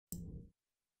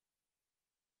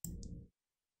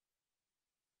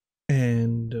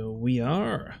And we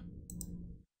are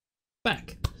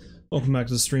back. Welcome back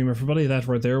to the stream, everybody. That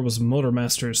right there was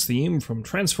Motormaster's theme from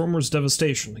Transformers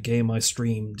Devastation, a game I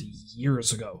streamed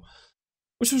years ago,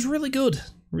 which was really good.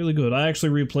 Really good. I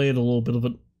actually replayed a little bit of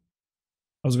it.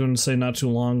 I was going to say not too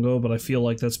long ago, but I feel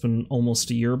like that's been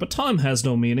almost a year. But time has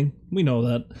no meaning. We know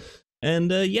that.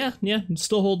 And yeah, it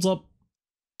still holds up.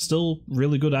 Still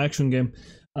really good action game.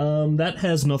 That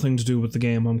has nothing to do with the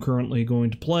game I'm currently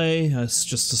going to play. It's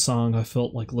just a song I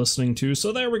felt like listening to,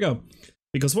 so there we go.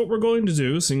 Because what we're going to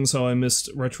do, seeing as how I missed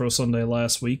Retro Sunday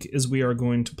last week, is we are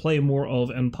going to play more of,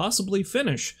 and possibly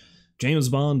finish, James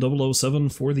Bond 007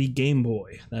 for the Game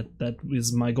Boy. That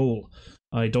is my goal.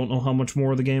 I don't know how much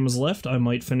more of the game is left. I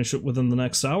might finish it within the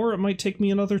next hour. It might take me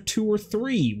another 2 or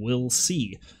 3. We'll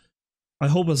see. I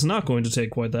hope it's not going to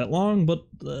take quite that long, but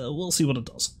we'll see what it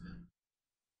does.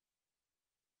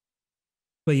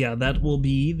 But yeah, that will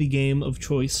be the game of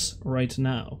choice right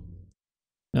now.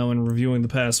 Now, in reviewing the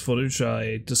past footage,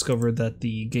 I discovered that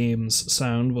the game's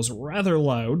sound was rather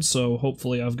loud, so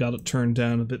hopefully I've got it turned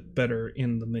down a bit better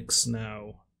in the mix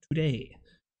now, today.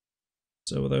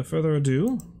 So without further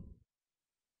ado,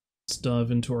 let's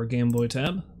dive into our Game Boy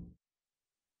tab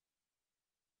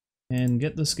and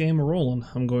get this game a-rolling.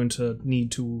 I'm going to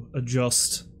need to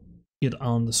adjust it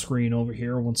on the screen over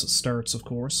here once it starts, of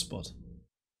course, but...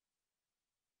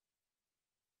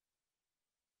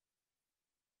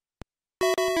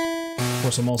 Of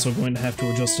course, I'm also going to have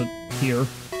to adjust it here.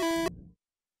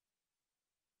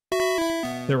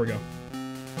 There we go.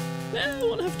 I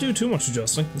won't have to do too much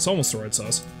adjusting. It's almost the right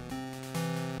size.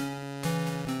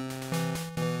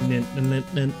 I'm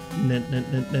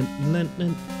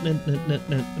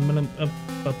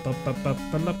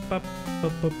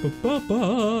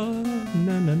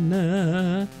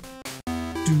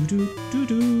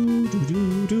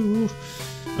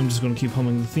just going to keep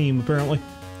humming the theme, apparently.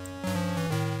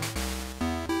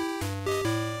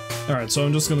 Alright, so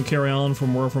I'm just going to carry on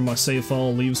from wherever my save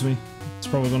file leaves me. It's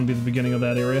probably going to be the beginning of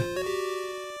that area.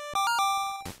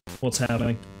 What's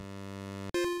happening?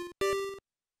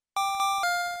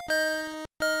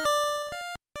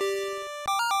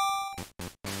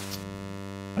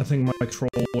 I think my controller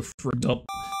frigged up.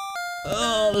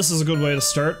 Oh, this is a good way to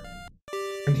start.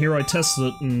 And here I tested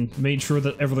it and made sure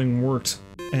that everything worked.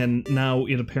 And now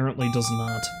it apparently does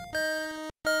not.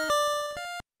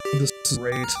 This is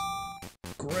great.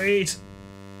 Great!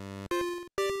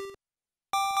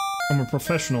 I'm a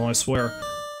professional, I swear.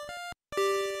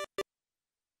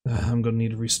 I'm gonna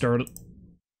need to restart it.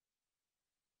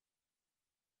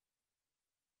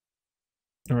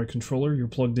 Alright, controller, you're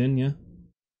plugged in, yeah?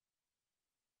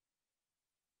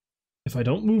 If I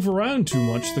don't move around too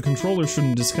much, the controller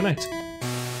shouldn't disconnect.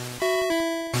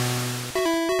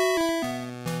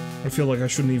 I feel like I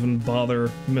shouldn't even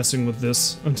bother messing with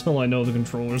this until I know the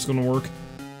controller's gonna work.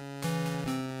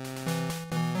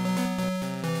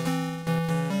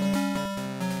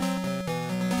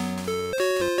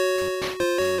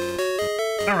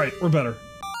 Alright, we're better.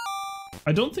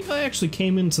 I don't think I actually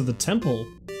came into the temple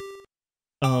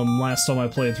last time I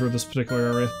played through this particular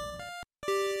area.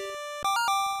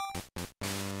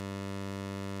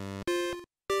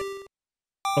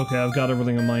 Okay, I've got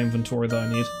everything in my inventory that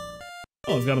I need.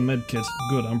 Oh, I've got a med kit.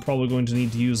 Good, I'm probably going to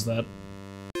need to use that.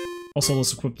 Also,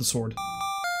 let's equip the sword.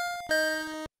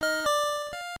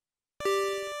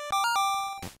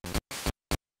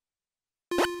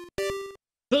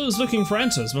 Those looking for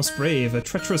answers must brave a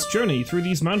treacherous journey through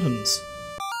these mountains.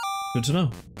 Good to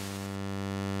know.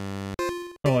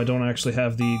 Oh, I don't actually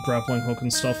have the grappling hook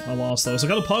and stuff. I lost those. I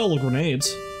got a pile of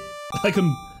grenades. I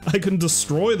can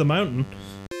destroy the mountain.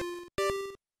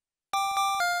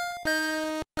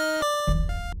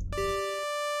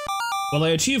 Will I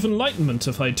achieve enlightenment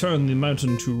if I turn the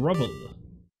mountain to rubble?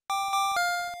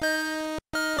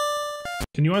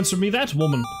 Can you answer me that,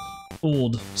 woman?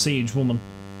 Old sage woman.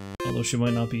 Although she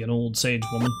might not be an old sage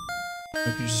woman.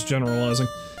 Might be just generalizing.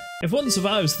 If one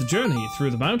survives the journey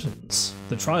through the mountains,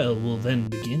 the trial will then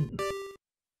begin.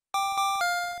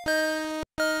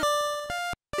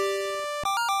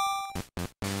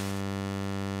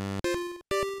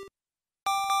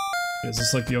 Is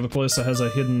this like the other place that has a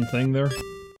hidden thing there?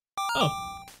 Oh,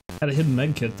 had a hidden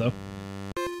med kit though.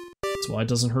 That's why it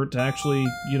doesn't hurt to actually,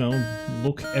 you know,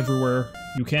 look everywhere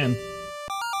you can.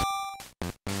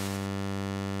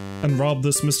 And rob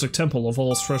this mystic temple of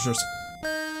all its treasures.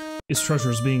 Its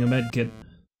treasures being a medkit.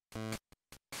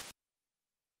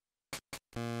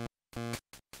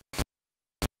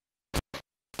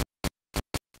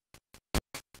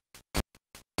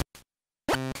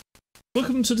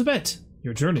 Welcome to Tibet.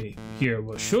 Your journey here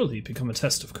will surely become a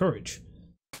test of courage.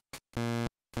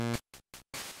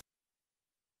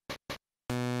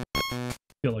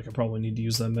 I probably need to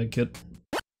use that med kit.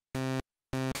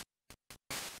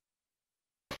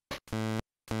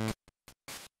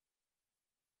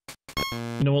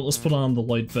 You know what, let's put on the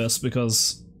light vest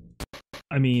because,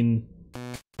 I mean,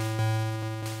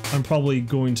 I'm probably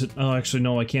going to... Oh, actually,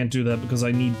 no, I can't do that because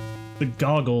I need the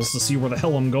goggles to see where the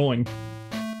hell I'm going.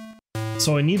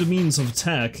 So I need a means of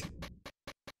attack,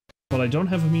 but I don't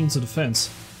have a means of defense.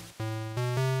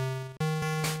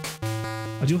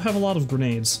 I do have a lot of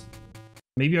grenades.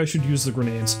 Maybe I should use the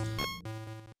grenades.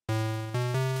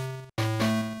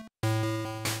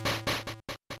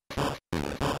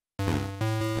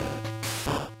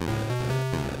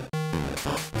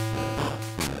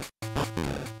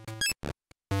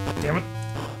 Damn it.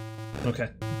 Okay.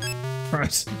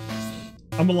 Alright.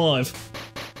 I'm alive.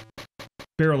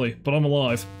 Barely, but I'm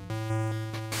alive.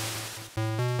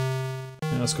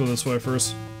 Yeah, let's go this way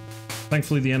first.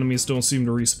 Thankfully the enemies don't seem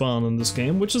to respawn in this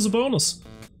game, which is a bonus.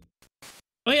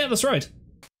 Oh yeah, that's right.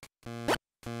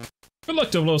 Good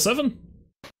luck, 007.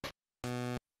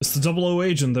 It's the 00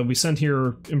 agent that we sent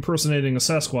here impersonating a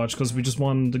Sasquatch because we just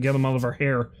wanted to get him out of our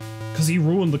hair. Because he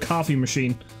ruined the coffee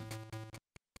machine.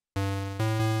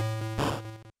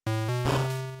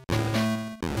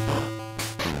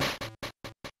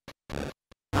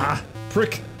 Ah,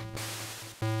 prick.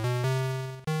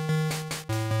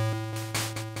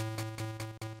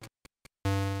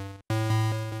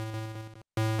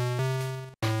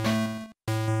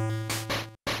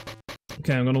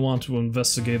 Okay, I'm gonna want to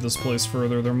investigate this place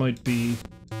further. There might be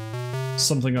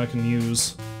something I can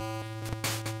use.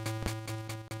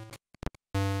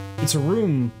 It's a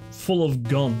room full of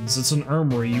guns. It's an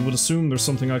armory. You would assume there's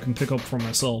something I can pick up for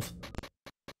myself.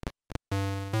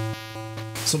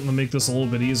 Something to make this a little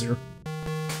bit easier.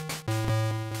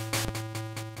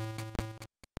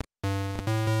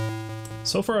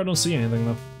 So far I don't see anything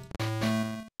though.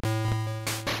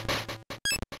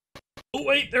 Oh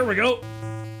wait, there we go!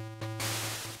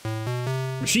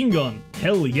 Machine gun!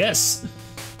 Hell yes!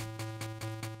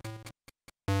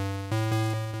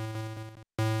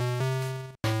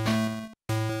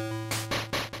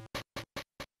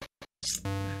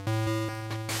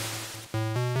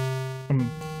 I'm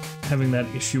having that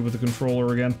issue with the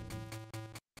controller again.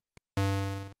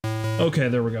 Okay,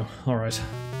 there we go. Alright.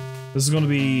 This is gonna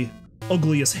be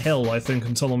ugly as hell, I think,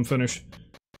 until I'm finished.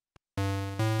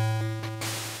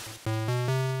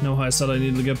 Know how I said I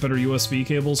needed to get better USB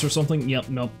cables or something? Yep,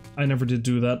 nope. I never did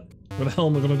do that. Where the hell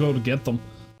am I gonna go to get them?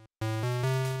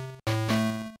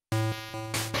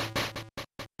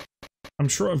 I'm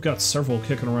sure I've got several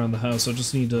kicking around the house, I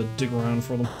just need to dig around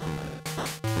for them.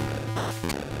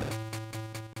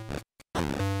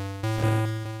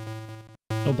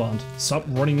 No, Bond. Stop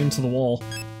running into the wall.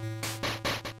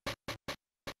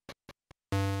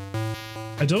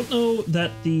 I don't know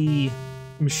that the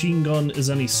machine gun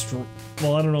is any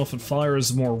well, I don't know if it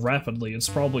fires more rapidly. It's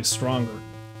probably stronger.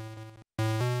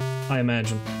 I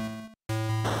imagine.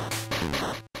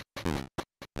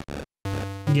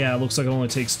 Yeah, it looks like it only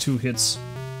takes 2 hits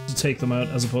to take them out,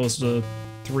 as opposed to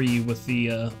 3 with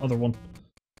the other one.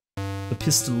 The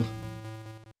pistol.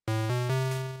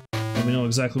 And we know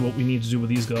exactly what we need to do with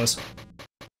these guys.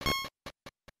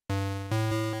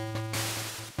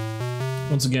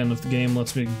 Once again, if the game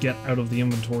lets me get out of the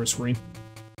inventory screen.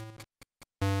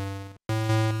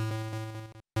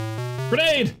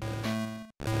 Grenade!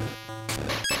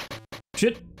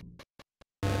 Shit!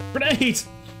 Grenade!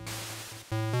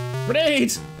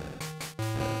 Grenade!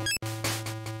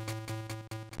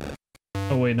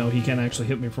 Oh wait, no, he can't actually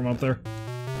hit me from up there.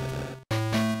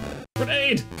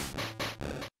 Grenade!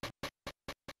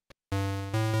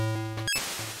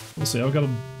 We'll see, I've got a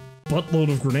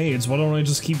buttload of grenades, why don't I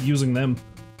just keep using them?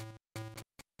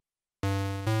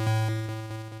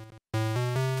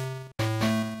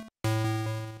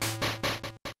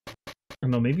 I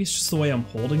don't know, maybe it's just the way I'm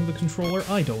holding the controller?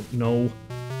 I don't know.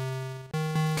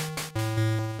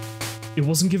 It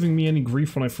wasn't giving me any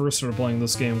grief when I first started playing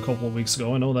this game a couple of weeks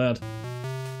ago, I know that.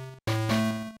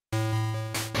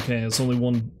 Okay, it's only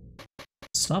one...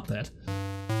 Stop that.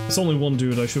 It's only one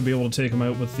dude, I should be able to take him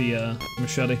out with the,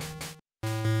 machete.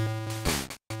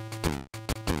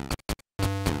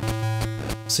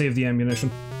 Save the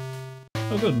ammunition.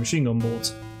 Oh good, machine gun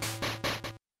bullets.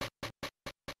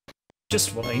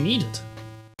 Just what I needed.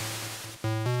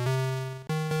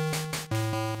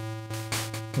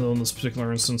 Although in this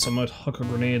particular instance, I might huck a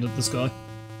grenade at this guy.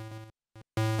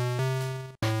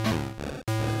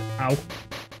 Ow.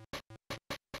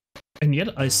 And yet,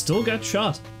 I still got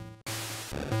shot.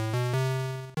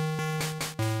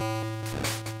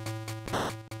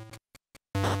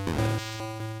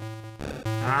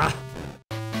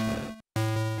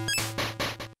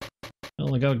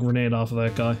 Well, I got a grenade off of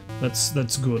that guy.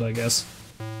 That's good, I guess.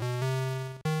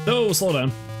 No, slow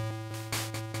down.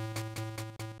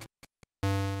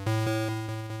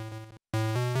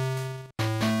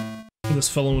 This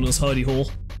fellow in his hidey hole.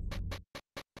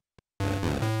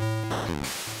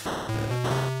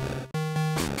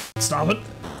 Stop it!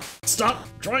 Stop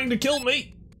trying to kill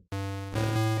me!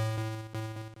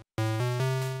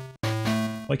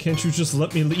 Why can't you just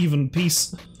let me leave in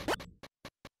peace?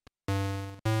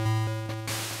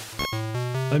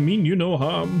 I mean you no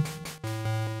harm.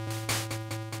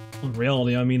 In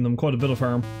reality, I mean them quite a bit of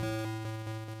harm.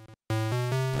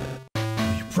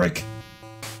 Oh, you prick!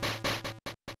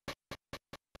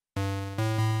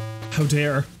 How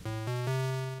dare!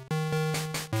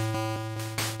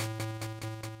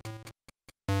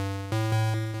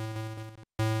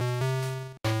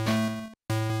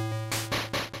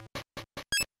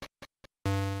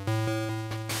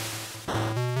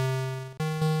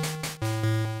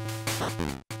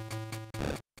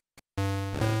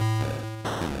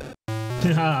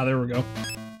 Ah, there we go.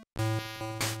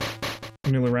 I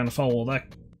nearly ran afoul of that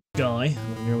guy. I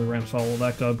nearly ran afoul of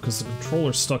that guy because the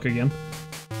controller's stuck again.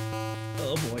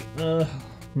 Oh boy.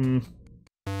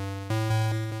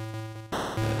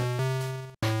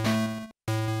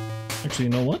 Actually,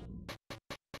 you know what?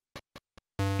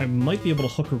 I might be able to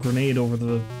hook a grenade over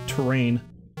the terrain.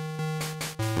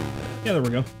 Yeah, there we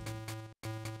go.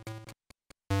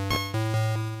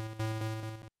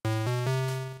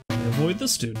 Avoid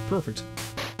this dude. Perfect.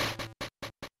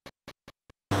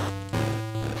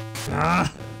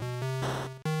 Ah!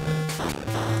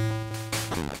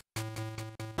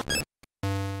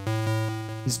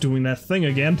 He's doing that thing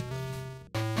again.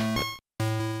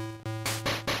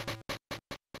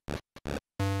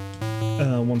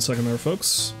 One second there,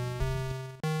 folks.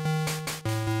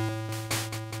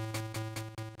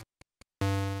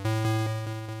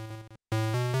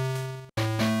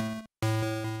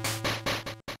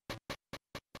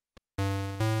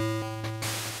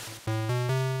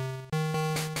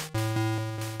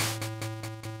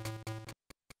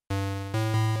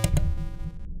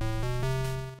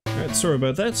 Alright, sorry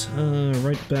about that.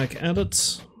 Right back at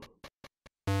it.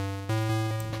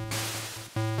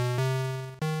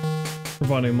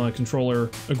 Providing my controller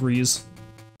agrees.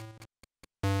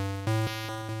 Well,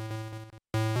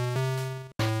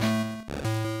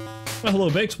 hello,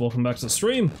 Baked. Welcome back to the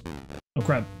stream. Oh,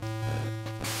 crap.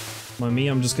 Mind me,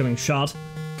 I'm just getting shot.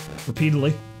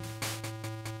 Repeatedly.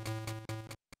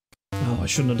 Oh, I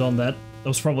shouldn't have done that. That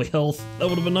was probably health. That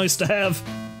would have been nice to have.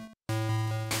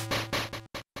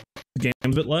 The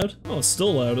game's a bit loud? Oh, it's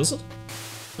still loud, is it?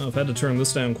 Oh, I've had to turn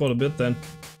this down quite a bit then.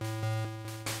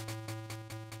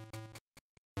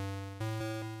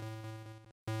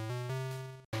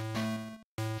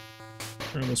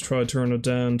 Alright, let's try to turn it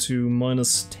down to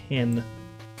 -10.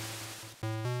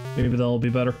 Maybe that'll be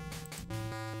better.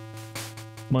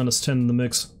 -10 in the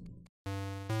mix.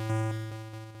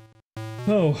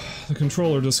 Oh, the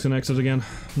controller disconnected again.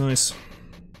 Nice.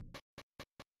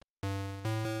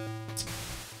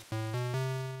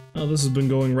 Oh, this has been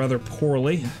going rather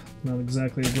poorly. Not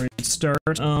exactly a great start.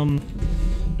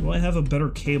 Do I have a better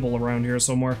cable around here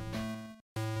somewhere?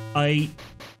 I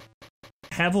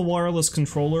have a wireless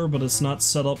controller, but it's not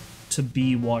set up to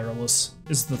be wireless,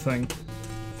 is the thing.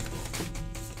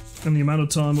 And the amount of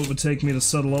time it would take me to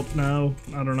settle up now,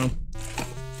 I don't know.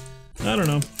 I don't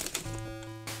know.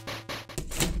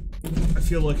 I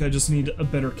feel like I just need a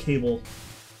better cable.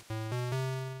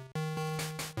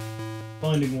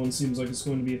 Finding one seems like it's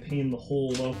going to be a pain in the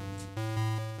hole, though.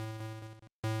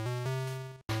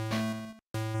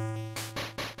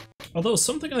 Although,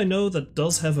 something I know that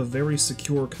does have a very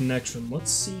secure connection.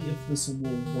 Let's see if this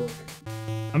will work.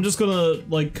 I'm just gonna,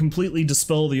 like, completely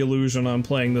dispel the illusion I'm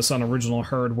playing this on original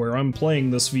hardware. I'm playing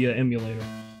this via emulator.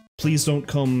 Please don't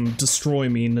come destroy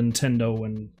me, Nintendo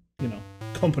and, you know,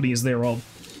 companies thereof.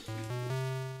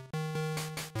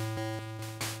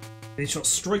 They shall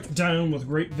strike down with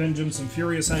great vengeance and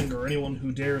furious anger anyone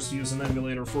who dares to use an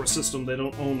emulator for a system they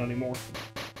don't own anymore.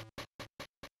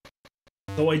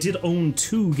 Though I did own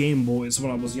 2 Game Boys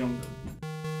when I was younger.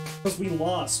 Because we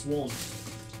lost one.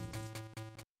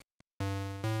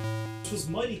 Which was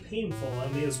mighty painful, I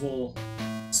may as well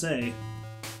say.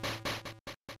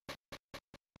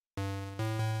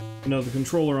 You know, the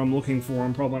controller I'm looking for,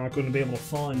 I'm probably not going to be able to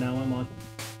find now, am I?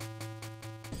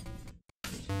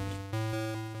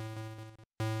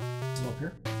 Is it up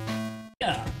here?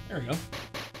 Yeah, there we go.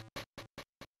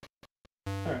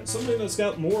 Alright, something that's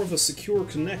got more of a secure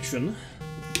connection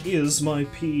is my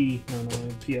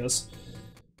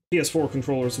PS4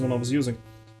 controller is the one I was using.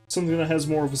 something that has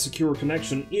more of a secure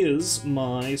connection is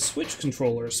my Switch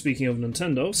controller, speaking of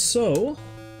Nintendo, so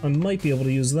I might be able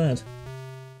to use that.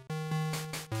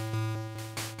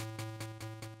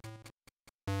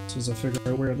 So as I figure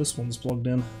out where this one's plugged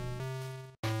in.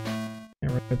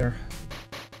 Yeah, right there.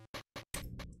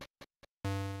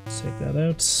 Let's take that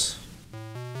out.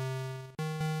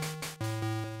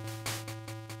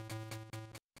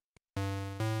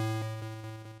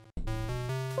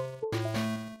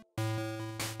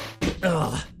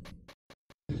 Ugh.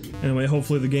 Anyway,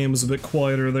 hopefully the game is a bit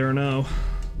quieter there now.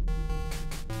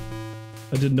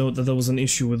 I did note that there was an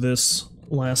issue with this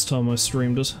last time I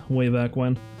streamed it, way back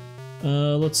when.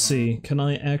 Let's see, can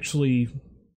I actually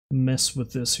mess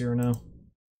with this here now?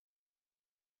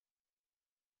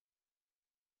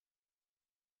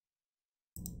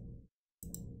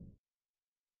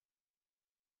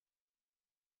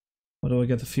 Why do I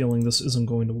get the feeling this isn't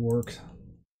going to work?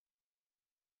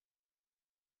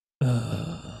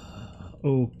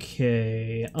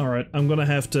 Okay, alright, I'm gonna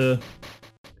have to...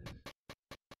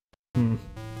 I'm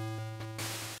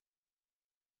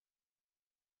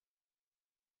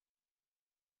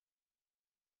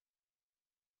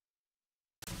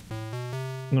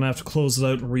gonna have to close it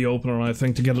out and reopen it, I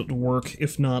think, to get it to work.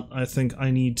 If not, I think I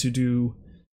need to do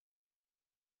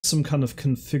some kind of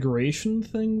configuration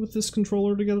thing with this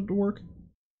controller to get it to work.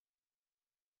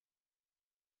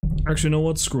 Actually, you know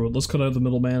what? Screw it. Let's cut out the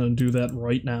middleman and do that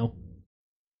right now.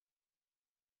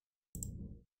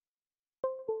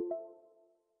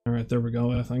 Alright, there we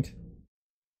go, I think.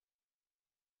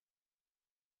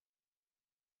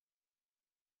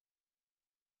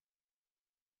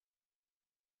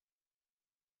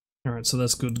 Alright, so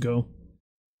that's good to go.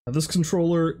 Now this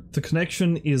controller, the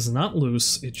connection is not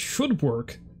loose. It should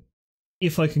work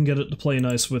if I can get it to play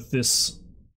nice with this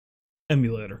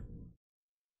emulator.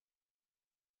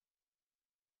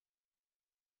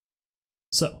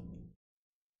 So,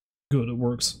 good, it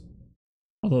works.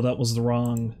 Although that was the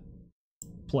wrong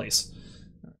place.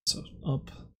 Alright, so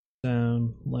up,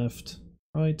 down, left,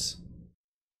 right.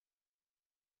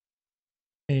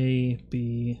 A,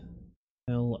 B,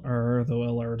 L, R, though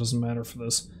LR doesn't matter for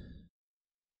this.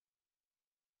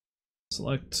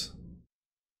 Select,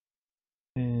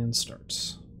 and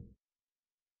start.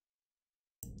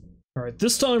 Alright,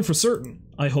 this time for certain,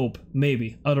 I hope,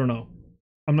 maybe, I don't know.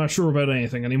 I'm not sure about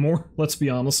anything anymore, let's be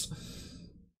honest.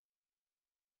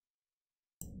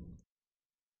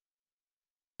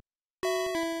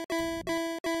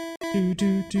 Do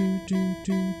do do do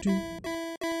do do.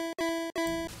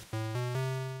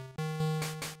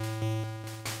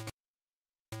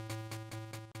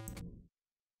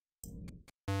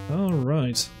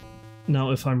 Alright.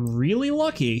 Now if I'm really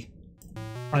lucky,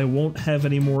 I won't have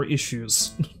any more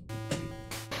issues.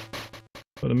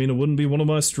 But I mean, it wouldn't be one of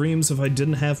my streams if I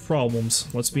didn't have problems,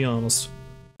 let's be honest.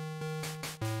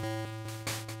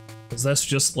 Because that's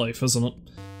just life, isn't it?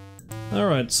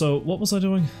 Alright, so what was I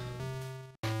doing?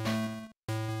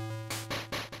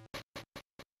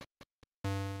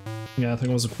 Yeah, I think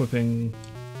I was equipping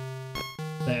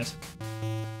that.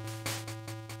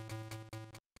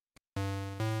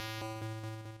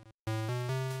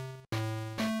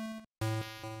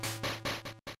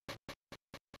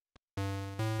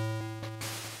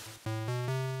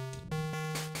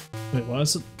 Wait, why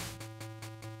is it?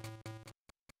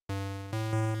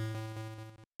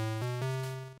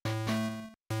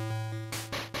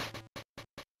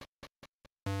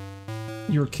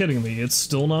 You're kidding me, it's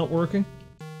still not working?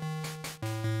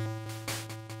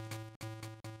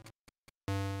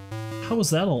 How is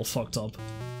that all fucked up?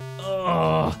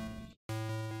 Ugh.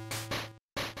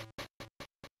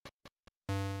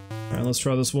 Alright, let's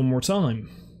try this one more time.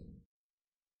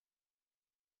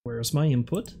 Where's my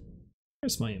input?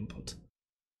 Where's my input?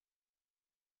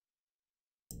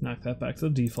 Knock that back to the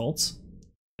defaults.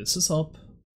 This is up,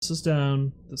 this is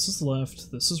down, this is left,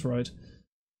 this is right.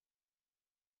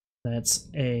 That's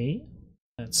A,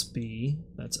 that's B,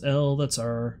 that's L, that's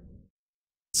R.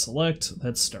 Select,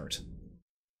 that's start.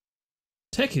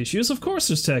 Tech issues? Of course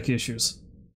there's tech issues.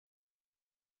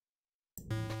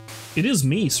 It is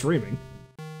me streaming.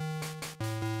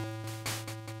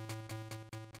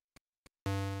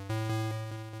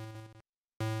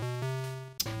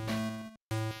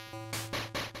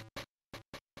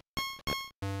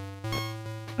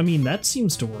 I mean, that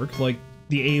seems to work. Like,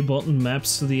 the A button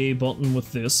maps to the A button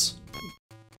with this.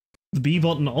 The B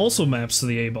button also maps to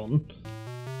the A button.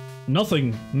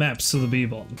 Nothing maps to the B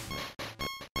button.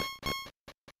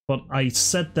 But I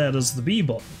set that as the B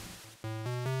button.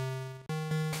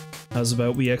 How's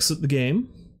about we exit the game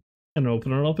and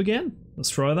open it up again? Let's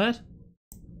try that.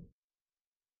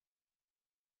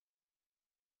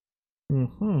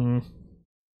 Mm-hmm.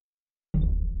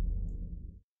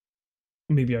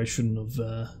 Maybe I shouldn't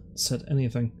have said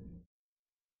anything.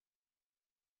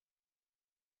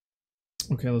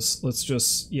 Okay, let's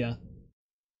just, yeah.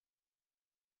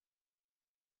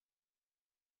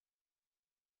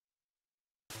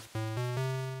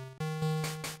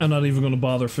 I'm not even gonna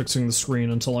bother fixing the screen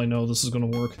until I know this is gonna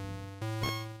work.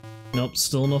 Nope,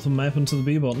 still nothing mapping to the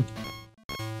B button.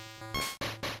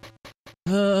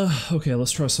 Okay,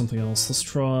 let's try something else. Let's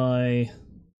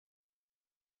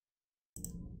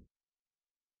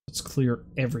clear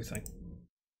everything.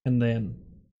 And then...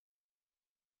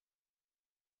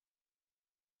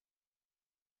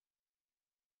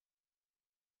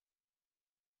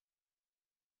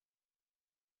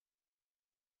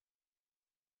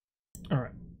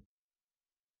 Alright.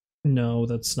 No,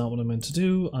 that's not what I meant to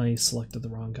do. I selected the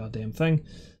wrong goddamn thing.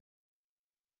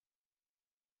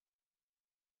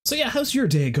 So yeah, how's your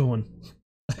day going?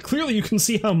 Clearly you can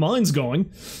see how mine's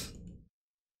going.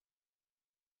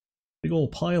 Big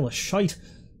old pile of shite.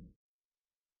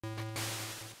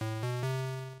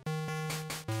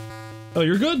 Oh,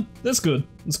 you're good? That's good.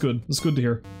 That's good. That's good to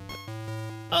hear.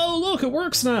 Oh, look, it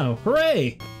works now!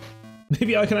 Hooray!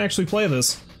 Maybe I can actually play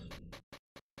this.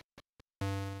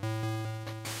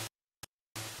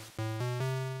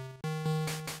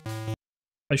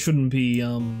 I shouldn't be,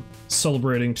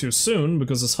 celebrating too soon,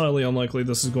 because it's highly unlikely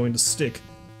this is going to stick.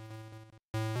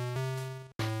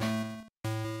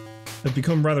 I've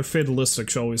become rather fatalistic,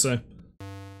 shall we say.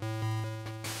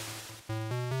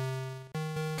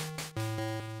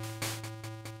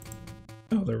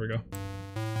 Oh, there we go.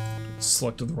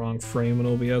 Selected the wrong frame in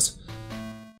OBS.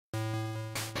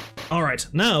 Alright,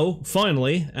 now,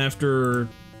 finally, after...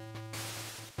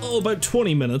 oh, about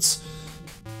 20 minutes...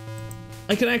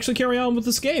 I can actually carry on with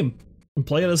this game and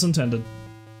play it as intended.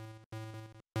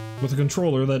 With a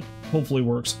controller that hopefully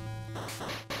works.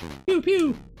 Pew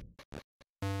pew!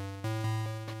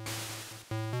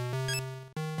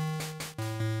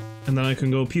 And then I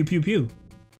can go pew pew pew.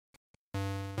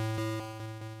 And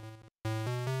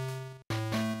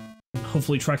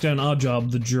hopefully track down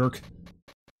Oddjob, the jerk.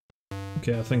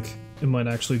 Okay, I think it might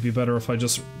actually be better if I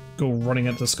just go running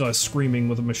at this guy screaming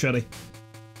with a machete.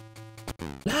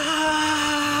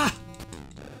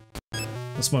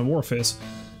 That's my war face.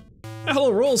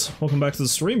 Hello, Rolls! Welcome back to the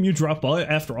stream. You dropped by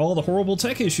after all the horrible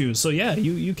tech issues, so yeah,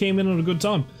 you came in at a good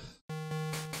time.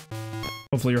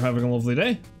 Hopefully you're having a lovely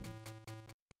day.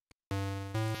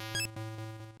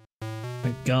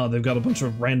 Thank God, they've got a bunch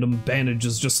of random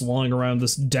bandages just lying around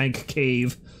this dank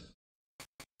cave.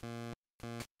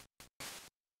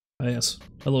 Ah, yes.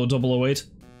 Hello, 008.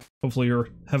 Hopefully you're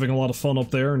having a lot of fun up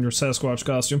there in your Sasquatch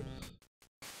costume.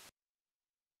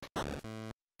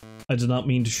 I did not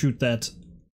mean to shoot that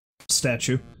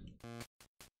statue.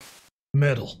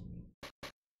 Metal.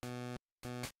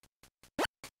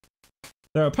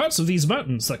 There are parts of these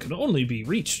mountains that can only be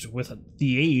reached with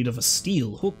the aid of a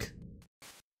steel hook.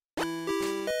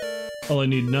 All I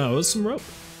need now is some rope.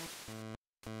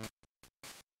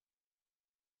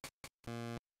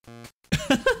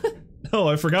 Oh,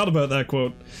 I forgot about that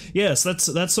quote. Yes,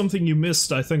 that's something you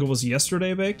missed. I think it was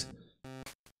yesterday, Baked.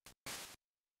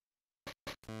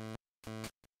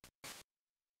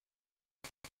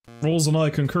 Rolls and I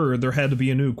concurred there had to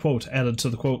be a new quote added to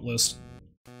the quote list.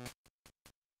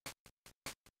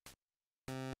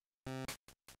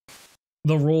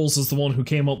 The Rolls is the one who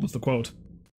came up with the quote.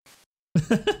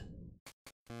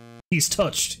 He's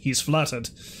touched, he's flattered.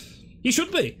 He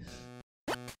should be!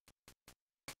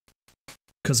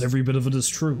 'Cause every bit of it is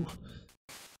true.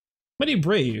 Many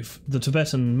brave the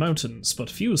Tibetan mountains,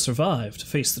 but few survive to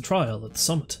face the trial at the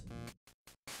summit.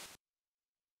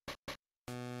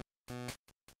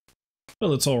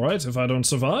 Well, it's alright. If I don't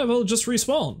survive, I'll just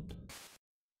respawn.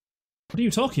 What are you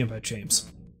talking about,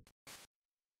 James?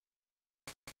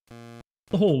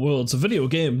 The whole world's a video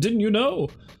game, didn't you know?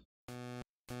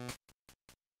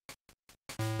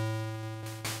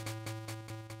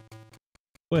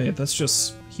 Wait, that's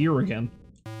just here again.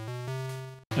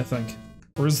 I think.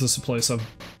 Or is this a place I've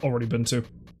already been to?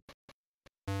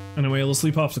 Anyway, let's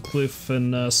leap off the cliff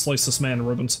and slice this man to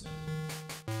ribbons.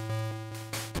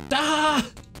 Ah!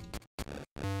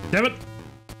 Damn it!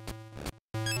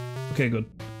 Okay, good.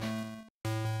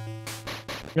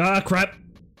 Ah, crap!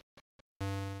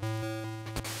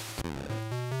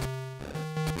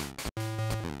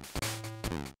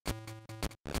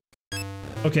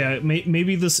 Okay,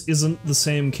 maybe this isn't the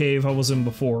same cave I was in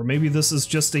before. Maybe this is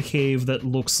just a cave that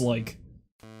looks like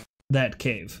that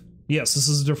cave. Yes, this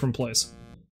is a different place.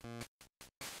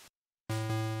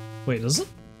 Wait, is it?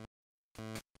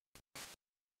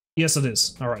 Yes, it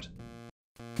is. Alright.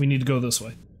 We need to go this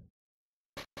way.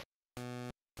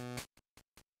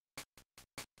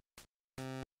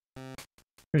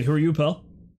 Alright, who are you, pal?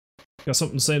 Got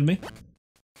something to say to me?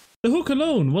 The hook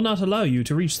alone will not allow you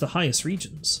to reach the highest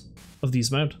regions of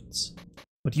these mountains,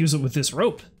 but use it with this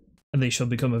rope, and they shall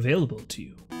become available to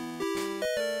you.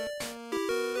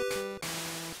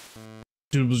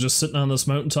 Dude was just sitting on this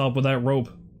mountaintop with that rope,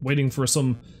 waiting for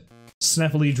some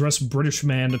snappily dressed British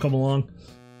man to come along.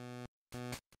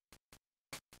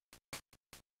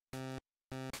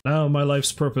 Now my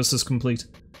life's purpose is complete.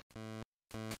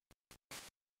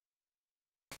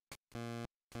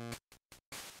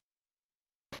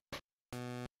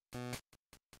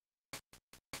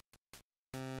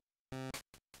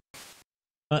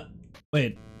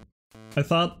 Wait. I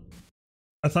thought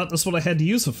that's what I had to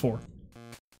use it for.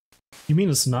 You mean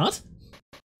it's not?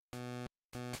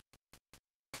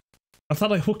 I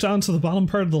thought I hooked onto the bottom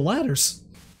part of the ladders.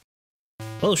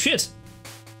 Oh shit!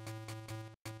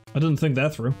 I didn't think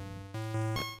that through.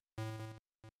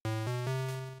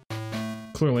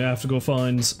 Clearly I have to go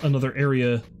find another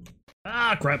area.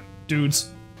 Ah, crap,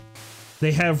 dudes.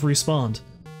 They have respawned.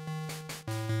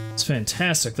 It's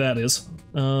fantastic, that is.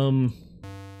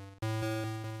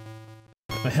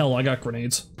 Hell, I got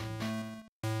grenades.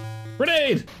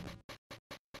 Grenade!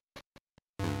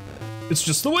 It's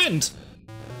just the wind!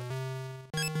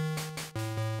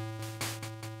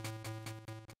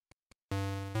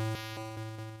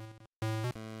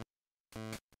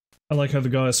 I like how the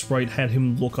guy sprite had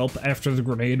him look up after the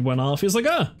grenade went off. He's like,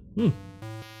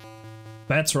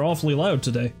 bats are awfully loud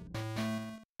today.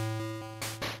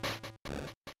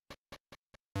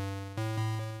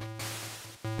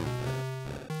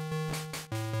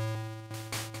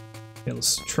 Yeah,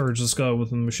 let's charge this guy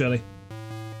with a machete.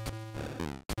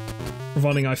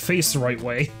 Providing I face the right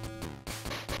way.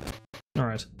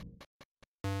 Alright.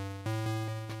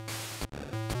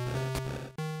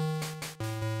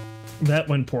 That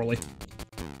went poorly.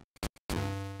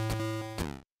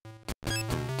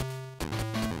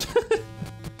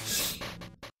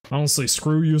 Honestly,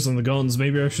 screw using the guns.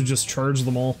 Maybe I should just charge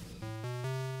them all.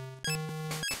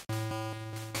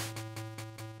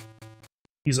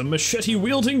 He's a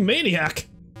machete-wielding maniac!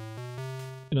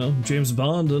 You know, James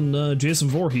Bond and Jason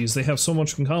Voorhees, they have so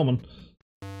much in common.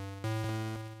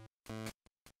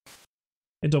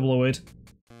 Hey, 008.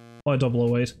 Why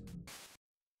 008?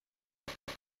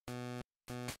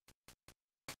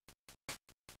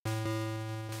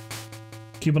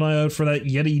 Keep an eye out for that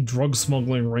Yeti drug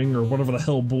smuggling ring, or whatever the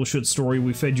hell bullshit story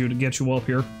we fed you to get you up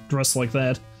here, dressed like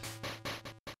that.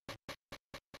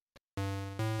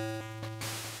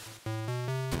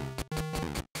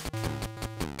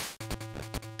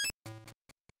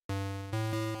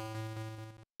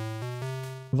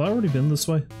 Have I already been this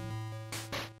way?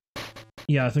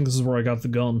 Yeah, I think this is where I got the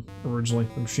gun, originally.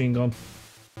 The machine gun.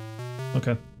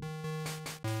 Okay.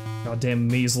 Goddamn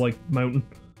maze-like mountain.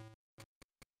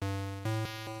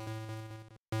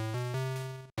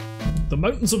 The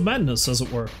Mountains of Madness, as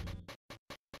it were.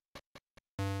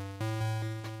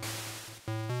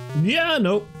 Yeah,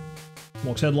 nope.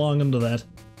 Walked headlong into that.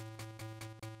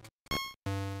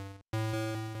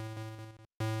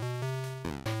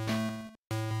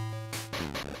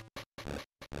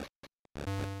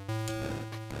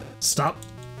 Stop.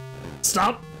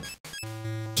 Stop!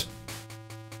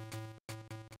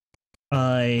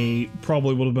 I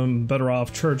probably would have been better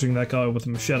off charging that guy with a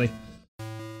machete.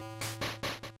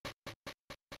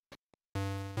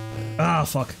 Ah,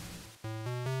 fuck.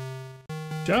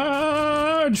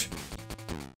 Charge!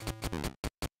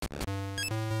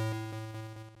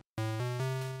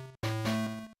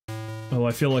 Oh,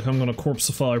 I feel like I'm gonna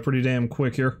corpseify pretty damn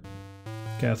quick here.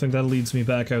 Okay, I think that leads me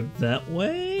back out that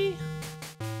way?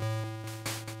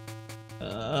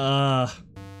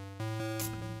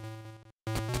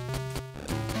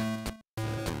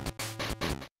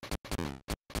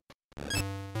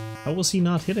 How was he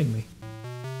not hitting me?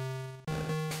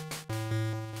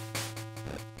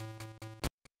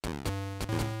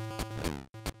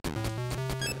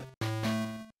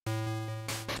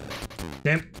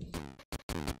 Damn.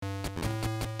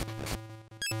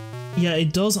 Yeah,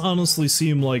 it does honestly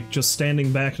seem like just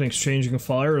standing back and exchanging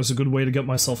fire is a good way to get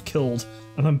myself killed,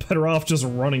 and I'm better off just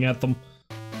running at them.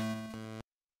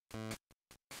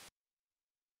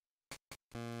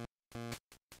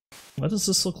 Why does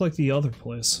this look like the other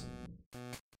place?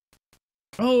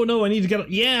 Oh no, I need to get-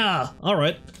 yeah!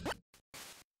 Alright.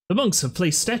 The monks have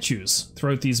placed statues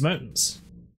throughout these mountains.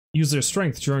 Use their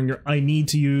strength during your- I need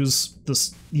to use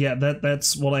this- yeah,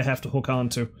 that's what I have to hook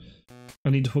onto. I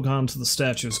need to hook onto the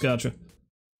statues, gotcha.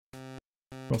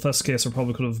 Well, if that's the case, I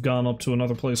probably could have gone up to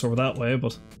another place over that way,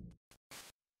 but...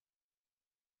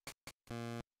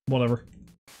 whatever.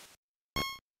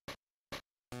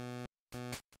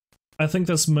 I think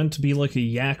that's meant to be like a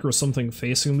yak or something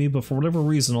facing me, but for whatever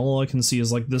reason, all I can see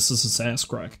is like this is its ass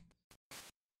crack.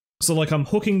 So like I'm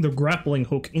hooking the grappling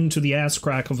hook into the ass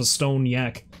crack of a stone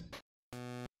yak.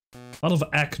 A lot of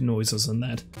ack noises in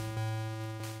that.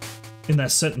 In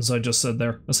that sentence I just said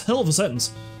there. That's a hell of a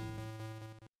sentence.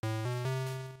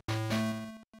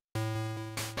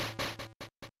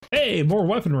 Hey, more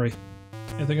weaponry.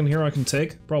 Anything in here I can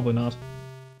take? Probably not.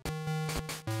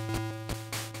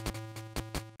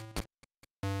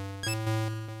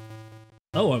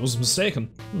 Oh, I was mistaken.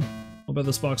 What about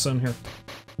this box down here?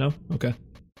 No? Okay.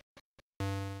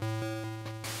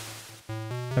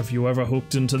 Have you ever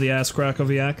hooked into the ass crack of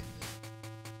a yak?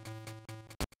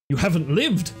 You haven't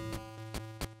lived!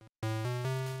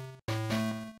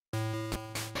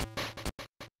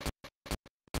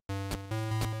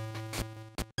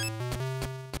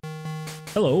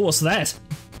 Hello, what's that?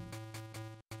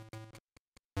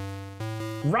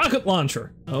 Rocket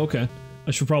launcher! Oh, okay. I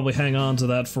should probably hang on to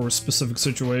that for specific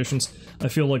situations. I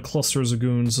feel like clusters of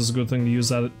goons is a good thing to use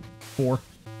that for.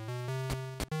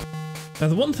 Now,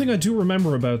 the one thing I do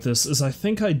remember about this is I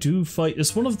think I do fight—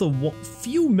 it's one of the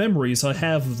few memories I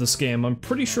have of this game. I'm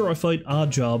pretty sure I fight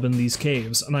Oddjob in these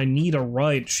caves, and I need a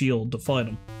riot shield to fight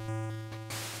him.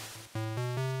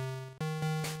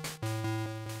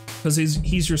 Because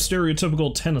he's your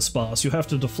stereotypical tennis boss. You have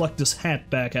to deflect his hat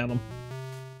back at him.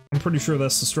 I'm pretty sure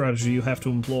that's the strategy you have to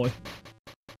employ.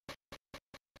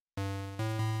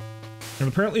 And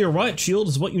apparently a riot shield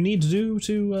is what you need to do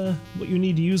to, what you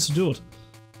need to use to do it.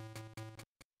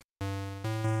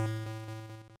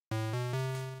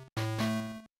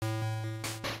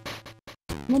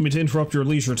 Want me to interrupt your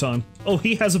leisure time? Oh,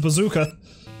 he has a bazooka!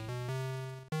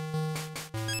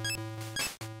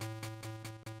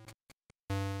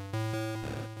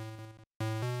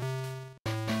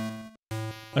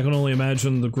 I can only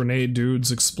imagine the grenade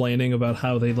dudes explaining about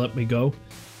how they let me go.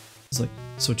 It's like,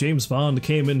 so James Bond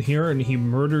came in here and he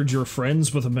murdered your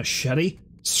friends with a machete,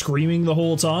 screaming the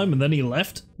whole time, and then he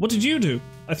left? What did you do?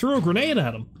 I threw a grenade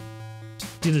at him.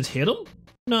 Did it hit him?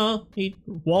 No, he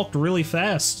walked really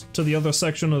fast to the other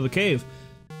section of the cave.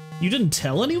 You didn't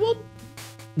tell anyone?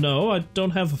 No, I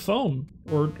don't have a phone,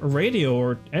 or a radio,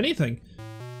 or anything.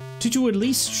 Did you at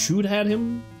least shoot at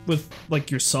him with, like,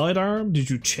 your sidearm? Did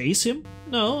you chase him?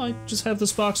 No, I just have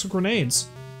this box of grenades.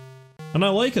 And I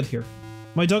like it here.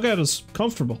 My dugout is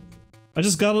comfortable. I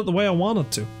just got it the way I want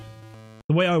it to.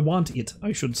 The way I want it,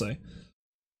 I should say.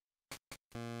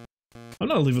 I'm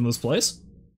not leaving this place.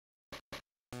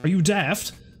 Are you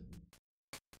daft?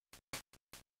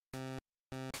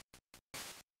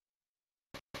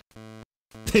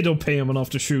 They don't pay him enough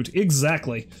to shoot.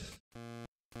 Exactly.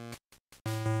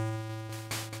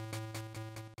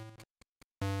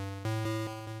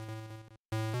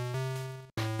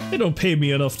 They don't pay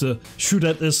me enough to shoot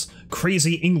at this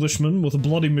crazy Englishman with a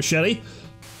bloody machete.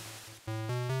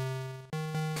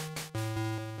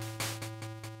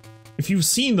 If you've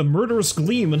seen the murderous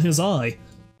gleam in his eye...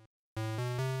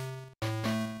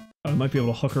 I might be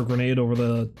able to huck a grenade over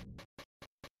the...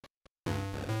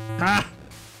 Ah!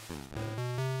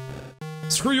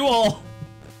 Screw you all!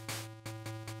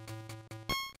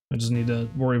 I just need to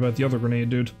worry about the other grenade,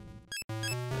 dude.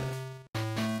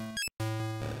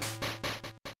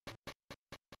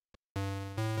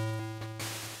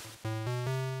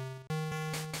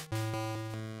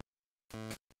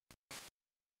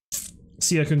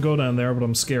 See, I can go down there, but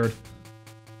I'm scared.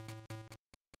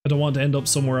 I don't want to end up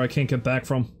somewhere I can't get back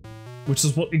from. Which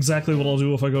is exactly what I'll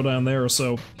do if I go down there,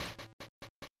 so...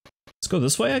 Let's go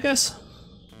this way, I guess?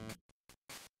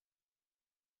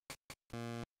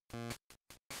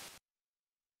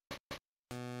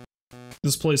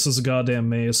 This place is a goddamn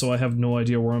maze, so I have no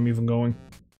idea where I'm even going.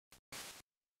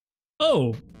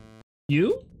 Oh!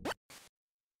 You?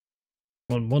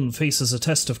 When one faces a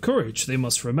test of courage, they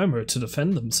must remember to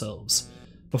defend themselves.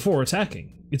 Before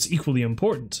attacking, it's equally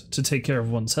important to take care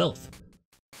of one's health.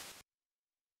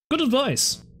 Good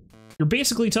advice. You're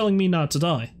basically telling me not to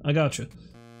die. I gotcha.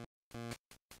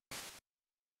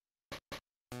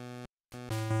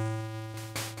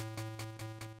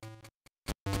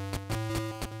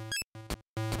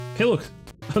 Hey look,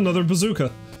 another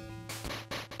bazooka.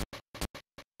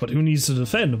 But who needs to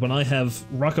defend when I have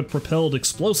rocket-propelled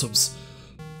explosives?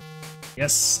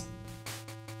 Yes.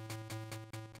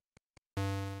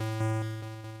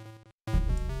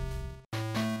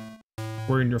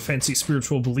 Where in your fancy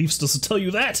spiritual beliefs does it tell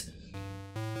you that?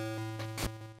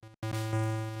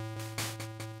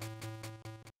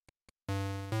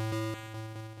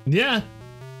 Yeah.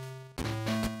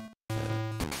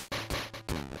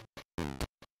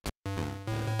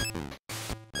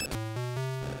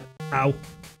 Ow.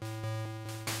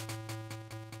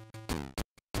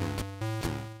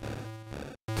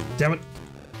 Damn it!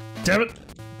 Damn it!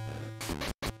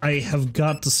 I have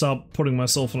got to stop putting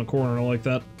myself in a corner like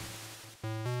that.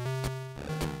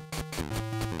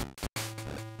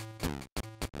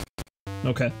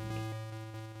 Okay.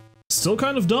 Still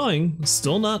kind of dying.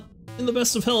 Still not in the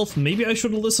best of health. Maybe I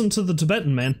should have listened to the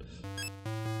Tibetan man.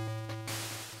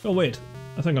 Oh wait.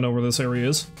 I think I know where this area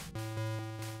is.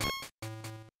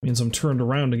 Means I'm turned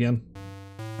around again.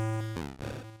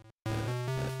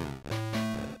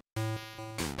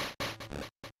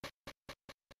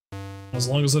 As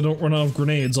long as I don't run out of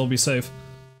grenades, I'll be safe.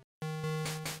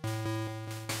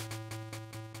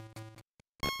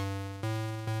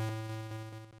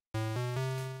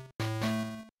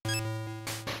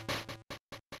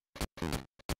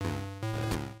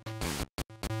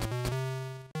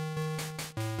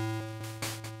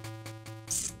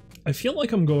 I feel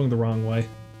like I'm going the wrong way.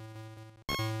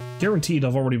 Guaranteed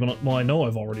I've already been up— well, I know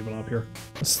I've already been up here.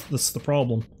 That's the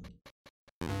problem.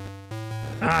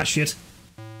 Ah, shit.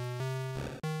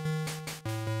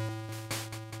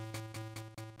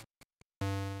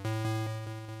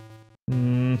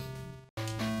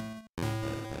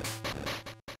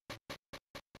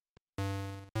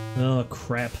 Oh,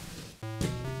 crap.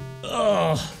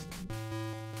 Ugh.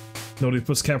 Nobody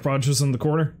puts Cap Rogers in the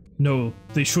corner? No,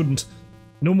 they shouldn't.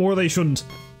 No more, they shouldn't.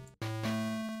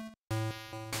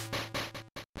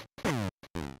 Well,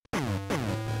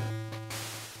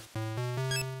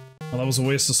 that was a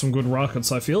waste of some good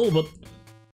rockets, I feel, but...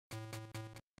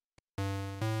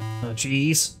 oh,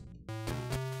 jeez.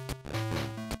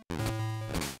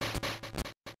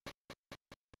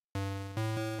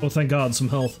 Oh, thank God, some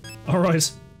health.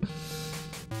 Alright.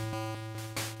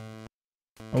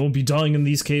 I won't be dying in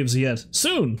these caves yet.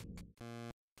 Soon!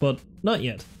 But not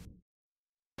yet.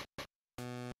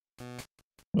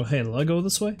 Oh, hey, did I go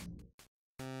this way?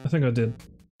 I think I did.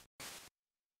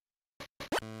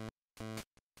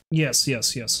 Yes,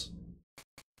 yes, yes.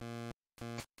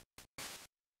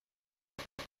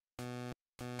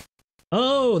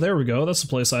 Oh, there we go. That's a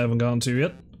place I haven't gone to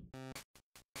yet.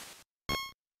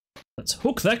 Let's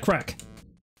hook that crack.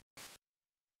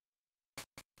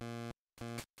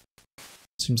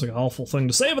 Seems like an awful thing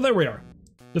to say, but there we are.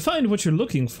 To find what you're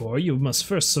looking for, you must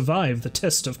first survive the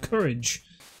test of courage.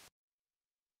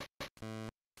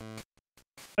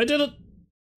 I did it!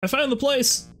 I found the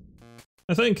place!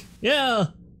 I think. Yeah!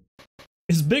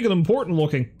 It's big and important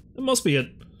looking. It must be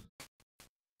it.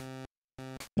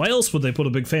 Why else would they put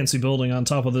a big fancy building on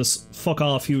top of this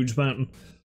fuck-off huge mountain?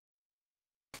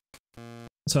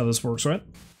 That's how this works, right?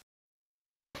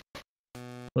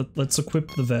 Let's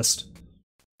equip the vest.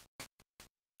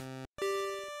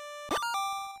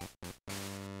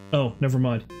 Oh, never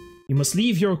mind. You must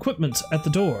leave your equipment at the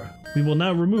door. We will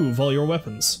now remove all your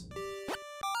weapons.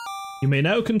 You may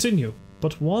now continue.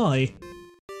 But why?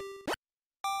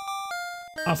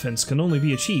 Offense can only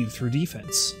be achieved through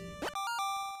defense.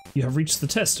 You have reached the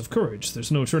test of courage.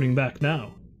 There's no turning back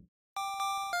now.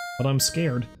 But I'm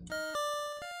scared.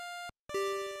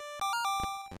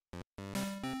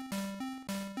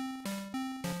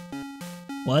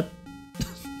 What?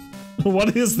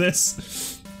 What is this?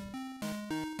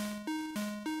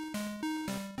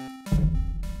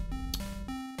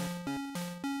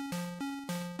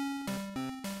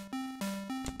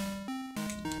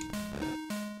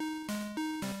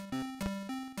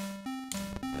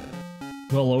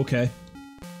 Well, okay.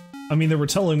 I mean, they were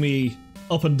telling me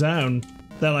up and down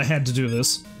that I had to do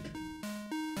this.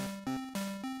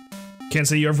 Can't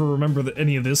say you ever remember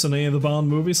any of this in any of the Bond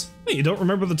movies. Hey, you don't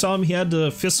remember the time he had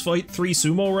to fist fight 3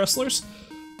 sumo wrestlers?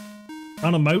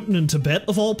 On a mountain in Tibet,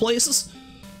 of all places?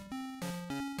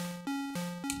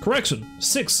 Correction,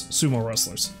 6 sumo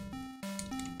wrestlers.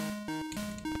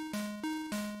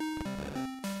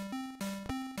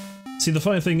 See, the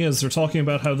funny thing is, they're talking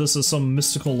about how this is some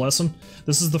mystical lesson.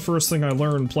 This is the first thing I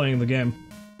learned playing the game.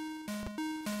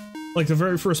 Like, the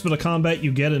very first bit of combat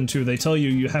you get into, they tell you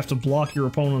you have to block your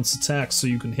opponent's attacks so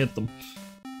you can hit them.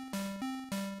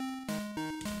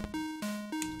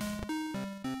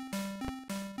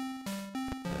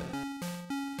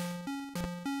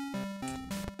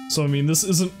 So, I mean, this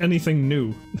isn't anything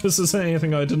new. This isn't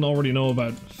anything I didn't already know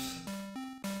about.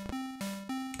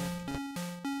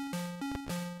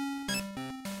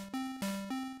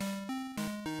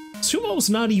 Sumo's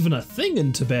not even a thing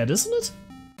in Tibet, isn't it?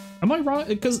 Am I wrong?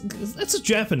 Because that's a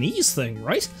Japanese thing,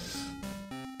 right?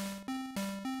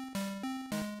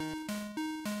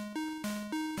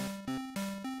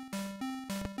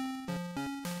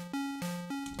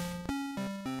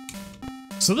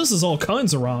 So this is all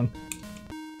kinds of wrong.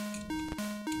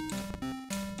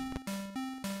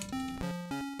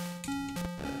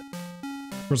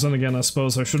 Whereas then again, I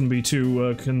suppose I shouldn't be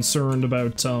too concerned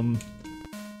about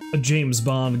a James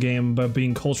Bond game about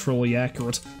being culturally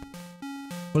accurate.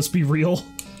 Let's be real.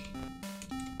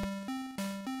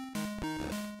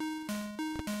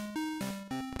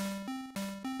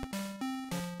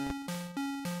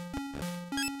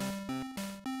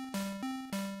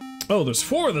 Oh, there's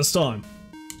 4 this time!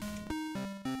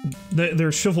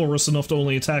 They're chivalrous enough to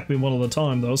only attack me one at a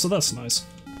time, though, so that's nice.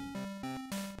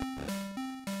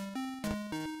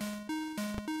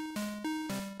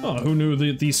 Oh, who knew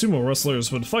the sumo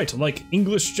wrestlers would fight like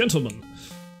English gentlemen?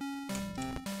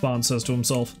 Bond says to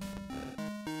himself.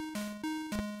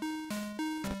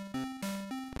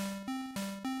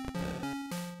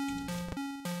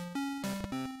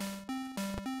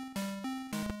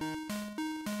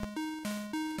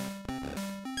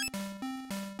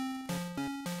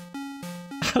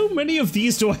 How many of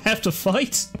these do I have to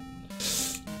fight?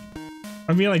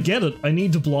 I mean, I get it. I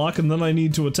need to block and then I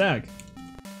need to attack.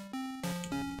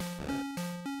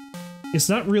 It's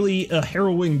not really a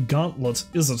harrowing gauntlet,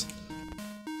 is it?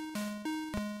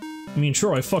 I mean,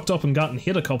 sure, I fucked up and gotten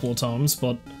hit a couple of times,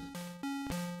 but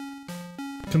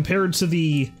compared to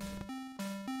the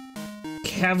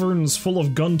caverns full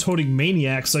of gun-toting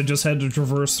maniacs I just had to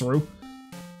traverse through,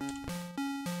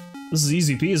 this is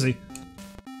easy peasy.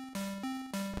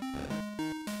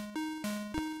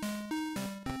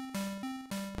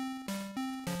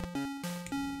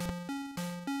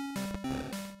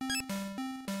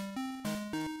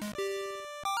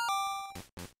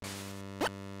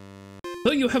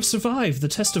 Though you have survived the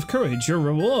test of courage, your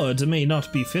reward may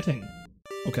not be fitting.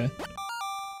 Okay.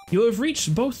 You have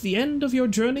reached both the end of your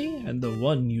journey and the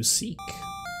one you seek.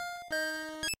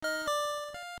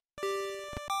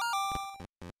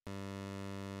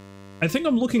 I think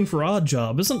I'm looking for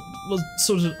Oddjob.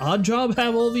 So did Oddjob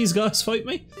have all these guys fight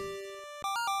me?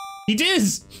 He did!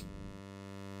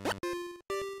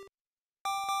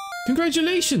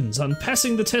 Congratulations on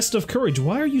passing the test of courage.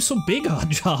 Why are you so big,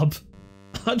 Oddjob?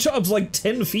 Oddjob's like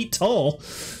 10 feet tall.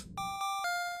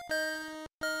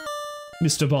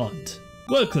 Mr. Bond,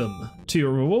 welcome to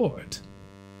your reward.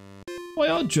 Why,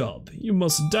 Oddjob, you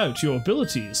must doubt your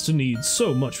abilities to need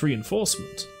so much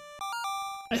reinforcement.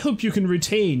 I hope you can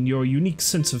retain your unique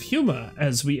sense of humor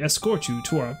as we escort you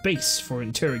to our base for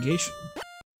interrogation.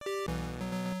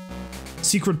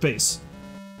 Secret base.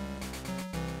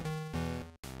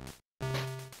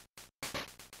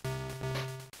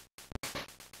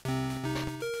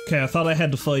 Okay, I thought I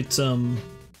had to fight,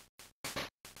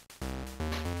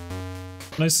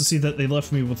 Nice to see that they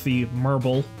left me with the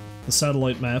marble, the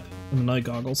satellite map, and the night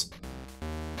goggles.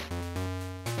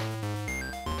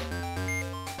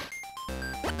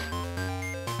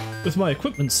 With my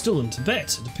equipment still in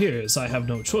Tibet, it appears I have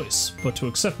no choice but to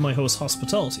accept my host's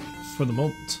hospitality for the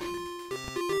moment.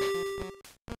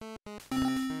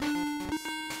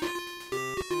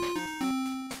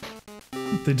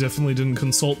 They definitely didn't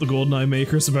consult the GoldenEye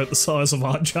makers about the size of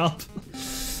Oddjob.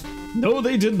 No,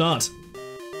 they did not.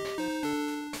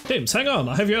 James, hang on,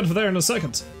 I'll have you out of there in a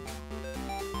second.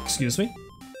 Excuse me?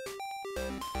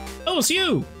 Oh, it's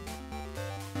you!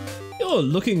 You're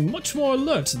looking much more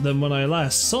alert than when I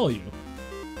last saw you.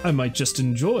 I might just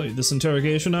enjoy this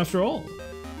interrogation after all.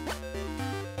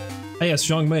 Ah yes,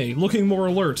 Zhang Mei, looking more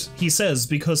alert, he says,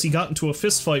 because he got into a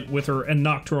fistfight with her and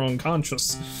knocked her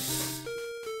unconscious.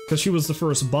 Because she was the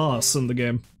first boss in the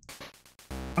game.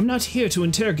 I'm not here to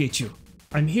interrogate you.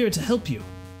 I'm here to help you.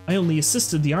 I only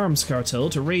assisted the arms cartel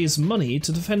to raise money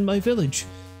to defend my village.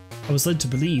 I was led to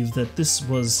believe that this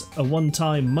was a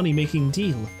one-time money-making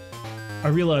deal. I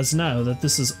realize now that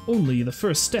this is only the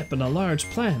first step in a large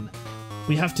plan.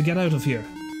 We have to get out of here,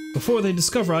 before they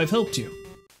discover I've helped you.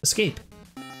 Escape.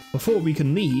 Before we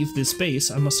can leave this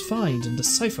base, I must find and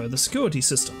decipher the security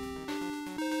system.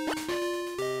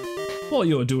 While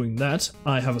you're doing that,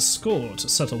 I have a score to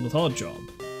settle with Oddjob.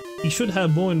 He should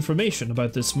have more information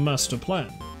about this master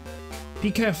plan.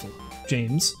 Be careful,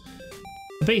 James.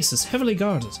 The base is heavily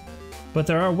guarded, but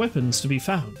there are weapons to be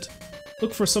found.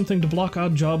 Look for something to block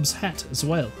Oddjob's hat as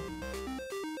well.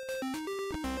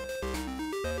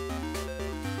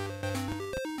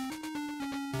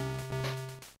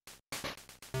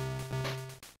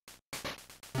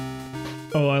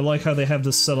 Oh, I like how they have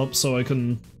this set up so I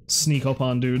can sneak up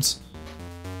on dudes.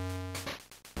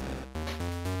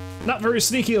 Not very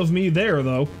sneaky of me there,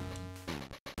 though.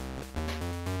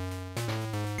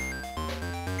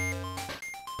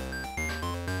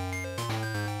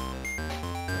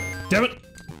 Damn it!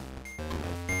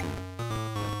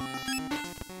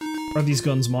 Are these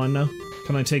guns mine now?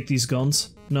 Can I take these guns?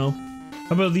 No.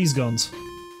 How about these guns?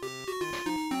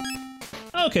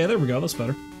 Okay, there we go, that's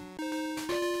better.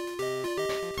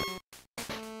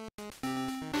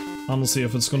 Honestly,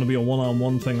 if it's gonna be a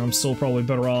one-on-one thing, I'm still probably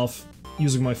better off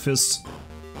using my fists.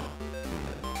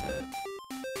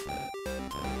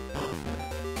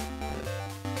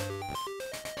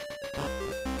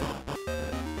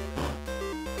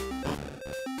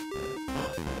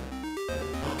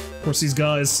 Of course, these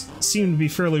guys seem to be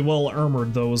fairly well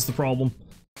armored, though, is the problem.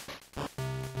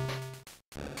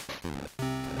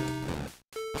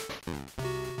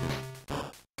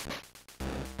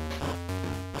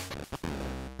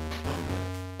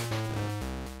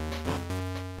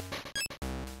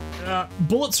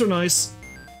 Bullets are nice.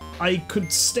 I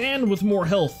could stand with more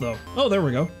health, though. Oh, there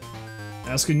we go.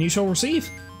 Ask and you shall receive.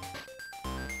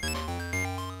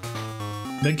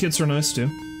 Medkits are nice, too.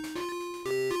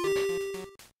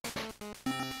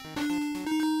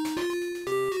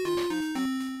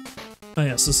 Oh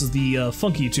yes, this is the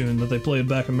funky tune that they played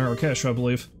back in Marrakesh, I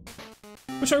believe.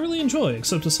 Which I really enjoy,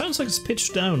 except it sounds like it's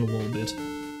pitched down a little bit.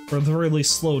 Or at the very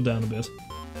least slowed down a bit.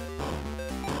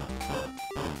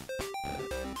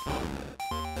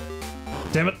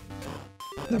 Damn it!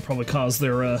 That probably caused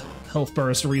their health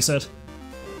bars to reset.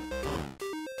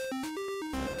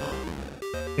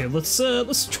 Okay, let's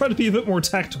try to be a bit more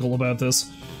tactical about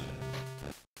this.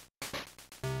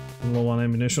 I'm low on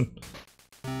ammunition.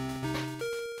 Oh,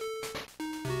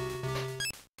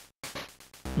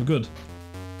 good.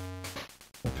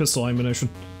 More pistol ammunition.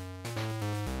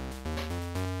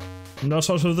 I'm not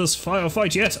out of this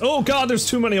firefight yet. Oh god, there's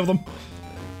too many of them.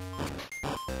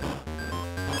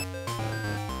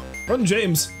 Run,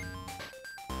 James!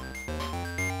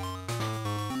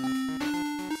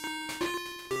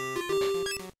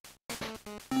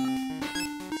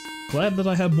 Glad that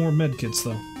I have more medkits,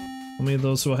 though. How many of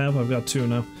those do I have? I've got 2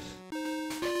 now.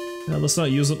 Yeah, let's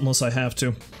not use it unless I have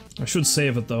to. I should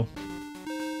save it, though.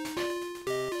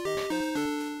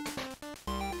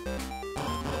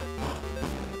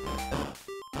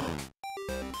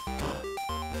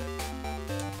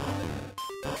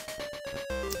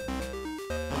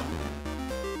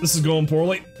 This is going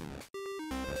poorly.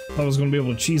 Thought I was going to be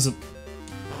able to cheese it.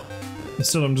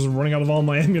 Instead, I'm just running out of all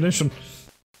my ammunition.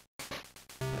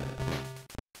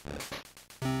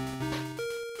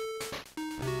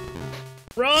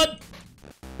 Run!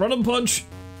 Run and punch!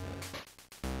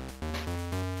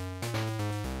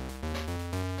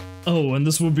 Oh, and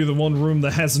this would be the one room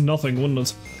that has nothing, wouldn't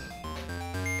it?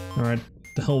 Alright,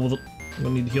 the hell with it. I'm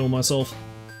gonna need to heal myself.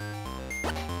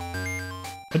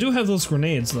 I do have those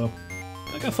grenades, though.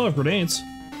 I got 5 grenades.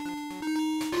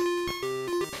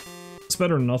 It's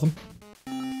better than nothing.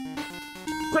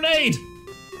 Grenade!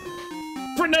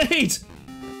 Grenade!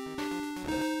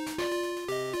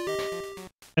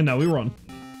 And now we run.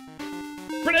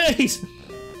 Grenade!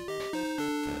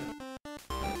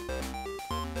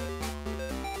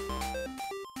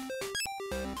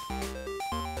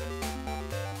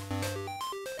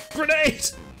 Grenade!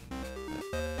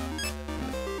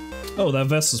 Oh, that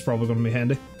vest is probably going to be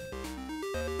handy.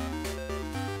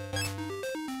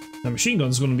 That machine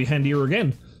gun's going to be handier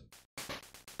again.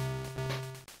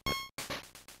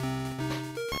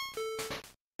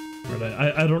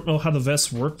 Right, I don't know how the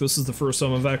vests work. This is the first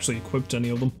time I've actually equipped any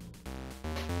of them.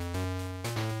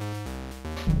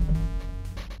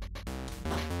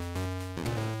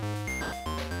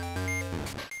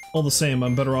 All the same,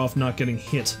 I'm better off not getting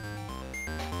hit.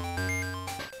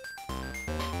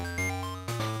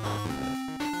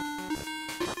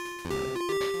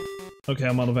 Okay,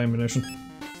 I'm out of ammunition.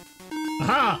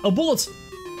 Aha! A bullet!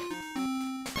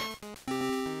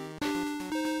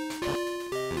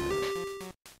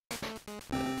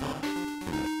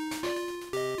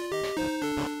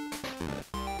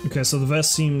 Okay, so the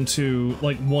vest seemed to,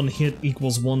 like, 1 hit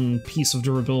equals 1 piece of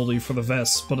durability for the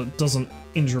vest, but it doesn't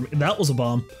injure me. That was a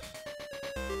bomb.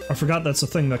 I forgot that's a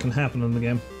thing that can happen in the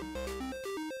game.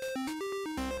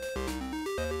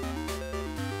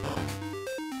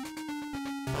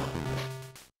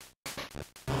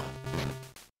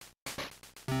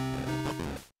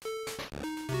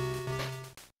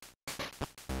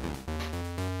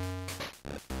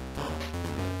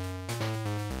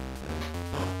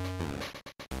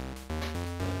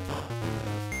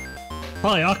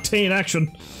 High octane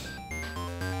action.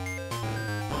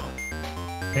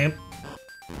 Damn.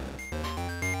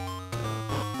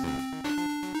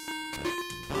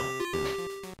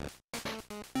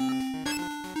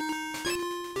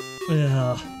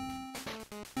 Yeah.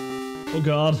 Oh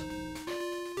god.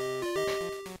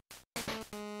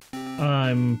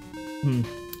 Right,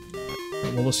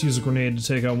 well, let's use a grenade to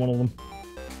take out one of them.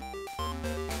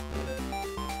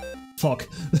 Fuck.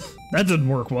 That didn't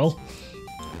work well.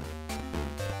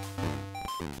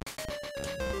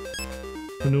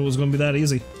 I knew it was going to be that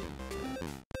easy.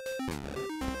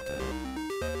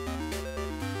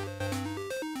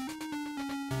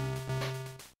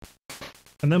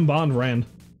 And then Bond ran.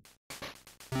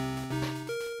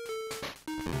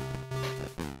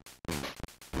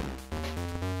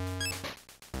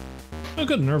 Oh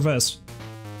good, nerve vest.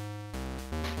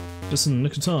 Just in the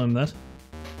nick of time, that.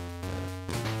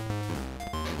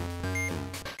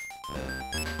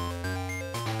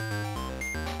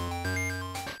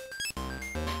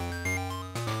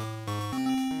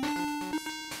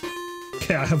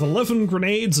 Okay, I have 11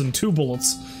 grenades and 2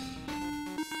 bullets.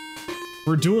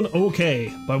 We're doing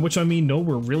okay, by which I mean no,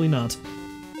 we're really not.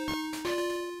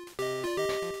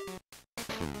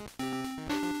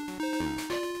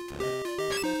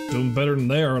 Doing better than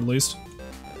they are, at least.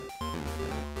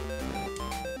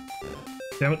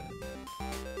 Damn it.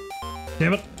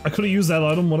 Damn it, I could've used that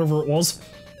item, whatever it was.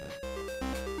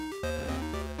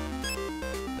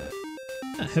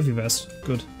 Ah, heavy vest,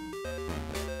 good.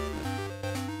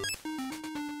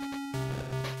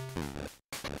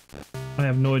 I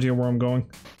have no idea where I'm going.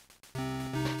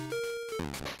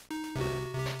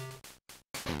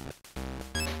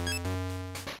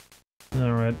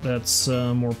 Alright, that's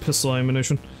more pistol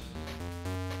ammunition.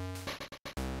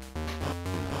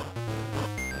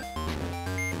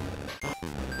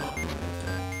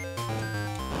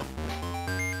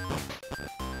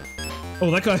 Oh,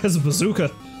 that guy has a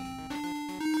bazooka.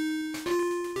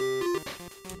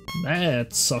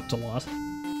 That sucked a lot.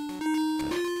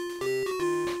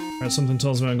 Alright, something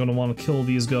tells me I'm going to want to kill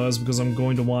these guys because I'm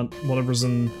going to want whatever's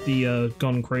in the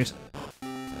gun crate.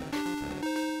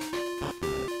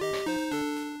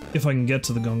 If I can get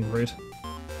to the gun crate.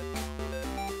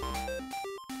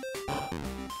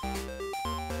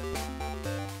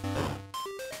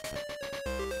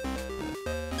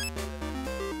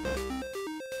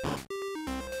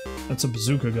 That's a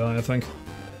bazooka guy, I think.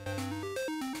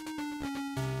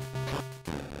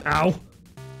 Ow!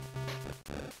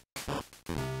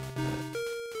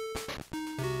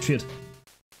 Shit.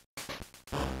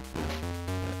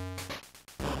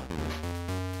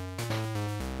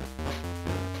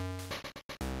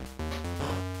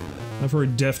 I'm very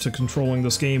deft to controlling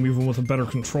this game, even with a better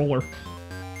controller.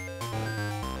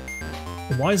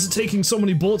 Why is it taking so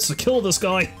many bullets to kill this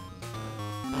guy?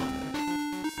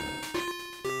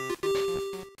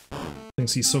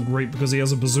 Thinks he's so great because he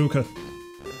has a bazooka.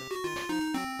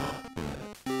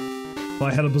 If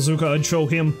I had a bazooka, I'd show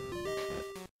him.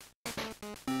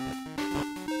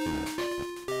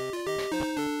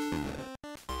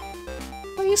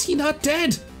 Why is he not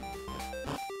dead?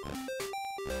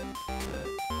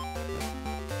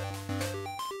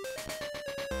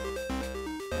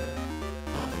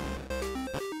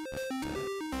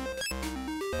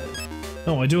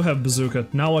 Oh, I do have bazooka.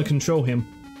 Now I can show him.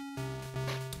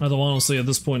 Although honestly, at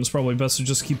this point, it's probably best to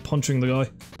just keep punching the guy.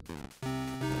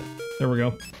 There we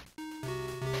go.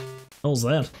 How's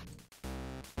that?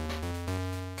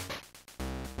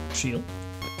 Shield.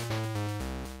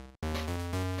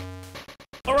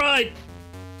 Alright!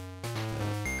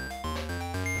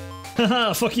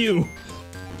 Haha, fuck you!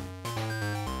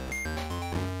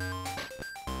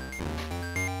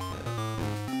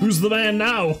 Who's the man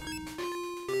now?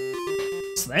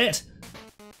 What's that?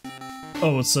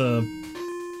 Oh, it's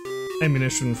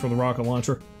ammunition for the rocket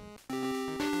launcher.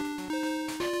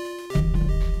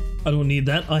 I don't need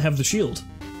that, I have the shield.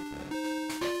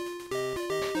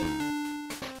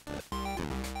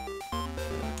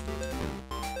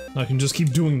 I can just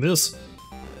keep doing this.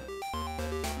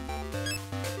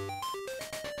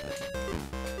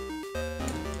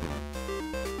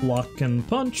 Block and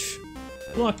punch.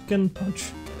 Block and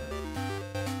punch.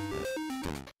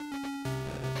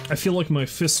 I feel like my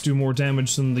fists do more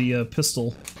damage than the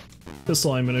pistol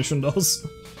ammunition does.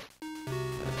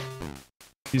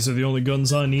 These are the only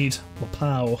guns I need.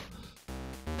 Pow.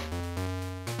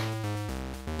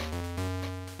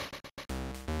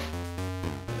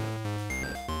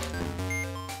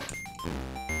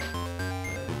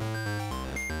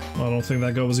 I don't think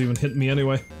that guy was even hitting me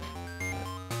anyway.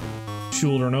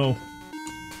 Shield or no.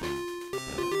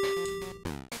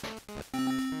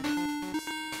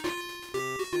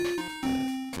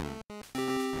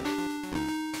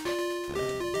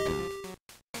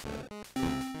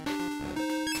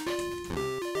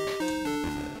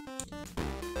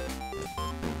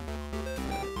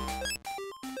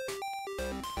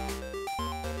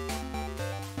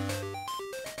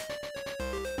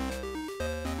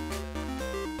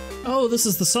 Oh, this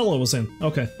is the cell I was in.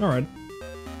 Okay, alright.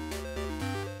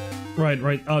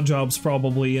 Right. Odd Job's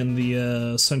probably in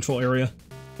the central area.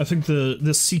 I think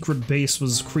this secret base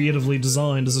was creatively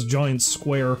designed as a giant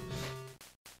square.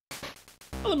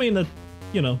 Well, I mean, that,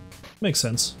 you know, makes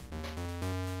sense.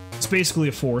 It's basically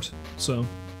a fort, so...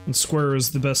 And square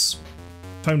is the best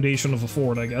foundation of a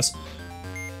fort, I guess.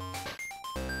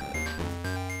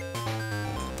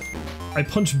 I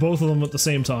punched both of them at the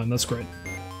same time, that's great.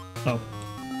 Oh.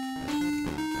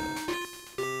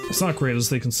 It's not great as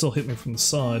they can still hit me from the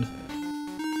side.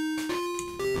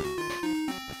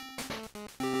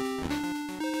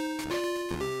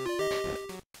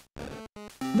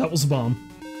 That was a bomb.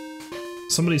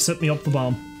 Somebody set me up the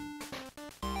bomb.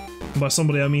 And by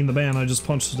somebody I mean the man I just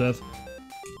punched to death.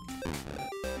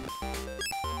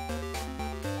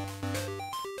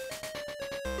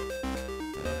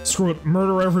 Screw it,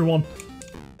 murder everyone.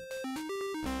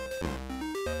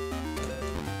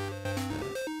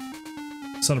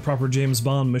 It's not a proper James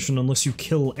Bond mission unless you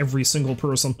kill every single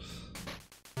person.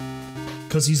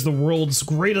 Because he's the world's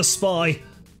greatest spy.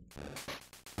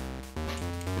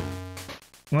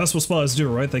 Well, that's what spies do,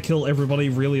 right? They kill everybody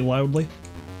really loudly.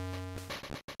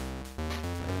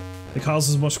 They cause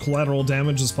as much collateral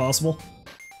damage as possible.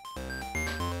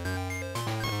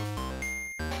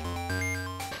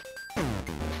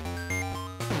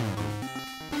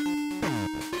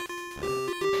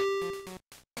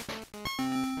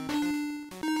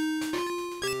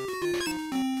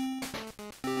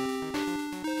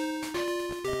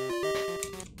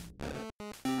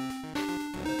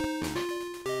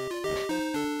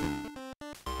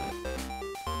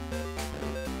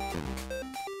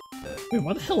 Wait,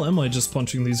 why the hell am I just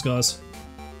punching these guys?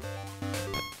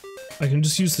 I can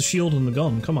just use the shield and the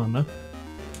gun, come on now.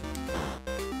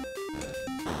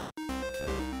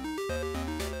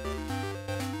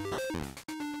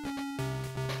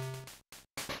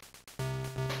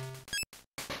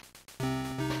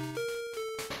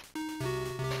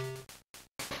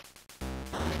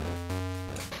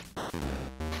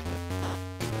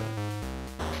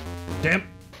 Damn.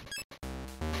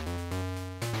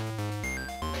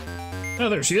 Oh,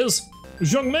 there she is.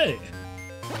 Zhong Mei.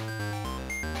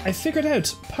 I figured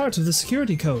out part of the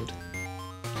security code.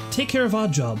 Take care of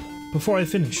Oddjob before I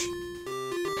finish.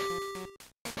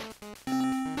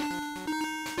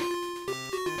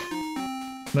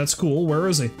 That's cool. Where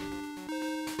is he?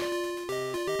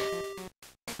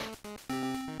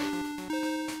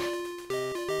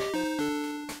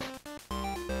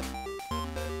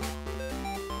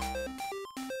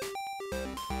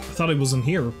 I thought he was in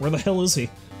here. Where the hell is he?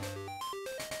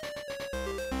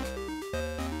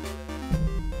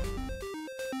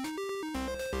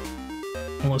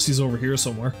 Unless he's over here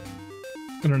somewhere.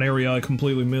 In an area I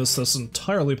completely missed, that's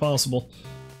entirely possible.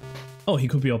 Oh, he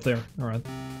could be up there. Alright.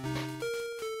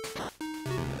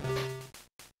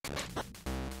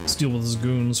 Let's deal with his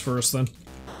goons first, then.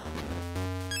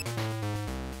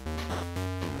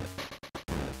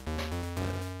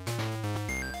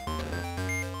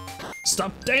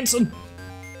 Stop dancing!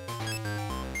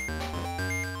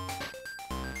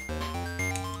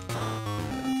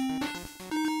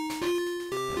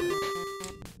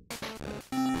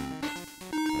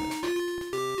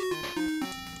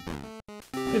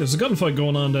 Hey, there's a gunfight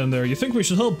going on down there. You think we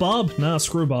should help Bob? Nah,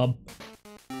 screw Bob.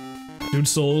 Dude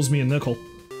still owes me a nickel.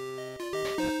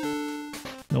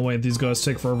 No way, these guys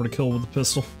take forever to kill with a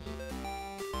pistol.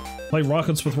 Fight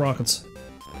rockets with rockets.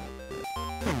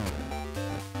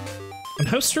 And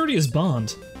how sturdy is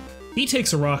Bond? He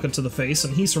takes a rocket to the face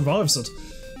and he survives it.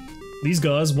 These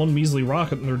guys, one measly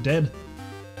rocket and they're dead.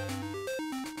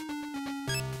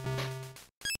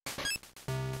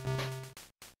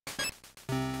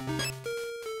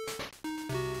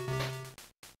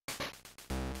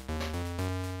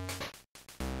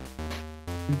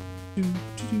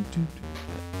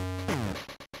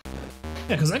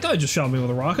 Yeah, because that guy just shot me with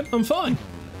a rocket. I'm fine.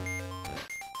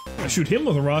 I shoot him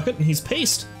with a rocket and he's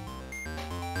paced.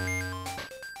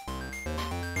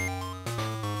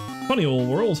 Funny old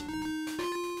world.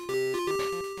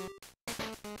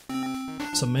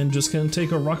 Some men just can't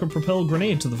take a rocket-propelled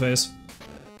grenade to the face.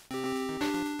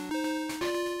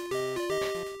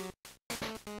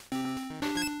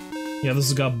 Yeah, this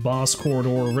has got boss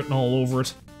corridor written all over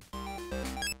it.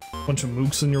 Bunch of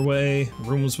mooks in your way,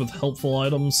 rooms with helpful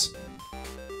items.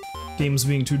 Games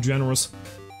being too generous.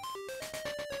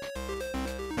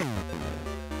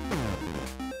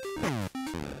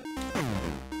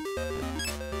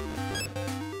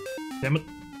 Damn it.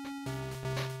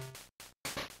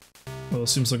 Well, it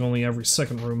seems like only every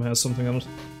second room has something in it.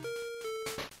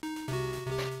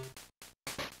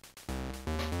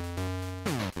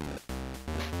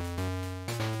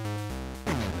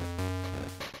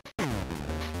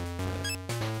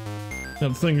 Now,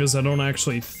 the thing is, I don't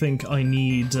actually think I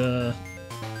need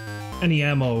any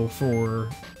ammo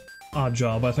for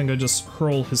Oddjob. I think I just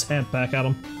hurl his hat back at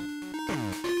him.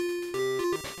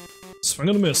 Swing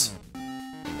and a miss.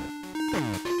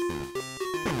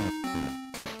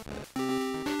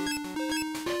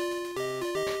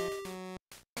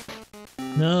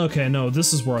 Okay, no,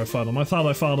 this is where I fought him. I thought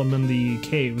I fought him in the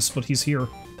caves, but he's here.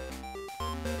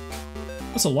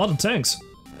 That's a lot of tanks.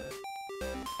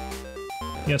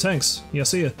 Yeah, tanks. Yeah,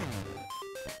 see ya.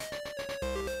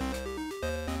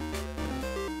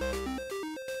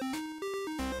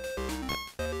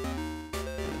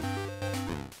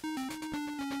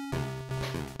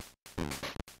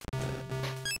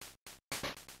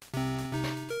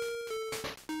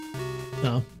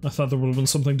 No, I thought there would have been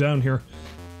something down here.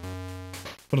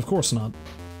 But of course not.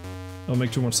 That would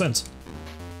make too much sense.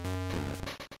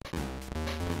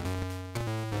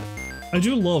 I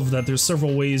do love that there's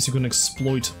several ways you can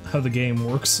exploit how the game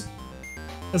works.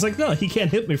 It's like, no, he can't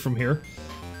hit me from here.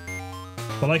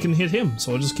 But I can hit him,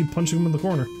 so I'll just keep punching him in the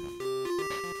corner.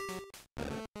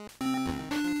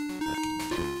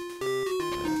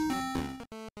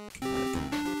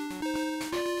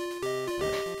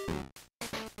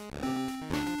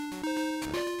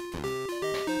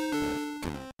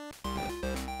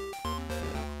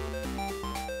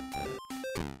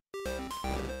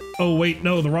 Oh wait,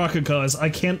 no, the rocket guys.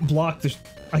 I can't block the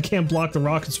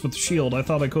rockets with the shield. I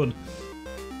thought I could.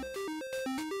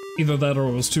 Either that or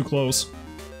it was too close.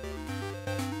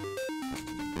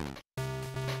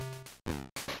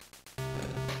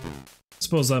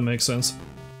 Suppose that makes sense.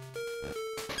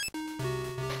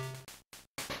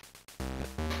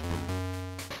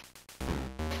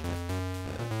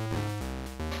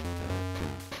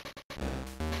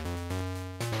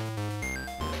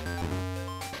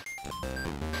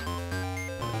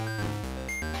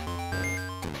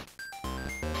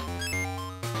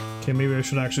 Okay, maybe I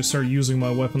should actually start using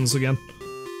my weapons again.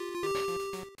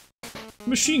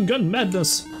 Machine gun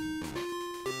madness!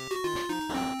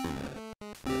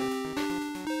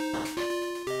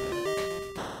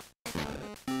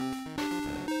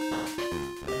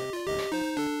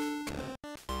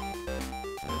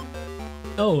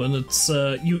 Oh, and it's,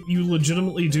 you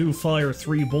legitimately do fire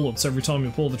 3 bullets every time you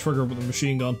pull the trigger with a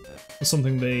machine gun. It's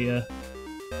something they,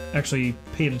 actually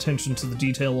paid attention to the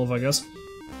detail of, I guess.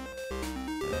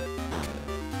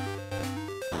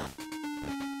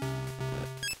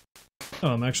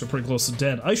 Oh, I'm actually pretty close to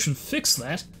dead. I should fix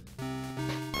that!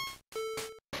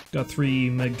 Got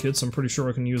 3 med kits, I'm pretty sure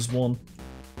I can use 1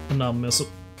 and not miss it.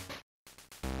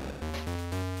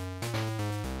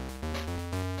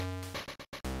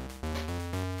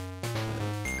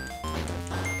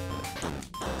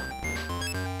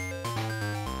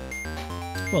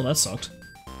 Well, that sucked.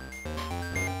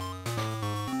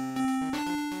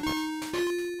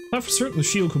 Not for certain the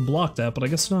shield could block that, but I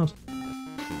guess not.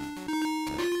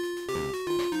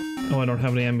 Oh, I don't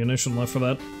have any ammunition left for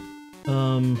that.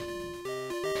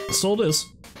 Still it is.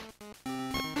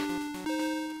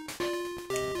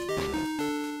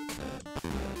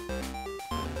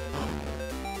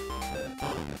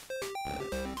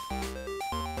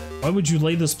 Why would you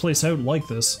lay this place out like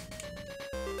this?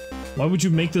 Why would you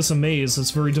make this a maze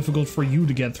that's very difficult for you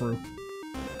to get through?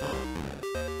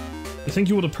 You think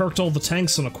you would have parked all the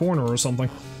tanks in a corner or something?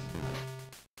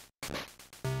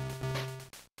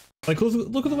 Like,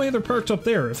 look at the way they're parked up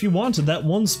there. If you wanted that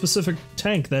one specific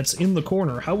tank that's in the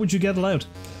corner, how would you get it out?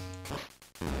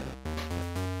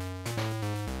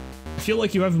 I feel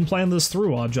like you haven't planned this through,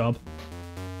 Oddjob.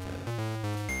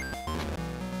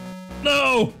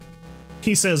 No!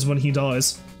 He says when he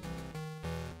dies.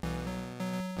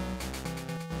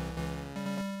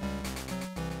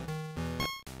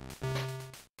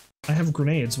 I have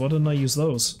grenades, why didn't I use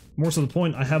those? More to the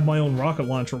point, I have my own rocket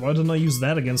launcher, why didn't I use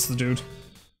that against the dude?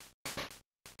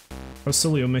 How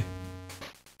silly of me.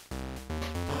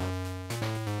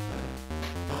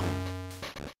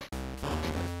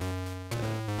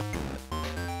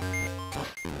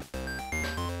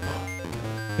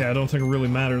 Yeah, I don't think it really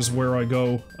matters where I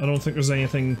go. I don't think there's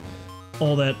anything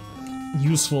all that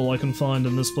useful I can find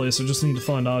in this place. I just need to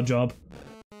find Oddjob.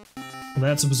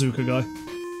 That's a bazooka guy.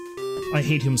 I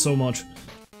hate him so much.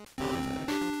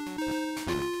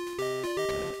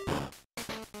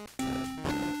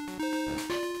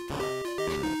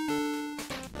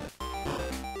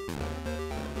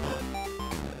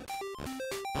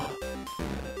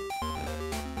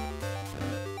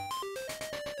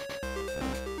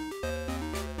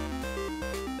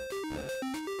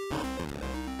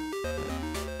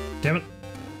 Damn it.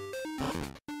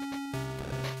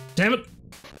 Damn it!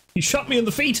 He shot me in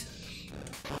the feet!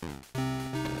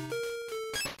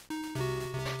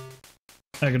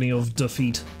 Agony of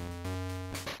defeat.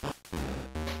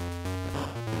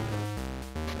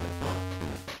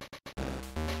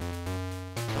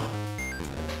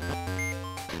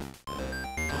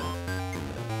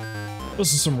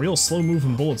 Those are some real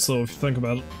slow-moving bullets, though, if you think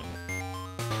about it.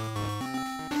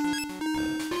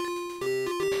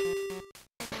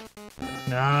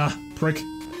 Ah, prick.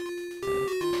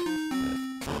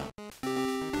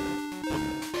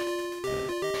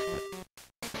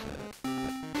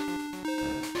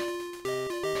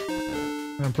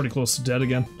 I'm pretty close to dead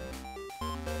again.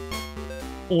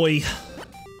 Oi.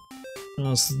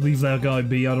 Let's leave that guy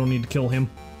be, I don't need to kill him.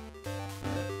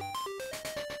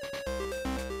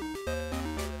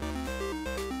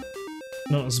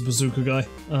 No, it's a bazooka guy.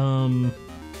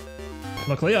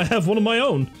 Luckily I have one of my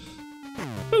own.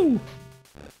 Woo!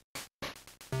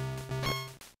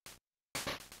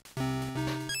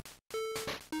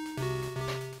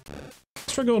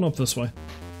 Let's try going up this way.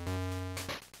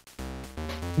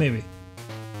 Maybe.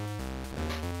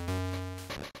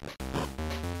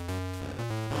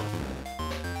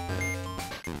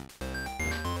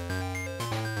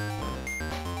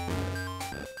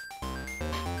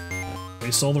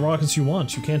 Waste all the rockets you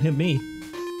want, you can't hit me.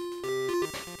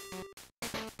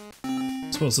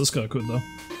 Suppose this guy could, though.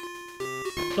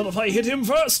 Not if I hit him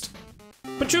first!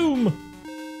 Pachoom!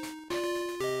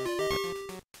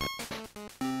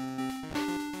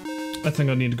 I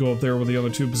think I need to go up there where the other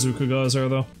two bazooka guys are,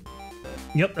 though.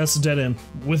 Yep, that's a dead end.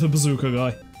 With a bazooka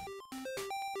guy.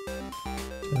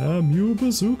 Damn you,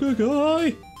 bazooka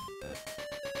guy!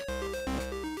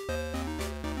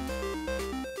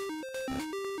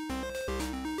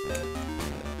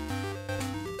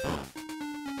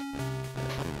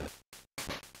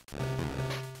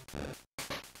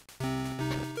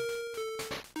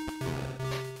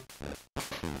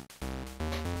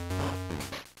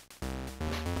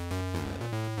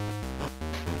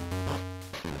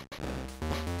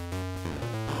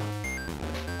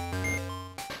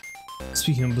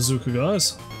 Speaking of bazooka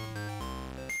guys,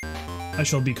 I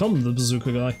shall become the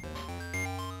bazooka guy.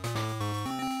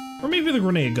 Or maybe the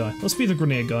grenade guy. Let's be the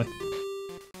grenade guy.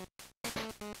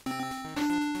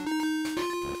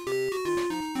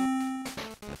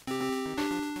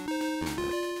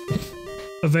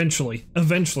 Eventually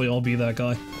I'll be that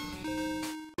guy.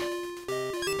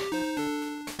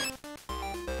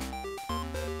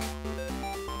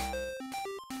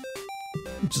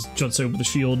 He just juts out with a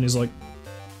shield and he's like,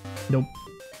 nope.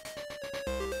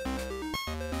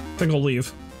 Think I'll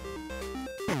leave.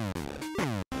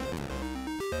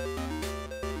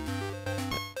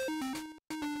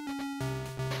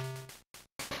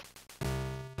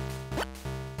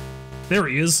 There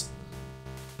he is.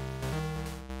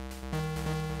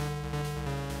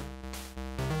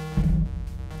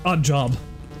 Odd job.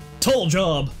 Tall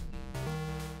job.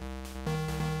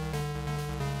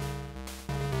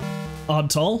 Odd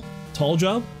tall? Tall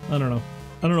job? I don't know.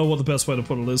 I don't know what the best way to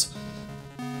put it is.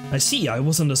 I see I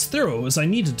wasn't as thorough as I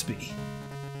needed to be.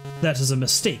 That is a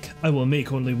mistake I will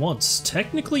make only once.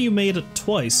 Technically you made it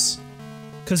twice.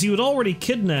 Cause you had already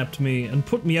kidnapped me and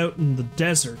put me out in the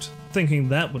desert, thinking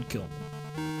that would kill me.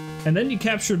 And then you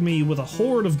captured me with a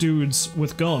horde of dudes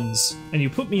with guns, and you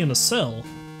put me in a cell,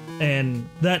 and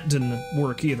that didn't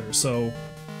work either, so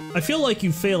I feel like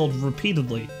you failed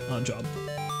repeatedly on job.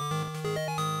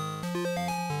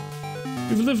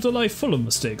 You've lived a life full of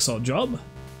mistakes, odd job,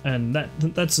 and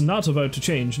that's not about to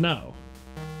change now.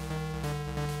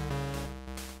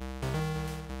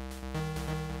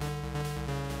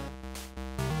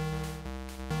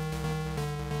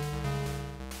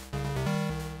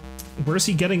 Where's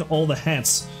he getting all the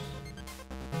hats?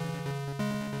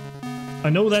 I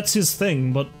know that's his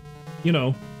thing, but, you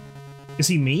know, is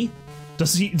he me?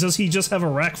 Does he just have a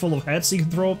rack full of hats he can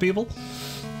throw at people?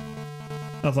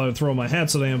 Not that I'd throw my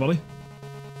hats at anybody.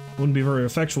 Wouldn't be very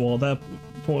effectual at that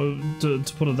point, to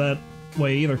put it that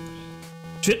way either.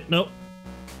 Shit, nope.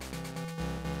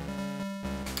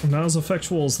 Not as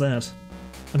effectual as that.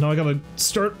 And now I gotta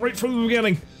start right from the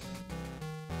beginning.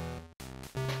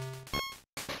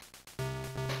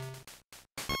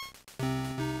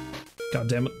 God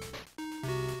damn it.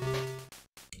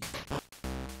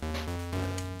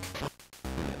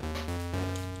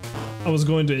 I was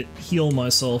going to heal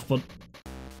myself, but...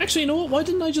 Actually, you know what? Why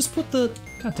didn't I just put the...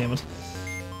 God damn it.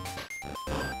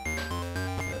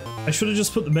 I should have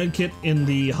just put the medkit in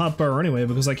the hotbar anyway,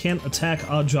 because I can't attack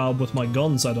Oddjob with my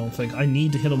guns, I don't think. I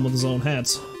need to hit him with his own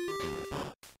hats.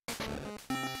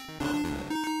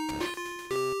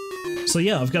 So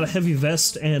yeah, I've got a heavy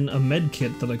vest and a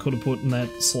medkit that I could have put in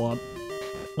that slot.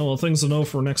 Oh well, things to know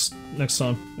for next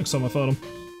time I fight him.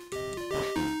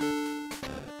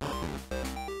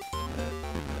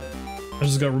 I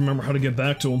just gotta remember how to get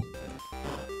back to him.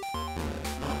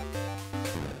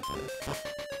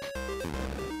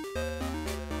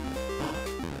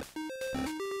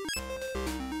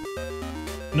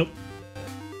 Nope.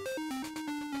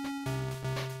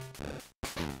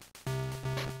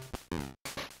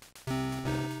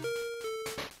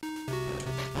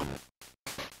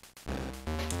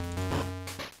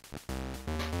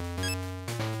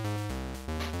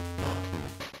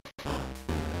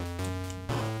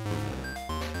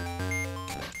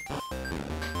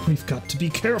 We've got to be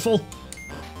careful.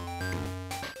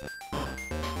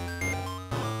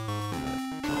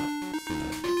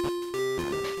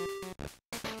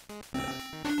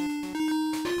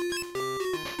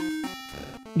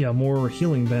 Yeah, more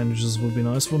healing bandages would be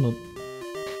nice, wouldn't it?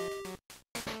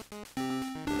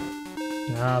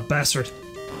 Ah, bastard.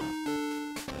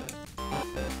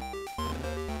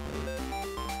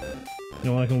 You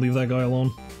know what, I can leave that guy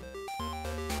alone.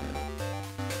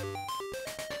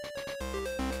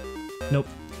 Nope,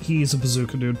 he's a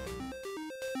bazooka dude.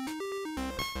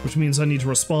 Which means I need to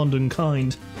respond in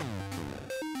kind.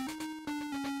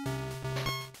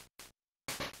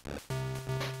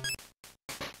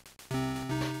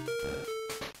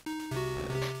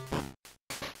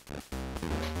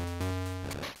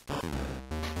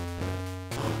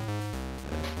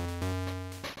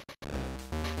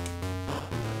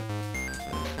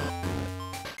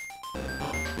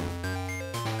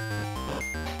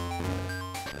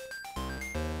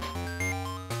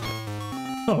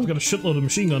 Oh, I've got a shitload of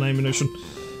machine gun ammunition.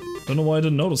 Don't know why I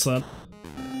didn't notice that.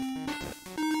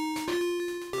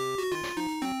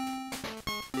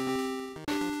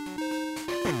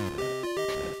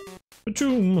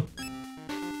 Pachoom!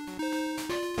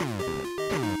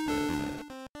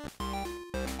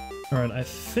 Alright, I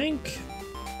think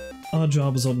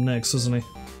Oddjob is up next, isn't he?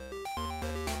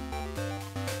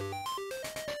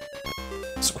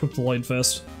 Let's equip the light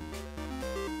vest.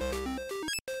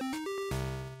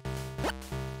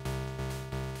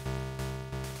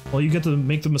 Well, you get to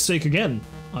make the mistake again,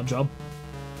 Oddjob.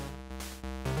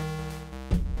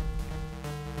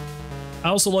 I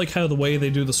also like how the way they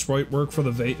do the sprite work for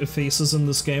the faces in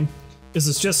this game is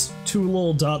it's just two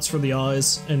little dots for the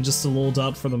eyes and just a little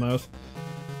dot for the mouth.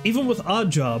 Even with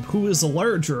Oddjob, who is a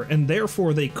larger, and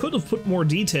therefore they could have put more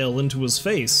detail into his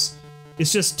face,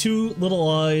 it's just two little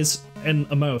eyes and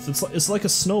a mouth. It's like a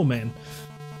snowman.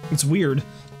 It's weird.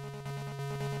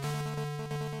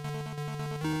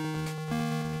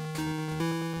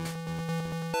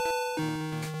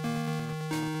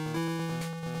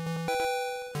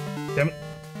 Damn it.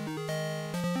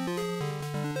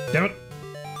 Damn it.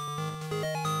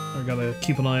 I gotta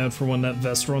keep an eye out for when that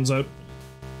vest runs out.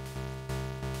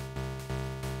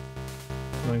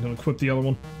 I'm gonna equip the other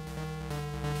one.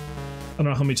 I don't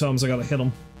know how many times I gotta hit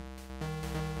him.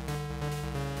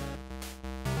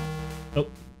 Oh.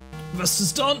 Vest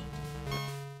is done!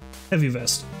 Heavy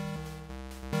vest.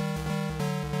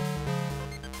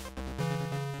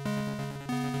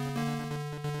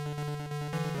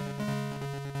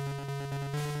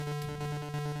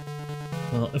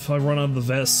 Well, if I run out of the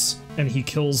vest and he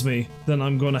kills me, then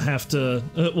I'm going to have to...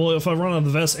 well, if I run out of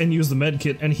the vest and use the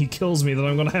medkit and he kills me, then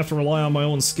I'm going to have to rely on my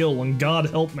own skill, and God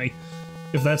help me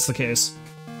if that's the case.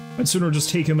 I'd sooner just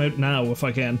take him out now if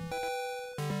I can.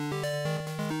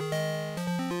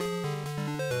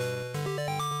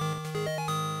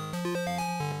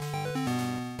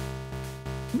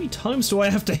 How many times do I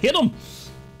have to hit him?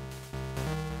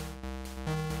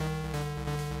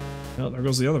 Oh, there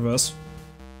goes the other vest.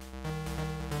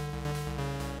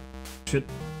 Shit.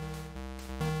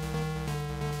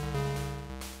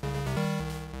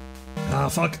 Ah,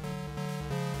 fuck.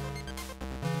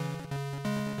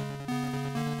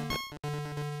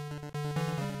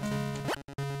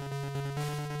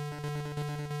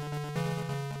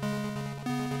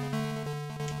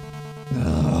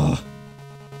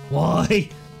 Why?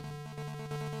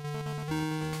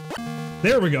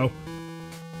 There we go.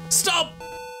 Stop!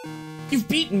 You've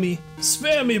beaten me.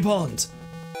 Spare me, Bond.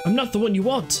 I'm not the one you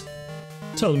want.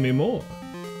 Tell me more.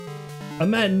 A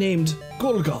man named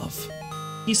Golgov.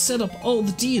 He set up all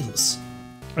the deals.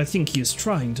 I think he is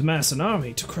trying to mass an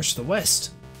army to crush the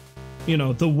West. You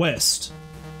know, the West.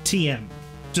 TM.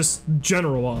 Just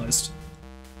generalized.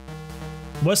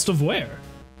 West of where?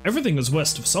 Everything is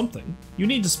west of something. You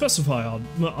need to specify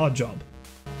Oddjob.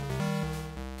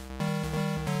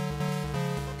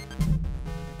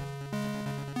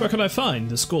 Where can I find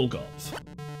this Golgov?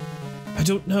 I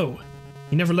don't know.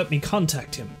 He never let me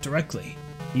contact him directly.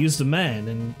 He used a man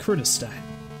in Kurdistan.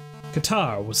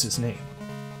 Qatar was his name.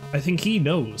 I think he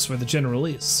knows where the general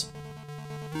is.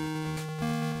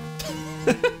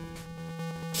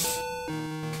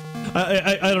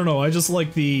 I don't know. I just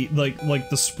like the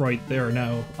the sprite there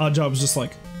now. Oddjob's just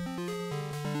like,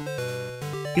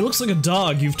 he looks like a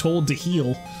dog you've told to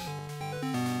heal.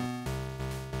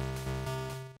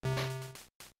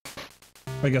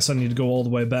 I guess I need to go all the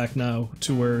way back now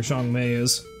to where Zhang Mei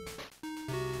is.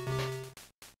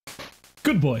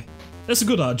 Good boy. That's a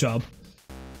good Oddjob.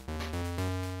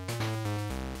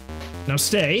 Now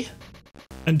stay,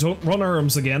 and don't run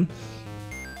arms again.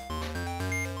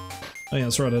 Oh yeah,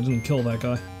 that's right, I didn't kill that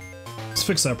guy. Let's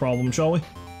fix that problem, shall we?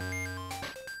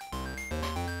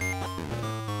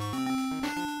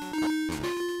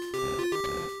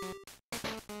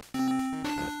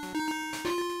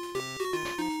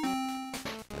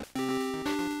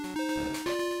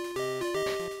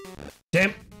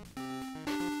 Damn.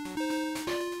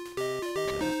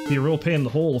 Be a real pain in the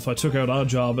hole if I took out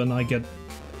Oddjob and I get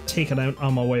taken out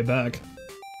on my way back.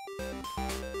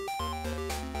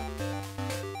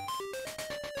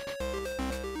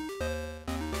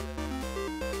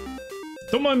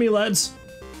 Don't mind me, lads.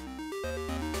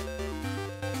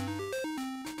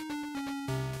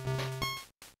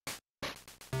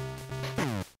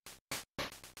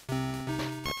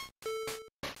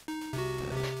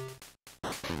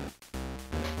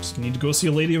 Just need to go see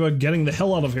a lady about getting the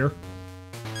hell out of here.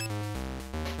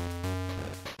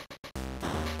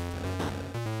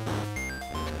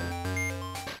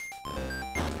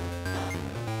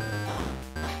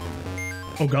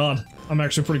 Oh god, I'm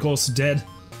actually pretty close to dead.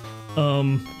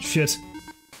 Shit.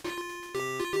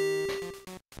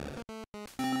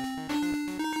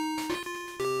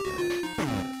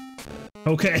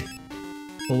 Okay.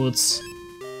 Bullets.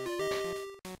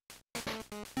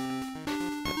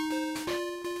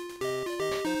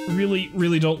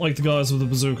 Really don't like the guys with the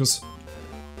bazookas.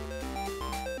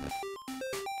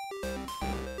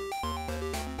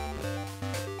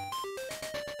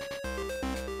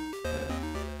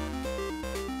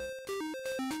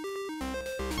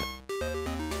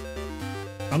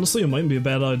 Honestly, it might be a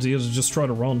bad idea to just try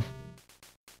to run.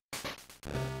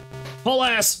 Haul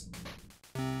ass!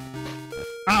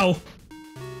 Ow!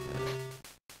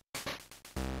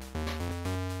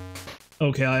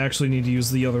 Okay, I actually need to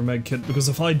use the other med kit, because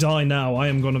if I die now, I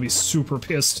am going to be super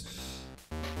pissed.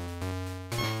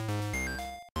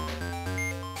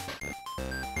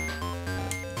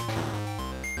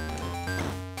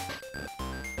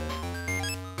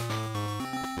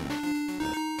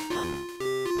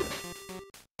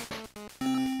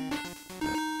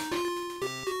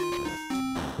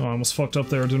 Oh, I almost fucked up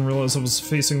there. I didn't realize I was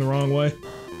facing the wrong way.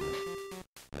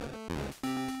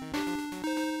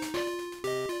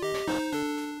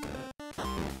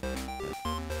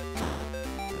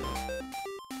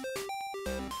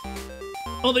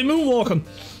 Oh, they moonwalking!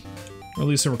 Or at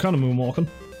least they were kind of moonwalking.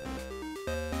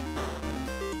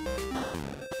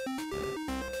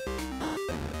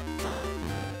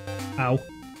 Ow.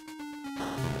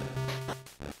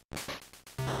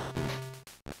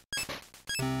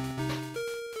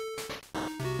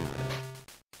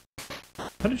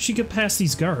 How did she get past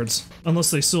these guards?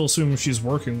 Unless they still assume she's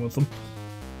working with them.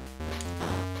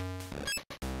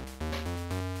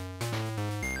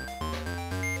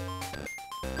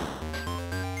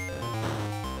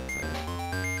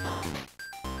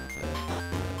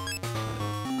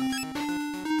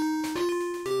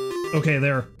 Okay,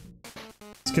 there.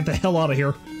 Let's get the hell out of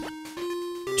here.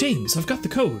 James, I've got the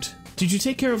code. Did you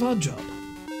take care of Oddjob?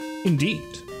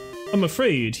 Indeed. I'm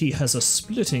afraid he has a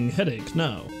splitting headache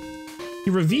now. He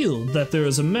revealed that there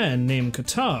is a man named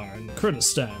Qatar in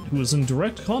Kurdistan who is in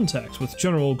direct contact with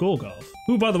General Golgov,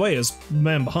 who, by the way, is the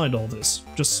man behind all this,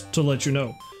 just to let you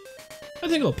know. I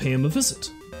think I'll pay him a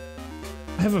visit.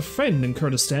 I have a friend in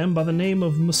Kurdistan by the name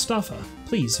of Mustafa.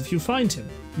 Please, if you find him,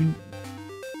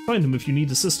 if you need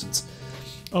assistance.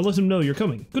 I'll let him know you're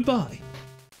coming. Goodbye.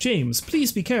 James,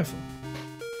 please be careful.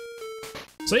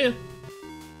 See ya.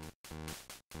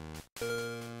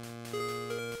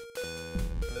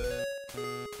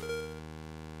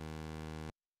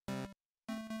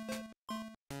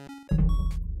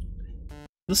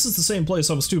 This is the same place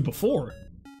I was to before.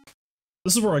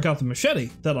 This is where I got the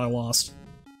machete that I lost.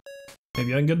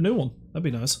 Maybe I can get a new one. That'd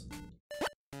be nice.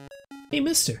 Hey,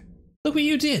 mister. Look what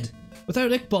you did.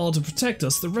 Without Iqbal to protect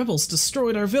us, the rebels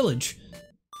destroyed our village.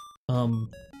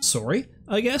 Sorry,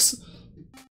 I guess?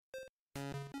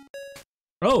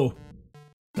 Oh.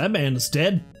 That man is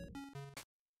dead.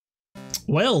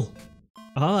 Well,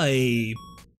 I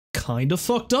kind of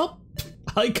fucked up.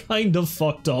 I kind of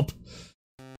fucked up.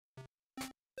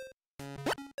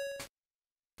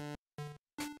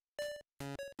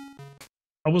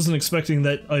 I wasn't expecting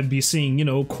that I'd be seeing, you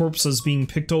know, corpses being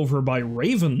picked over by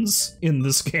ravens in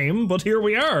this game, but here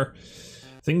we are.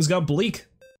 Things got bleak.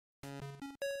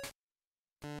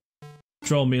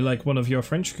 Draw me like one of your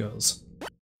French girls.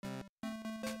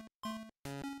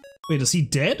 Wait, is he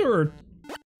dead, or...?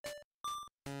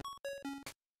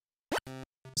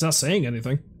 He's not saying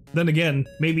anything. Then again,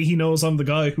 maybe he knows I'm the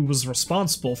guy who was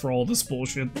responsible for all this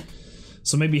bullshit.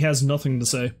 So maybe he has nothing to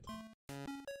say.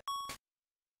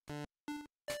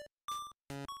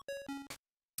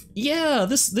 Yeah,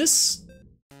 this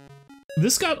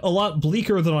got a lot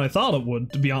bleaker than I thought it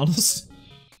would, to be honest.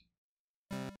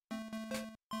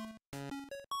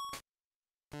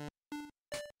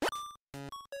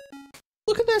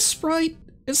 That's right.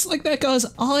 It's like that guy's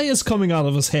eye is coming out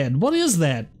of his head. What is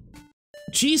that?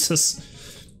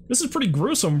 Jesus. This is pretty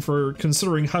gruesome for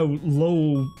considering how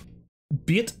low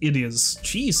bit it is.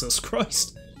 Jesus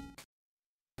Christ.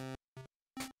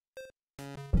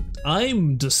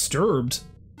 I'm disturbed.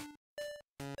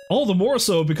 All the more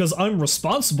so because I'm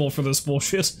responsible for this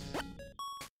bullshit.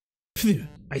 Phew,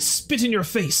 I spit in your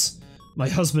face. My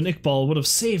husband Iqbal would have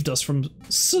saved us from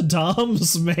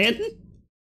Saddam's men?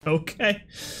 Okay.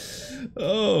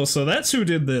 Oh, so that's who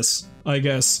did this, I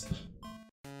guess.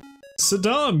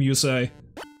 Saddam, you say?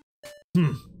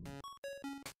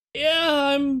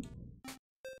 Yeah, I'm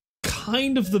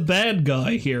kind of the bad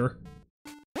guy here.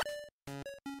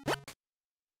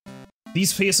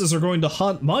 These faces are going to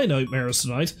haunt my nightmares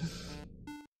tonight.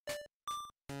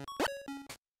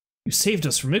 You saved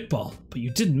us from Iqbal, but you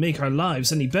didn't make our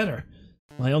lives any better.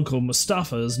 My uncle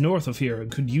Mustafa is north of here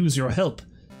and could use your help.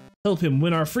 Help him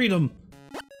win our freedom.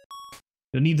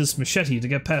 You'll need this machete to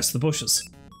get past the bushes.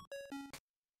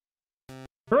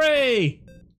 Hooray!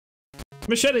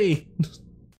 Machete!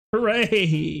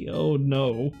 Hooray! Oh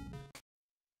no.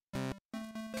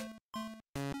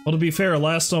 Well, to be fair,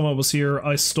 last time I was here,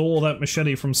 I stole that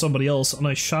machete from somebody else and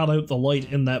I shot out the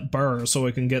light in that bar so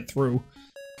I can get through.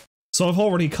 So I've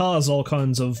already caused all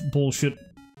kinds of bullshit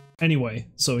anyway,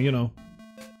 so you know.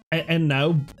 And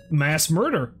now, mass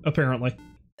murder, apparently.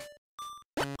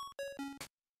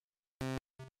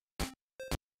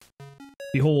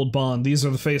 Behold, Bond, these are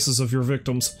the faces of your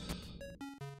victims.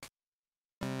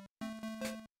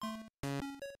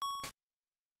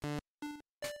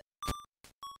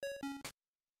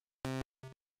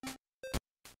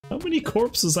 How many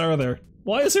corpses are there?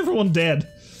 Why is everyone dead?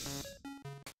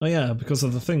 Oh yeah, because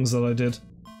of the things that I did.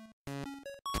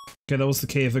 Okay, that was the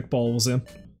cave Iqbal was in.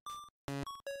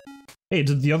 Hey,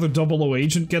 did the other 00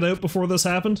 agent get out before this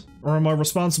happened? Or am I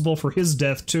responsible for his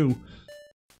death too?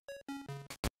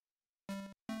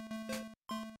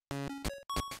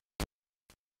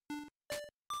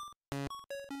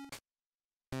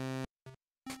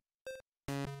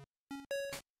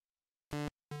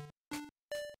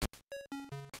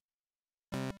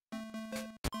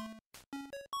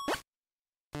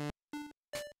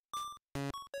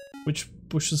 Which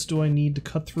bushes do I need to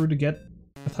cut through to get?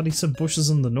 I thought he said bushes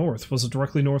in the north. Was it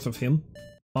directly north of him?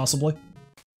 Possibly.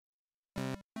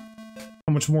 How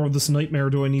much more of this nightmare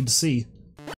do I need to see?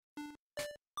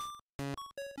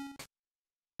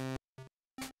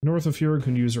 North of here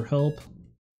can use your help.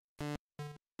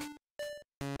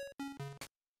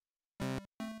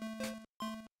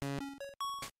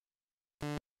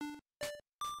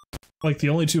 Like, the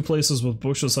only two places with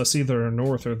bushes I see that are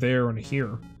north are there and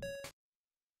here.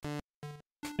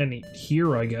 And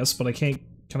here, I guess, but I can't...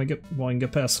 Can I get... Well, I can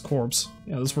get past the corpse.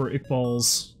 Yeah, this is where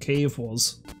Iqbal's cave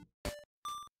was.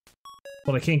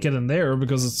 But I can't get in there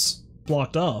because it's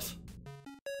blocked off.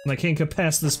 And I can't get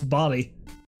past this body.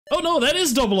 Oh no, that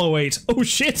is 008! Oh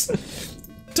shit!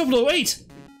 008!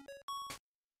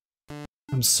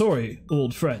 I'm sorry,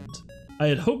 old friend. I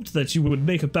had hoped that you would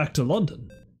make it back to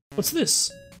London. What's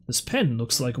this? This pen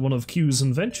looks like one of Q's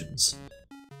inventions.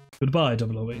 Goodbye,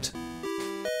 008.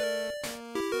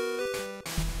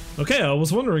 Okay, I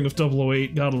was wondering if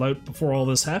 008 got out before all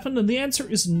this happened, and the answer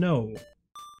is no.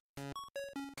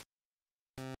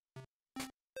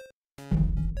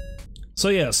 So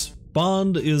yes,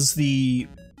 Bond is the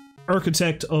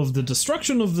architect of the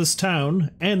destruction of this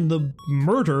town and the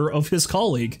murder of his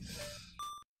colleague.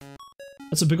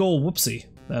 That's a big ol' whoopsie,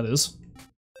 that is.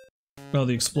 Oh,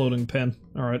 the exploding pen.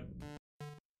 Alright.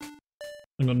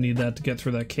 I'm gonna need that to get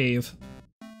through that cave.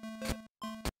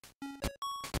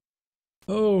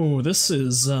 Oh, this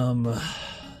is,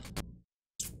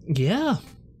 yeah.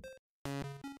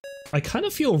 I kind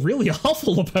of feel really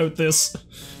awful about this.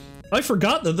 I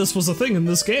forgot that this was a thing in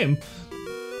this game.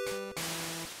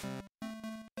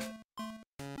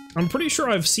 I'm pretty sure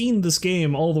I've seen this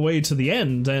game all the way to the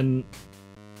end, and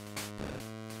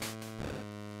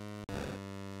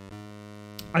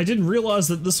I didn't realize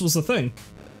that this was a thing.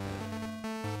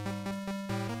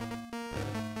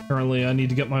 Apparently I need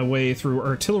to get my way through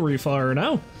artillery fire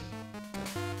now.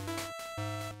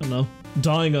 I don't know.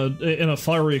 Dying in a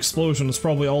fiery explosion is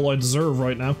probably all I deserve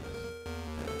right now.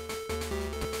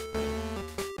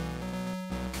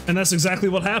 And that's exactly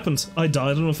what happened. I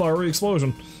died in a fiery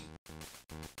explosion.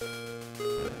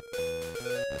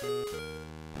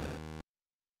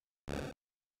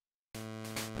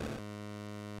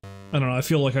 I don't know, I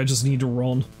feel like I just need to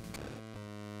run.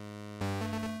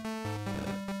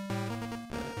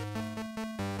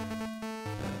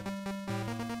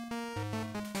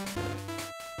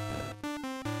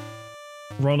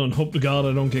 Run and hope to God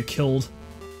I don't get killed.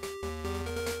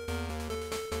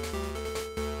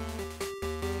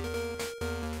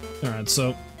 Alright,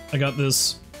 so I got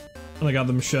this, and I got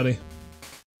the machete.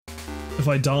 If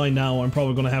I die now, I'm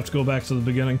probably gonna have to go back to the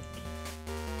beginning.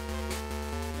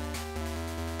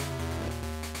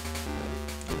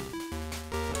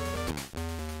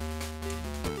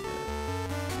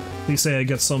 Please say I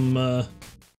get some,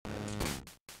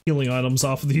 healing items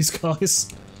off of these guys.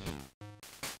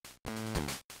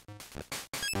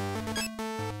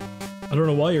 I don't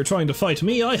know why you're trying to fight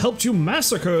me. I helped you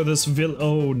massacre this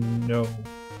oh no.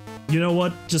 You know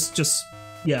what?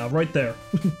 Yeah, right there.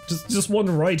 just one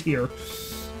right here.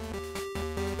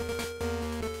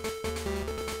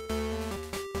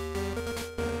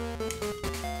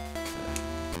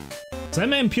 Is that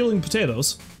man peeling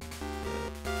potatoes?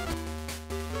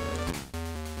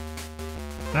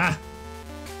 Ah!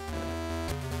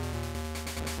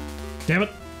 Damn it!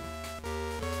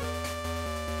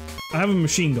 I have a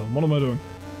machine gun. What am I doing?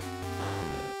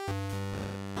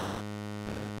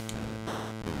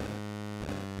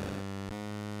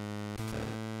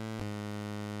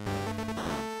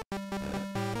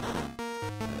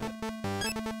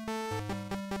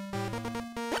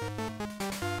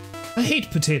 I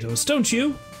hate potatoes, don't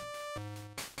you?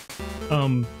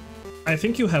 I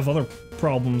think you have other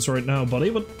problems right now, buddy,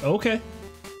 but okay.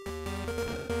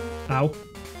 Ow.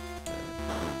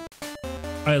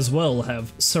 I as well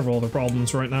have several other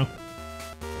problems right now.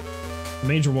 The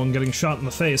major one getting shot in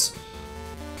the face.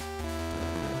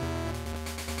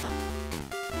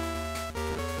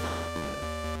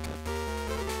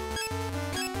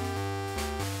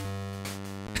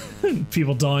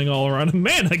 People dying all around.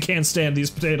 Man, I can't stand these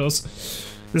potatoes.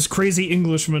 This crazy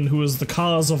Englishman who is the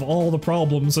cause of all the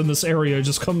problems in this area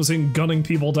just comes in gunning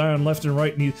people down left and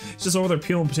right, and he's just over there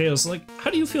peeling potatoes. Like, how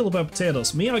do you feel about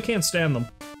potatoes? Me, I can't stand them.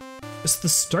 It's the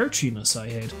starchiness I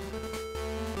hate.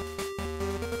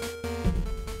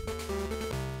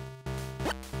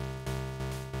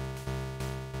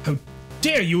 How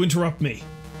dare you interrupt me?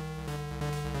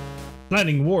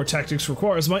 Planning war tactics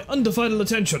requires my undivided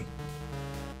attention.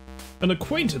 An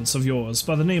acquaintance of yours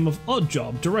by the name of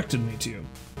Oddjob directed me to you.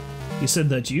 He said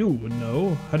that you would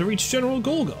know how to reach General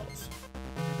Golgov.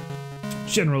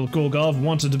 If General Golgov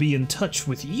wanted to be in touch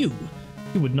with you,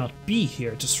 he would not be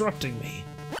here disrupting me.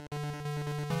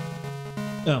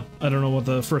 Oh, I don't know what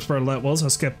the first part of that was, I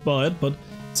skipped by it, but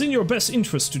it's in your best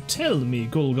interest to tell me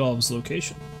Golgov's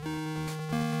location.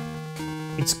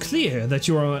 It's clear that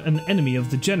you are an enemy of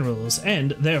the General's,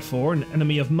 and, therefore, an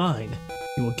enemy of mine.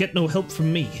 You will get no help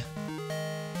from me.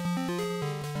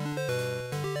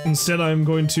 Instead, I'm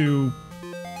going to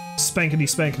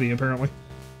spankety, apparently.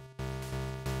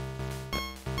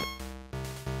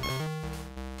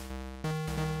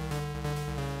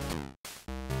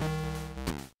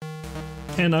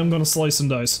 And I'm gonna slice and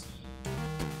dice.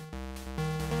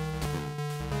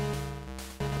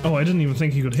 Oh, I didn't even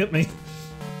think he could hit me.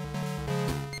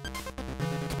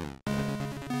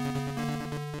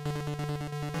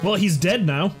 Well, he's dead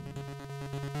now.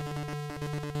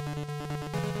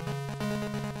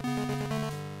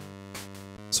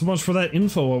 So much for that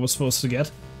info I was supposed to get.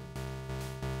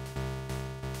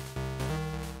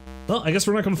 Well, I guess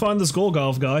we're not gonna find this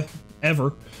Golgov guy.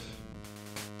 Ever.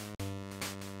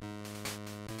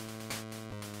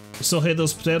 You still hate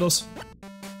those potatoes?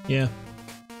 Yeah.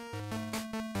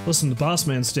 Listen, the boss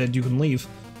man's dead, you can leave.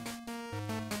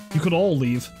 You could all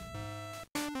leave.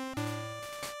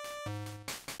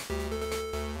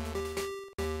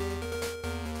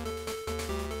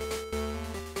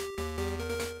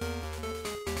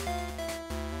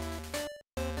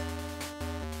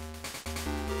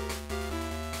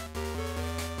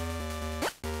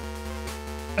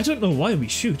 I don't know why we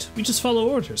shoot. We just follow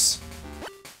orders.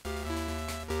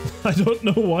 I don't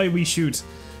know why we shoot.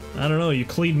 I don't know, you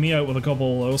cleaned me out with a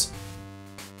couple of those.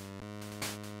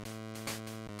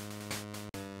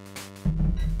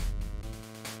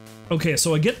 Okay,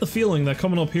 so I get the feeling that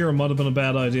coming up here might have been a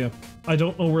bad idea. I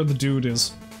don't know where the dude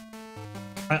is.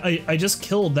 I just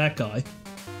killed that guy.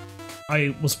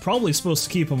 I was probably supposed to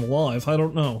keep him alive, I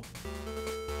don't know.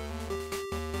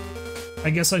 I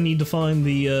guess I need to find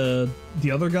the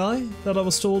other guy that I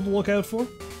was told to look out for.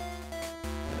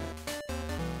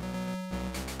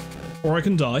 Or I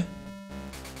can die.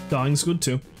 Dying's good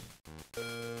too.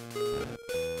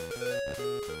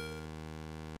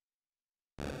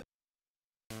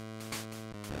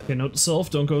 Okay, note to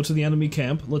self, don't go to the enemy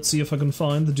camp. Let's see if I can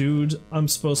find the dude I'm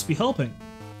supposed to be helping.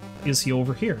 Is he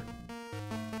over here?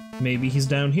 Maybe he's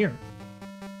down here.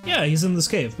 Yeah, he's in this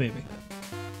cave, maybe.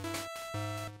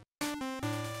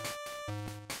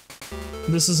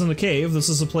 This isn't a cave, this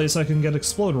is a place I can get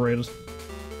exploderated.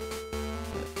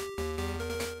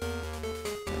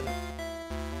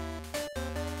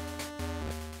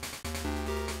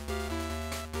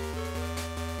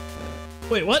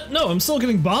 Wait, what? No, I'm still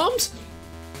getting bombed?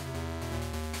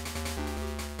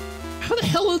 How the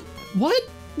hell is... What?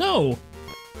 No.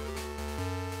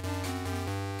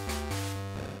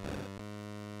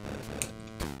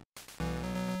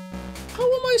 How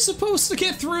am I supposed to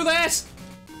get through that?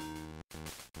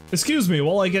 Excuse me,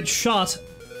 while I get shot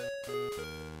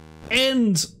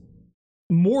and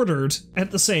mortared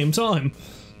at the same time.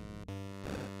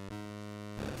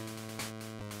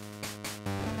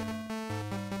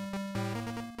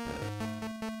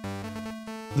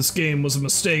 This game was a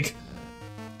mistake.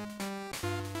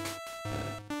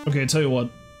 Okay, tell you what.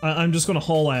 I'm just gonna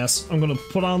haul ass. I'm gonna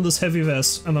put on this heavy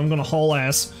vest, and I'm gonna haul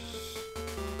ass.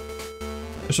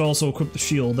 I should also equip the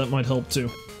shield, that might help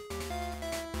too.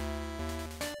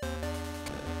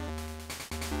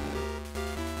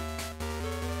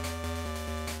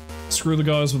 Screw the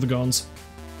guys with the guns.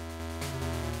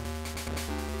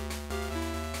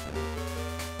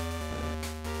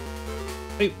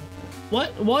 Hey,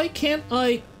 what? Why can't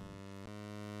I...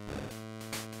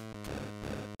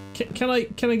 Can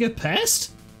I get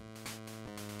past?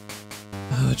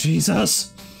 Oh,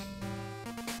 Jesus.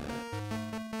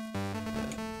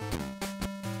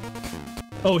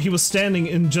 Oh, he was standing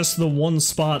in just the one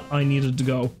spot I needed to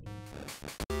go.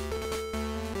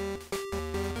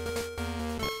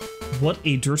 What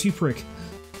a dirty prick.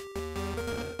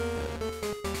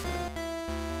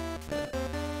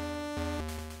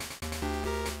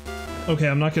 Okay,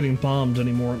 I'm not getting bombed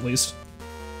anymore, at least.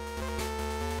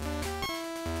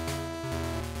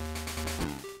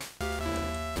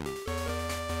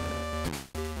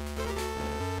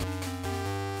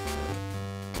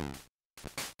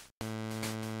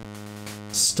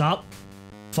 Stop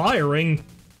firing.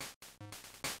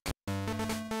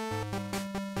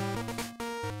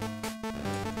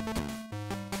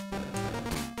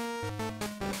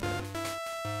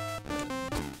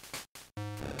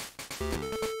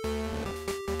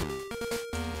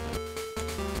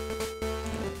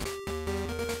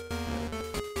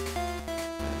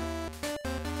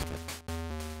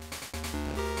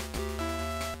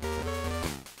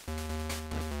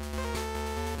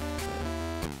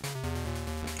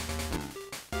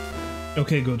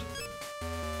 Okay, good.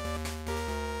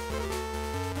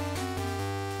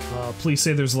 Please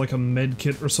say there's like a med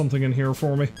kit or something in here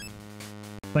for me.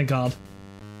 Thank God.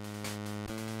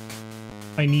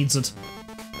 I needs it.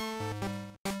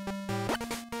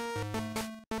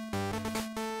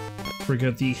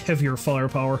 Forget the heavier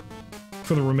firepower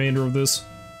for the remainder of this.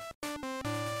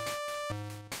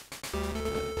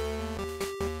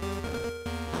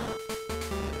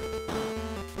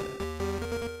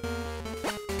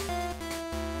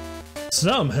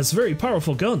 Saddam has very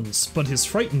powerful guns, but is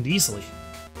frightened easily.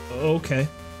 Okay.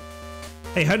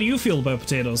 Hey, how do you feel about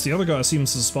potatoes? The other guy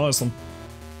seems to despise them.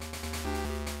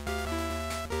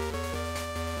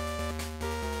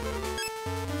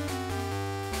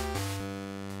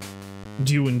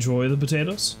 Do you enjoy the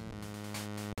potatoes?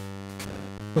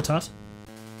 What's that?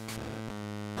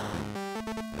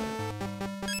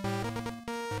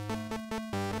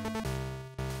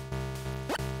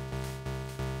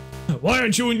 Why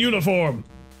aren't you in uniform?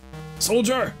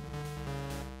 Soldier!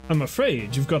 I'm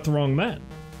afraid you've got the wrong man.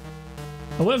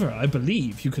 However, I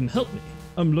believe you can help me.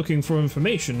 I'm looking for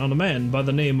information on a man by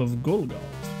the name of Golgov.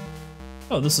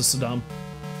 Oh, this is Saddam.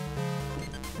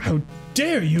 How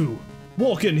dare you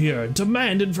walk in here and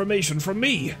demand information from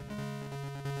me?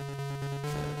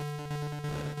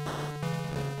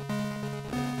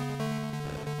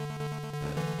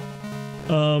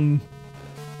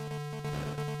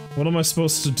 What am I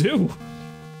supposed to do?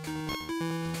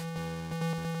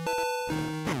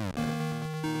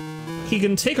 He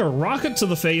can take a rocket to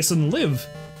the face and live.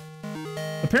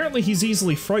 Apparently he's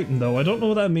easily frightened, though. I don't know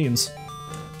what that means.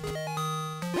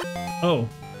 Oh.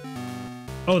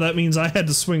 Oh, that means I had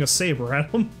to swing a saber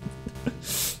at him.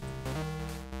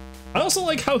 I also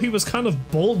like how he was kind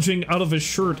of bulging out of his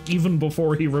shirt even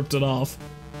before he ripped it off.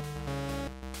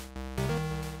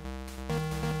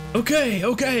 Okay,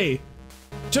 okay.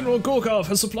 General Gorkov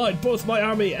has supplied both my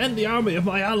army and the army of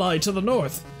my ally to the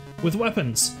north with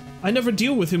weapons. I never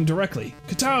deal with him directly.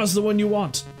 Qatar's the one you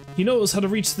want. He knows how to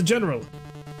reach the general.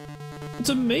 It's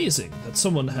amazing that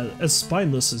someone as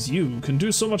spineless as you can do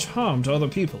so much harm to other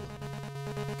people.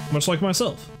 Much like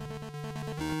myself.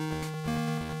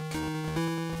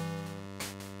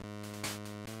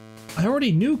 I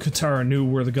already knew Qatar knew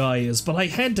where the guy is, but I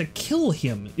had to kill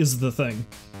him, is the thing.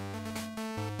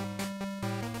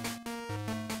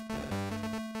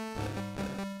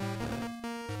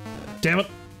 Damn it.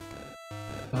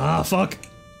 Ah, fuck.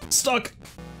 Stuck.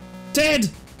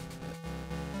 Dead!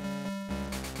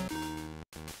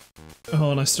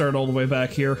 Oh, and I start all the way back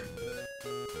here.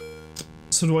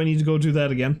 So do I need to go do that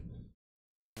again?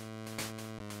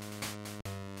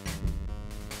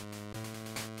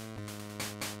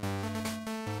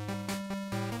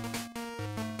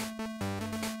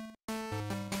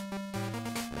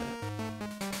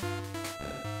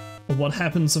 What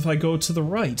happens if I go to the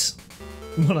right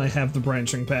when I have the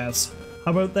branching paths?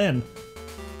 How about then?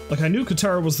 Like, I knew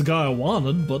Katara was the guy I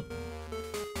wanted, but...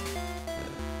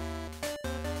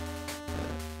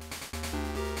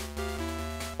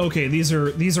 Okay, these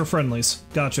are friendlies.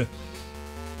 Gotcha.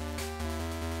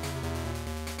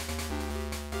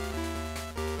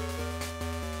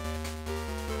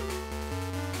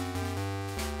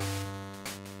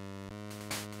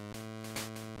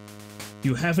 Do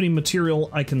you have any material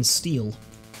I can steal?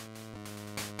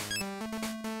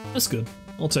 That's good.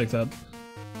 I'll take that.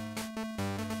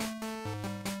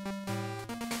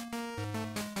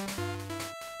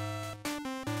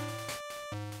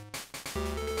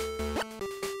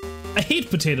 I hate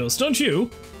potatoes, don't you?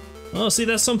 Oh, see,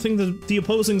 that's something that the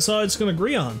opposing side's gonna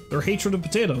agree on. Their hatred of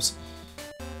potatoes.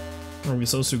 Or at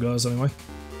least those two guys, anyway.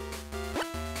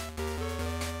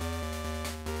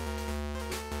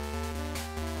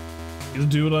 You the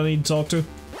dude I need to talk to?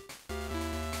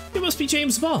 You must be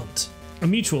James Bond. A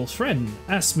mutual friend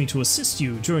asked me to assist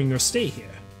you during your stay here.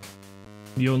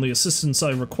 The only assistance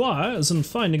I require is in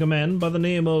finding a man by the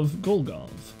name of Golgov.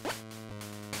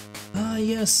 Ah,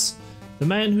 yes. The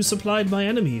man who supplied my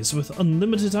enemies with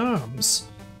unlimited arms.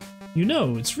 You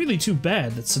know, it's really too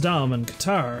bad that Saddam and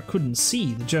Qatar couldn't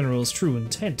see the general's true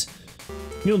intent.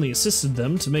 He only assisted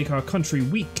them to make our country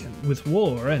weak with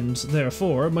war and,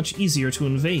 therefore, much easier to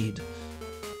invade.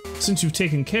 Since you've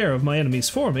taken care of my enemies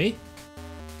for me,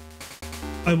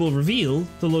 I will reveal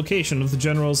the location of the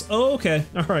general's... Oh, okay,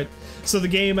 alright. So the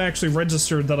game actually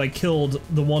registered that I killed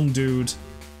the one dude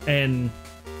and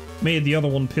made the other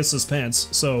one piss his pants,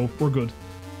 so we're good.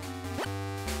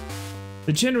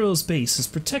 The general's base is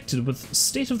protected with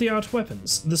state-of-the-art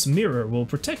weapons. This mirror will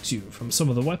protect you from some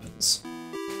of the weapons.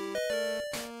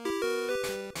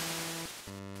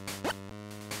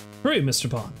 Hurry, Mr.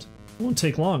 Bond. It won't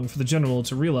take long for the general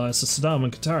to realize that Saddam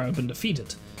and Qatar have been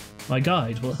defeated. My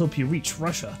guide will help you reach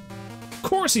Russia. Of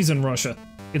course he's in Russia!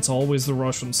 It's always the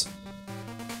Russians.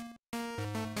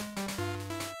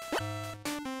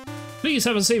 Please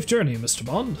have a safe journey, Mr.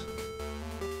 Bond.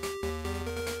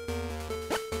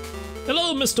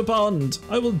 Hello, Mr. Bond!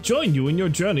 I will join you in your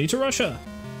journey to Russia.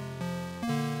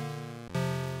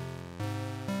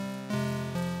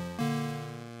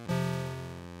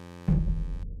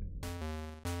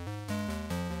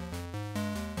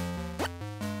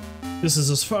 This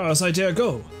is as far as I dare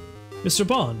go. Mr.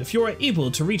 Bond, if you are able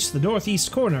to reach the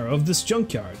northeast corner of this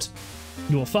junkyard,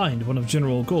 you will find one of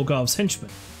General Golgov's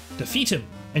henchmen. Defeat him,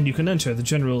 and you can enter the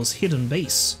General's hidden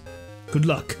base. Good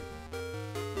luck.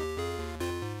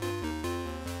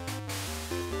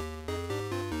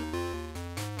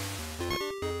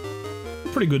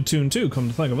 Pretty good tune too, come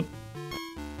to think of it.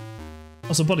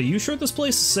 Also, buddy, you sure this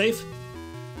place is safe?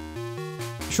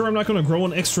 Sure I'm not gonna grow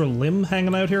an extra limb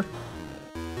hanging out here?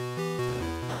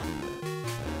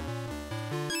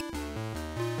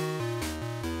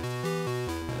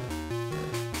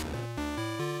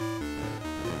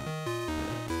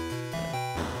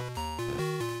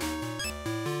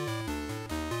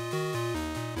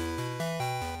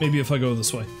 Maybe if I go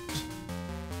this way.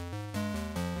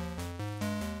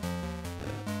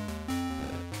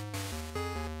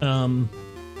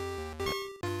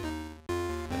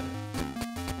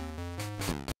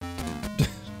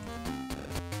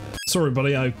 Sorry,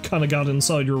 buddy, I kinda got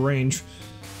inside your range.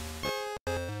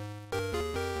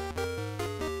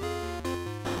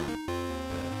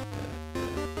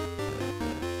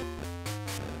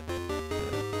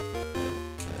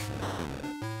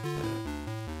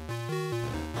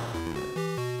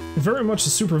 Very much a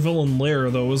supervillain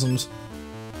lair, though, isn't?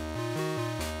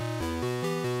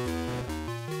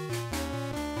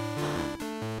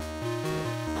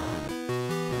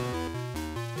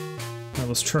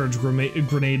 Let's charge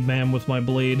Grenade Man with my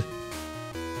blade.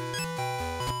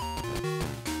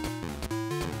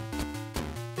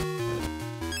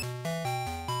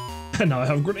 And now I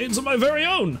have grenades of my very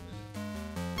own!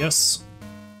 Yes.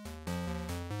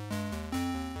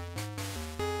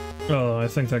 Oh, I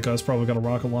think that guy's probably got a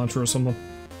rocket launcher or something.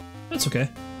 That's okay.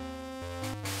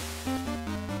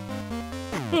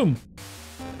 Boom!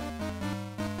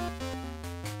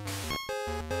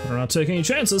 Better not take any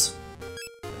chances.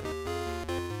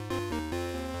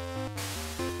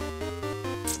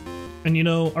 And you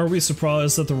know, are we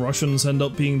surprised that the Russians end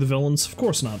up being the villains? Of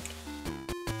course not.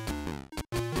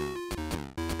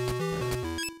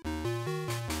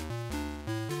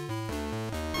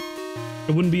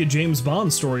 It wouldn't be a James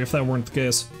Bond story if that weren't the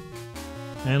case.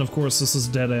 And of course, this is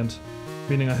a dead end,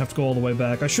 meaning I have to go all the way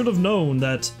back. I should have known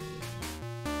that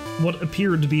what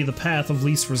appeared to be the path of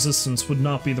least resistance would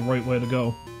not be the right way to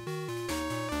go.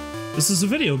 This is a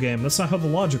video game, that's not how the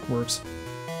logic works.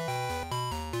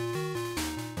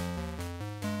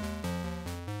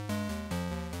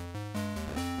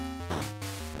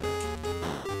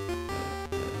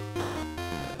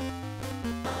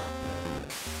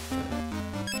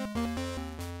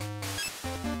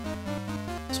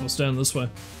 So it's down this way.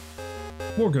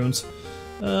 More goons.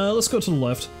 Let's go to the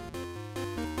left.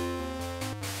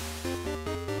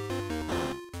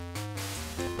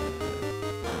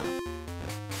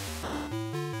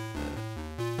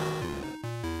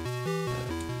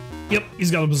 Yep,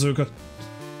 he's got a bazooka.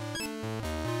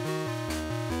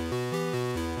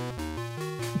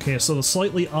 Okay, so the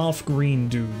slightly off-green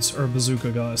dudes are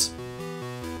bazooka guys.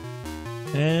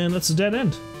 And that's a dead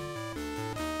end.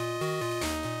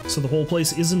 So the whole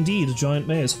place is indeed a giant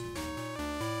maze.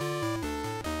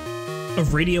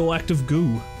 Of radioactive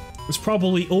goo. It's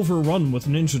probably overrun with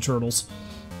Ninja Turtles.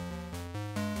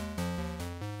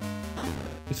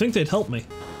 You'd think they'd help me,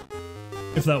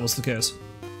 if that was the case.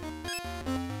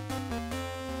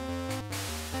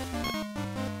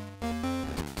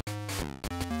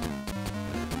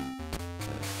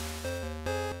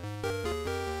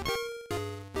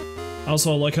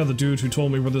 Also, I like how the dude who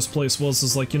told me where this place was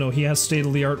is like, you know, he has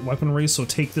state-of-the-art weaponry, so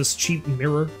take this cheap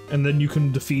mirror, and then you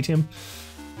can defeat him.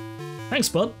 Thanks,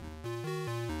 bud.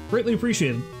 Greatly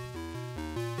appreciated.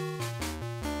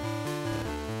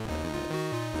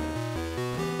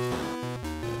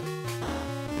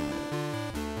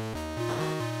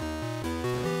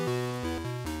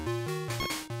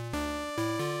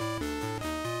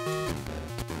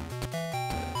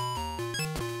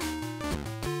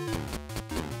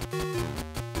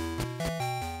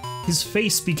 His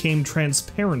face became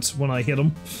transparent when I hit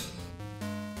him.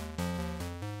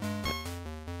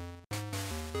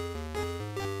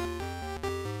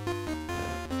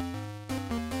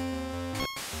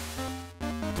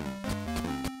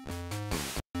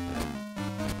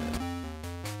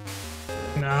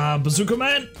 Nah, Bazooka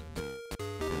Man!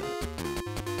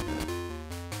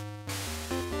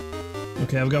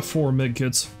 Okay, I've got 4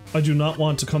 mid-kits. I do not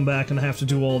want to come back and have to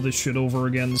do all this shit over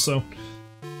again, so...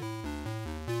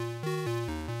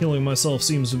 healing myself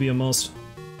seems to be a must.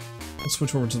 I'll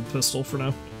switch over to the pistol for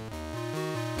now.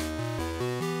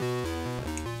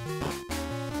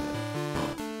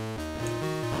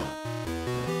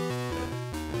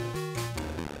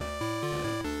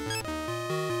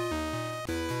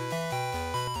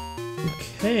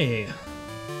 Okay.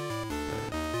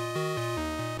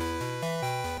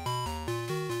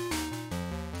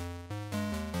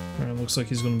 Alright, looks like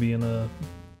he's gonna be in a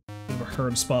bit of a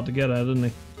hard spot to get at, isn't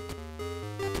he?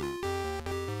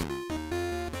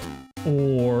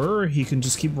 Or he can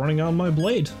just keep running on my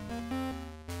blade.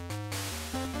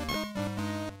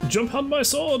 Jump on my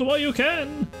sword while you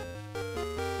can!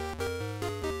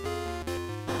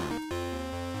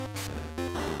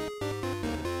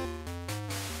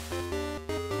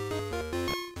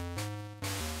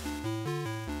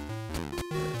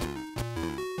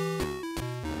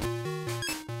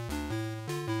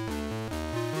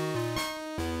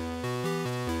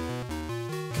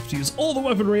 I have to use all the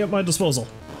weaponry at my disposal.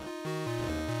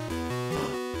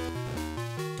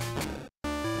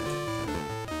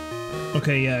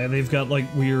 Okay, yeah, they've got, like,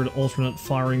 weird alternate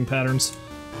firing patterns.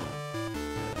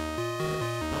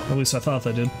 At least I thought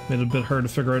they did. Made it a bit hard to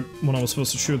figure out when I was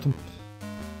supposed to shoot them.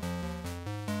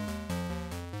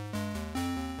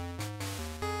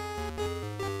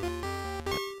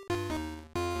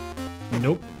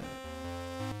 Nope.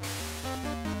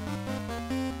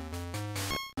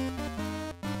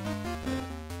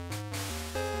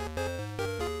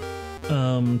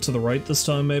 To the right this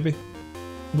time, maybe?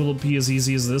 Will it be as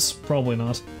easy as this? Probably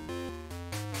not.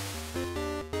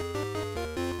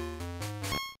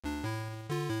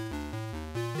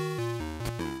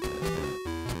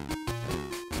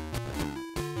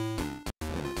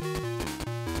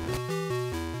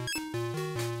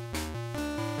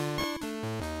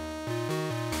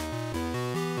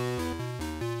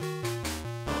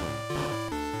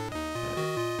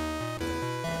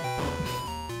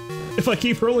 If I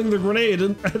keep hurling the grenade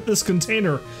at this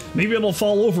container, maybe it'll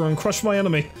fall over and crush my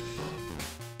enemy.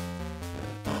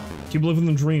 Keep living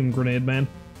the dream, Grenade Man.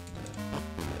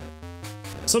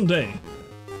 Someday,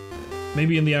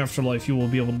 maybe in the afterlife, you will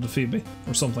be able to defeat me,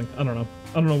 or something. I don't know.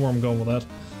 I don't know where I'm going with that.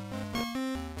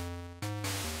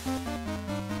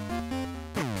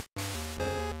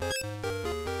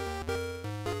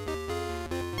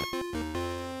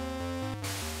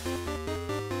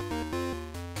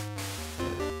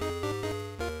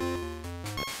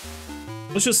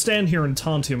 Let's just stand here and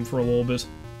taunt him for a little bit.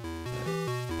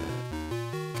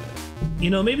 You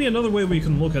know, maybe another way we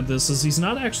can look at this is he's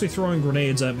not actually throwing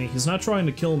grenades at me. He's not trying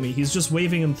to kill me. He's just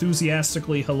waving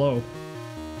enthusiastically hello.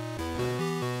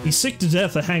 He's sick to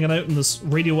death of hanging out in this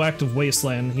radioactive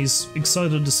wasteland. He's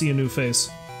excited to see a new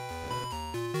face.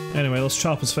 Anyway, let's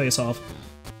chop his face off.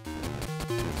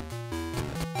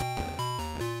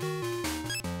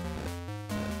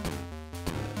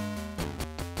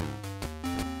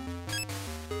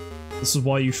 This is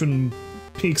why you shouldn't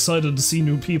be excited to see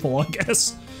new people, I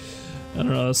guess. I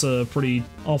don't know, that's a pretty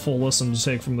awful lesson to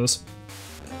take from this.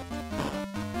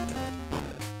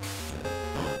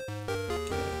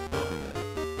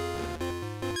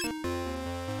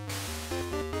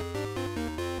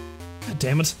 God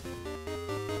damn it.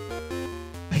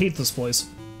 I hate this place.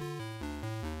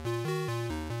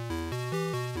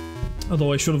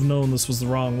 Although I should have known this was the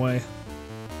wrong way.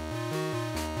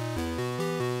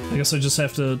 I guess I just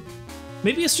have to...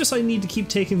 Maybe it's just I need to keep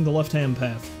taking the left-hand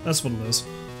path. That's what it is.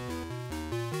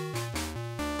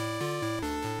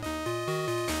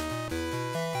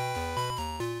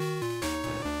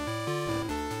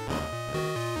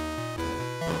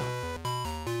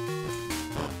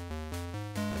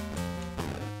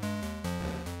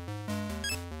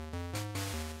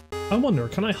 I wonder,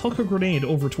 can I huck a grenade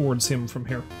over towards him from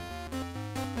here?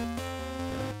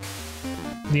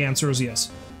 The answer is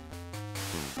yes.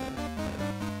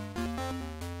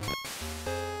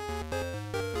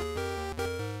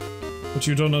 What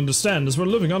you don't understand is we're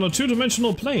living on a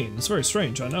two-dimensional plane. It's very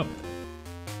strange, I know.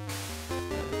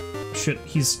 Shit,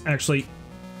 he's actually...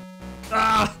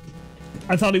 Ah!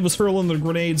 I thought he was hurling the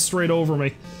grenade straight over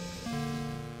me.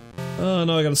 Oh,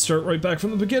 no, I gotta start right back from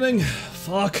the beginning.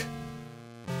 Fuck.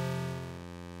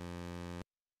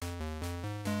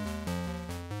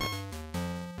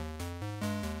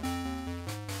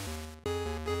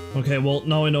 Okay, well,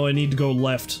 now I know I need to go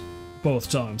left both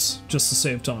times, just to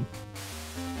save time.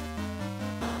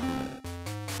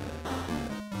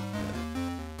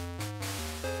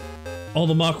 All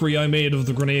the mockery I made of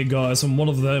the grenade guys, and one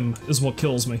of them is what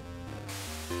kills me.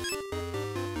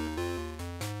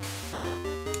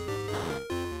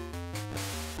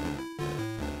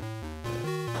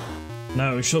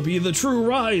 Now shall be the true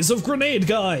rise of Grenade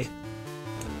Guy!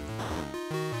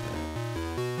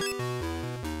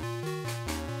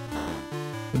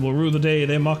 It will rue the day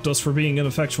they mocked us for being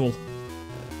ineffectual.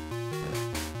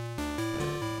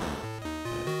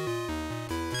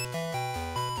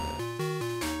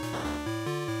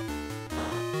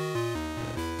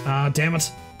 Ah, damn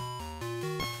it.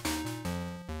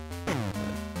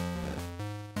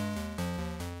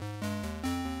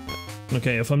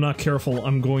 Okay, if I'm not careful,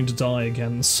 I'm going to die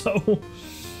again, so...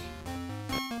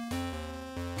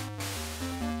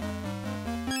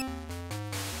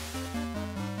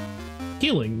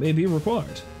 Healing may be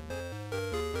required.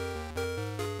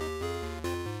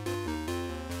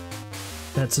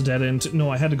 That's a dead end.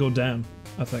 No, I had to go down,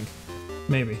 I think.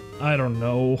 Maybe. I don't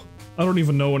know. I don't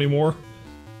even know anymore.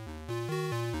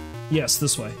 Yes,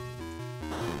 this way.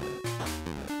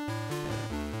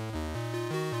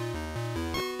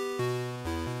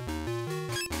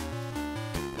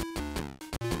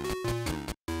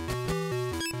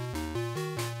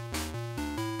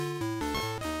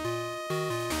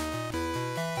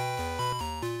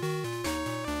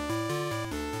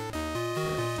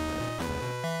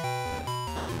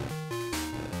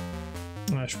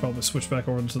 I should probably switch back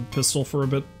over to the pistol for a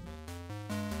bit.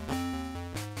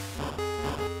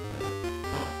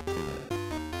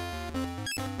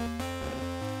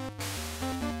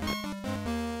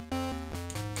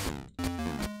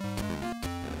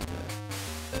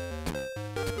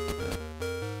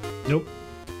 Nope.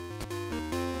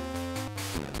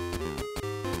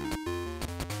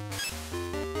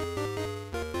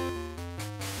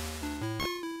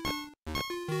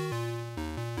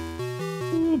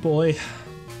 Oh boy.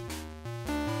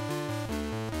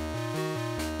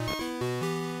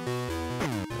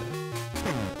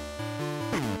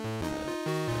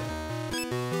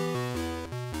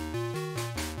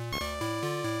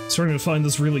 Starting to find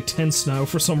this really tense now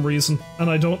for some reason, and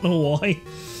I don't know why.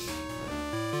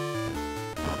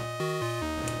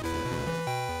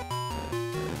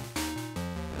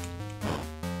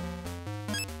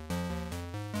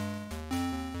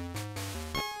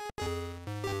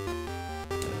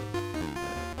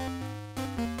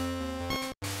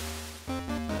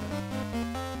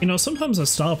 You know, sometimes I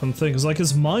stop and think, it's like,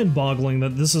 it's mind-boggling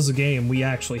that this is a game we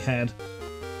actually had.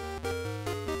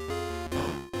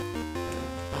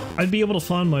 I'd be able to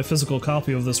find my physical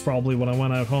copy of this probably when I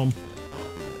went out home.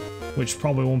 Which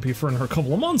probably won't be for another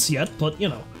couple of months yet, but, you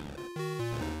know.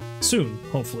 Soon.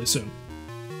 Hopefully soon.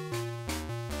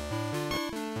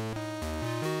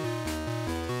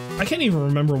 I can't even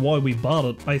remember why we bought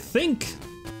it. I think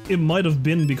it might have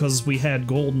been because we had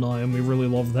GoldenEye and we really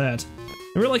loved that.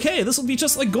 And we were like, hey, this will be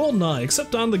just like GoldenEye,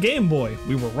 except on the Game Boy.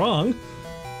 We were wrong.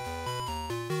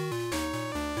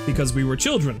 Because we were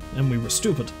children, and we were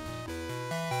stupid.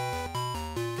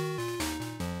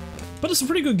 But it's a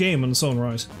pretty good game in its own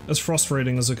right, as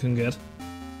frustrating as it can get.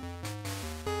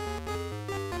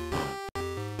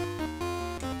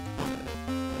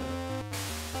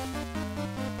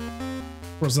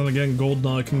 Of course, then again,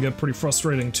 GoldenEye can get pretty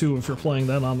frustrating too if you're playing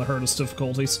that on the hardest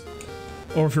difficulties.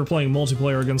 Or if you're playing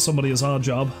multiplayer against somebody as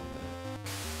Oddjob.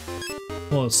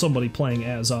 Well, it's somebody playing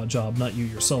as Oddjob, not you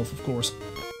yourself, of course.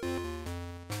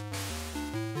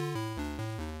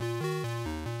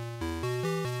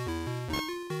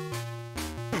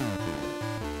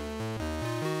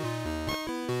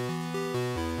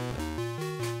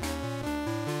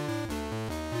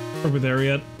 Are we there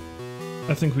yet?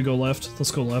 I think we go left. Let's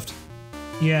go left.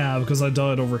 Yeah, because I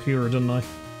died over here, didn't I?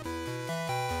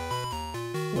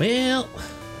 Well...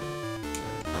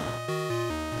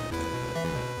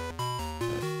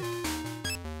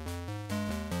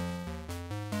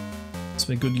 let's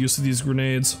make good use of these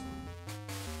grenades.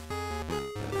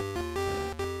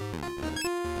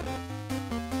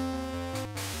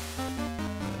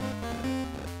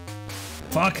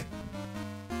 Fuck!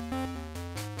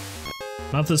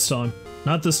 Not this time.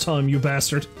 Not this time, you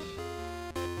bastard.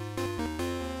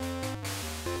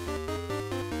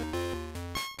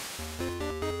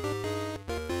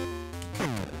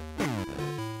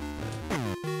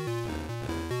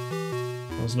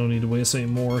 There's no need to waste any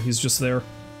more, he's just there.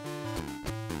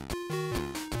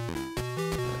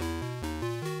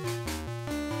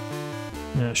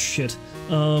 Ah, shit.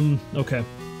 Okay.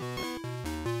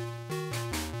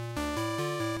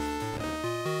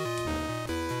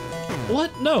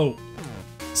 What? No!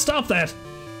 Stop that!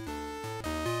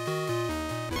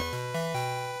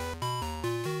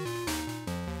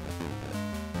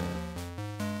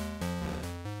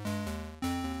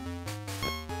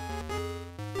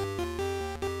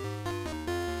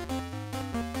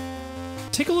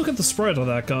 Take a look at the sprite of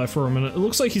that guy for a minute. It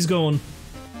looks like he's going...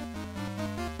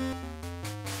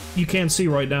 You can't see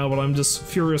right now, but I'm just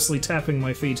furiously tapping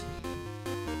my feet.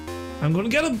 I'm gonna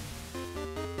get him!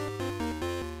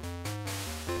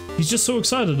 He's just so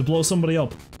excited to blow somebody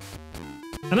up.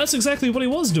 And that's exactly what he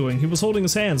was doing. He was holding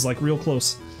his hands, like, real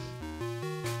close.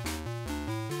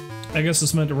 I guess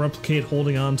it's meant to replicate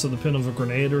holding on to the pin of a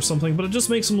grenade or something, but it just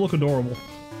makes him look adorable.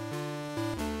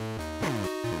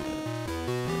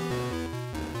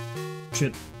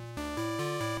 Shit.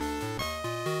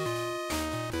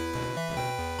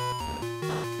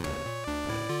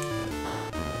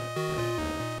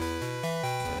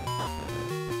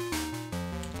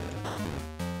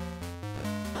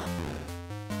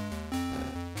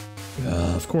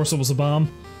 Of course it was a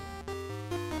bomb.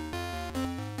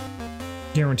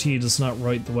 Guaranteed it's not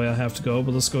right the way I have to go,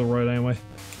 but let's go right anyway.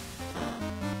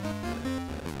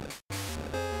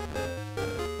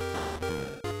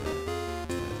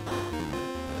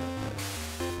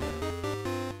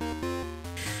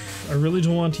 I really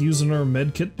don't want to use another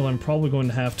medkit, but I'm probably going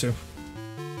to have to.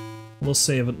 We'll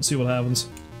save it and see what happens.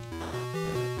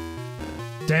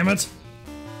 Damn it!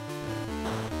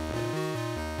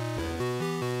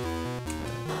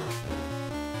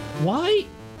 Why?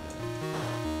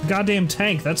 Goddamn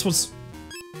tank, that's what's...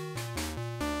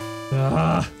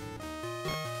 Ah.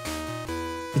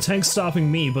 The tank's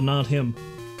stopping me, but not him.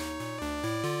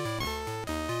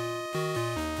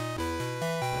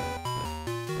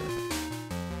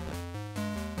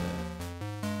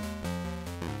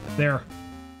 There.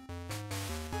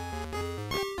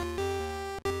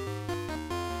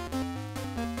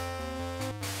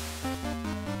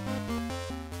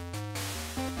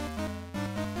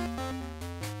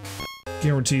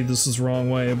 Guaranteed this is the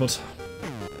wrong way, but...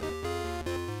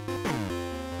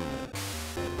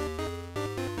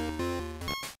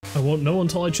 I won't know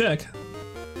until I check.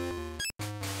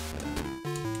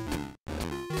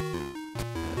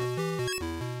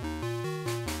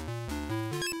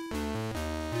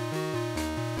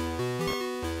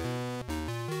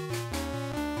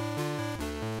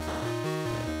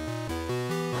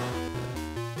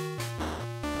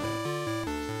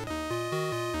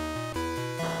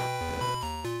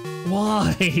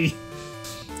 Why?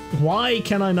 Why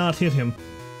can I not hit him?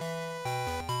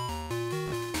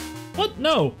 What?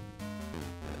 No!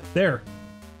 There.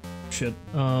 Shit.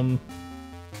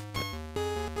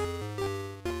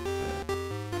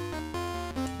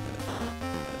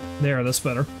 There, that's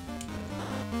better.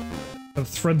 Gotta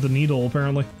thread the needle,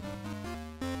 apparently.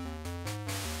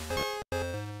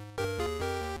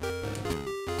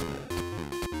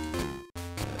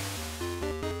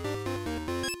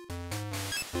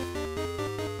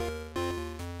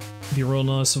 Be real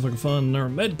nice if I could find our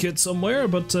med kit somewhere,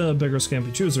 but beggars can't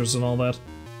be choosers and all that.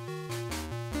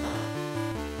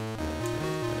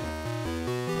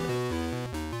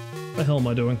 What the hell am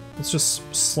I doing? It's just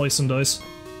slice and dice.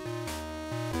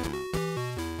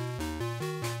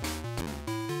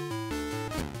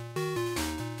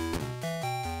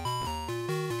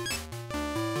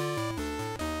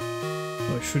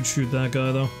 I should shoot that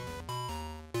guy though.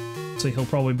 So he'll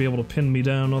probably be able to pin me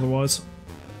down otherwise.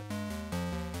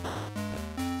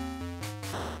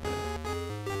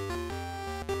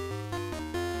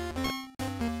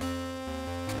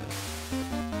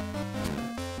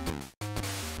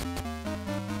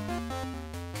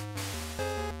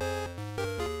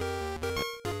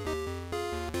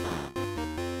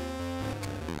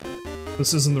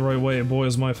 This isn't the right way, boy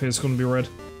is my face gonna be red.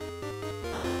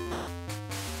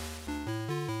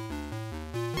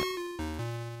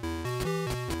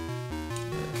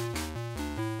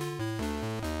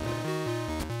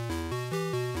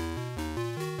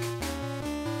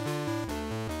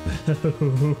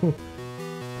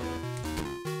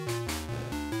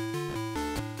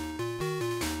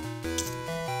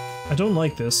 I don't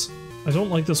like this. I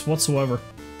don't like this whatsoever.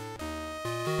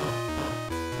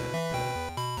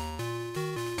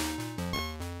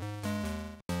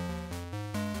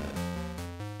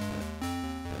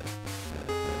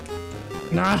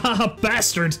 Nah,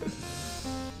 bastard!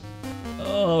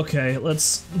 Okay,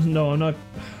 let's... No, I'm not...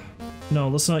 No,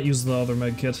 let's not use the other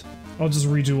med kit. I'll just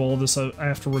redo all this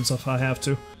afterwards if I have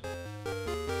to.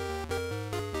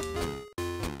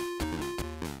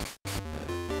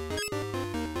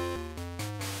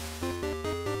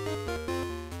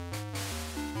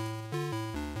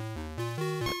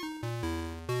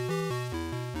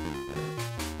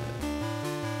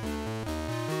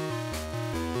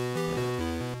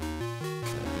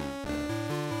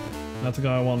 Not the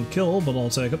guy I want to kill, but I'll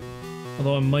take it.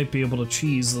 Although I might be able to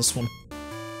cheese this one.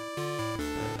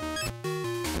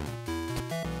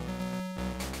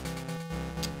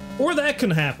 Or that can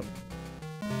happen.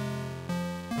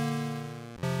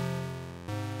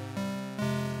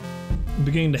 I'm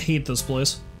beginning to hate this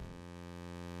place.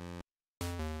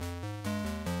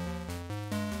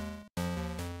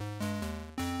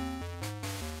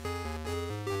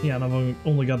 Yeah, and I've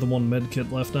only got the one med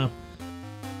kit left now.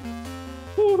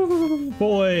 Ooh,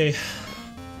 boy.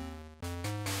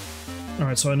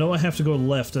 Alright, so I know I have to go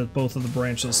left at both of the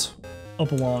branches.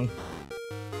 Up along.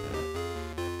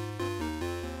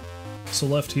 So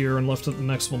left here and left at the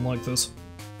next one like this.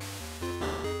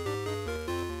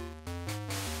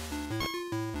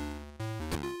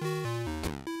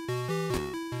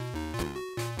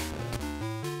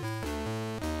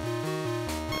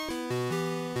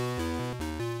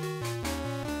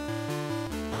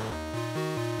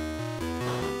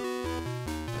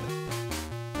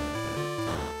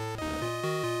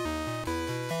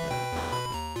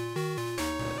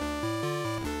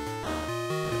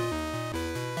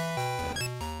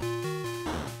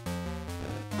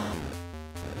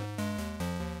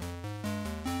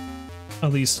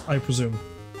 At least, I presume.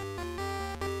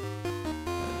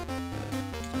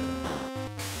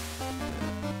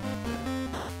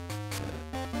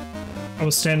 I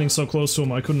was standing so close to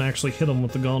him I couldn't actually hit him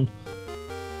with the gun.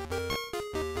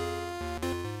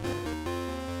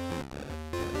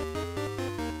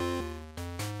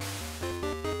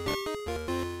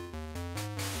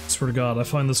 Swear to God, I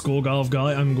find this Golgov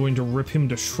guy, I'm going to rip him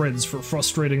to shreds for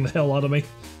frustrating the hell out of me.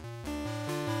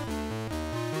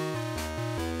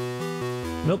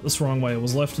 Nope, that's the wrong way. It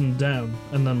was left and down,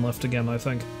 and then left again, I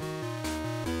think.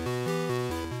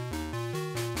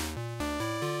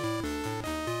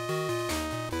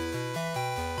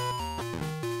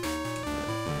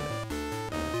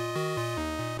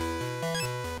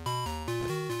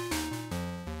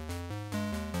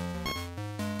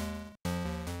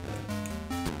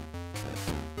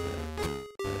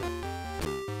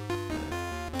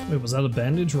 Wait, was that a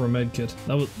bandage or a med kit?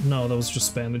 That was... no, that was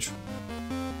just bandage.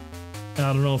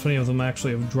 I don't know if any of them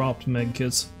actually have dropped med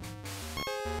kits.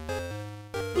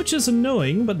 Which is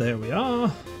annoying, but there we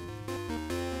are.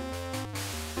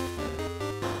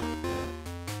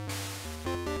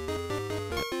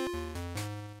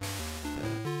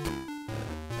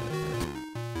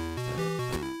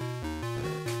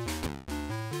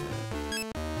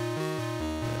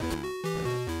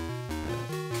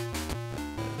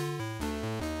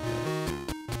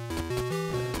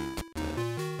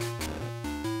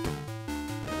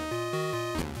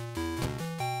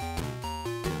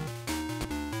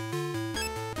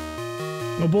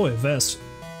 Oh boy, a vest.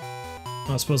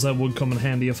 I suppose that would come in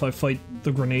handy if I fight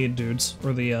the grenade dudes,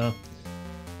 or the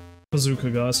bazooka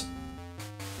guys.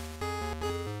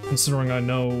 considering I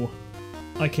know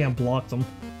I can't block them.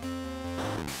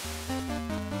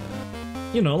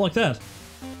 You know, like that.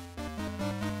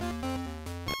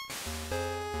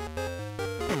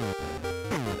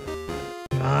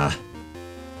 Ah!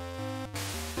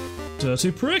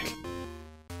 Dirty prick!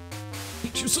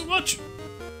 Hate you so much!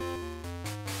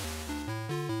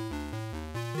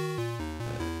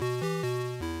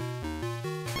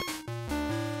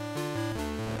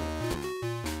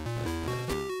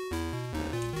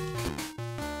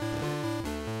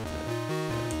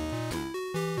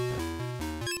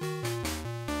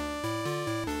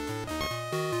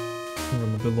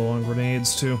 Run a bit low on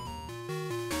grenades too.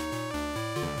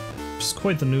 Just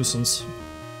quite the nuisance.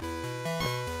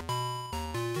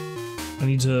 I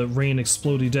need to rain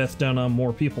explodey death down on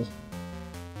more people.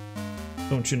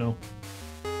 Don't you know?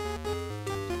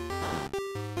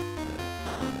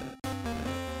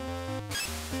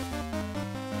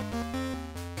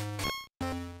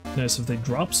 Nice if they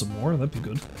drop some more, that'd be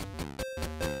good.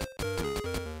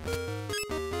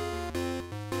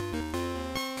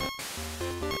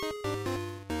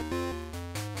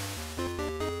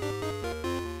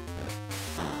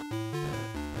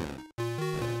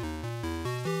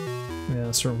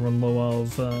 Yeah, start to run low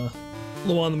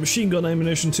on the machine gun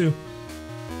ammunition too.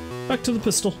 Back to the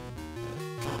pistol.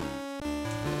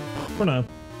 For now.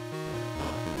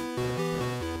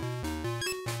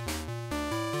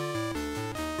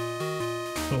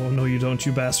 Oh no you don't,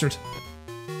 you bastard.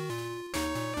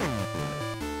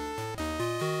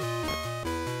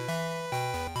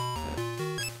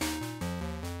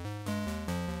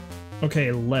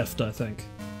 Okay, left, I think.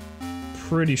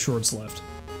 Pretty sure it's left.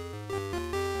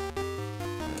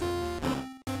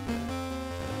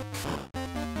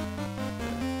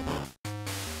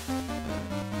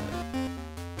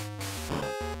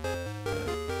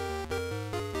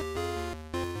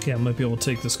 Yeah, I might be able to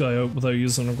take this guy out without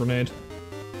using a grenade.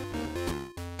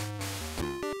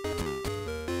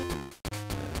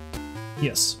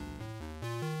 Yes.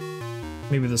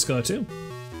 Maybe this guy too?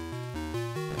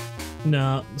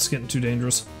 Nah, it's getting too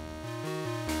dangerous.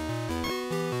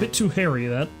 Bit too hairy,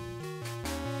 that.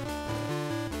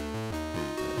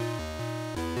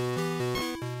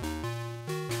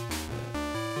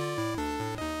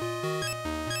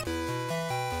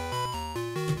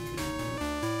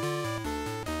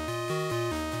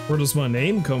 Where does my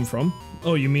name come from?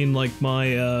 Oh, you mean like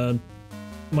my,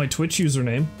 my Twitch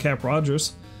username, Cap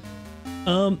Rogers.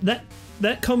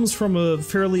 That comes from a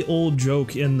fairly old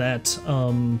joke in that,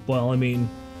 well, I mean...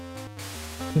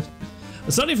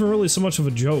 it's not even really so much of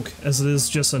a joke as it is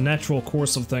just a natural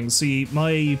course of things. See,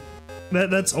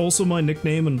 that's also my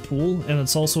nickname in Pool, and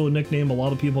it's also a nickname a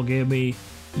lot of people gave me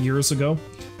years ago.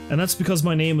 And that's because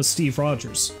my name is Steve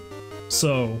Rogers.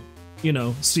 So, you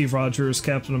know, Steve Rogers,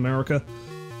 Captain America.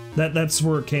 That's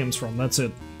where it came from, that's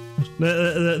it.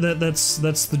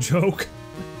 That's the joke.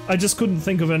 I just couldn't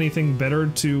think of anything better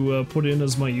to put in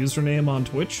as my username on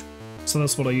Twitch, so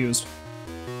that's what I used.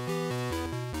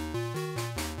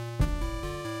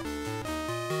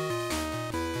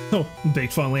 Oh,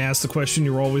 Baked finally asked the question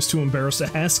you were always too embarrassed to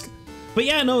ask. But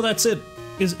yeah, no, that's it.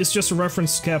 It's just a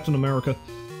reference to Captain America.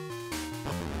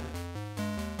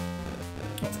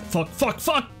 Oh, fuck, fuck,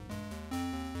 fuck!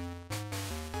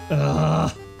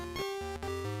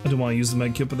 I didn't want to use the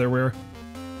medkit, but there we are.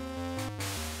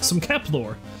 Some cap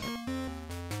lore.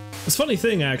 It's a funny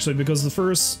thing, actually, because the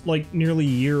first, like, nearly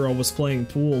year I was playing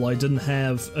Pool, I didn't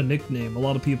have a nickname. A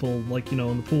lot of people, like, you know,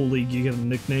 in the Pool League, you get a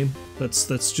nickname.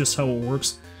 That's just how it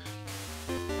works.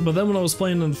 But then when I was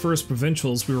playing in the first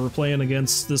Provincials, we were playing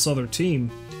against this other team,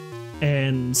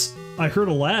 and I heard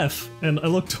a laugh, and I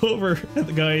looked over at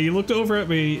the guy. He looked over at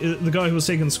me, the guy who was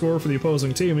taking the score for the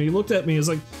opposing team, and he looked at me, he's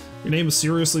like, "Your name is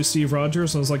seriously Steve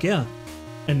Rogers?" And I was like, "Yeah."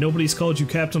 "And nobody's called you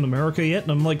Captain America yet?"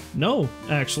 And I'm like, "No,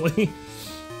 actually."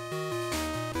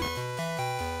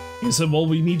 He said, "Well,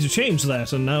 we need to change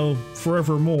that," and now,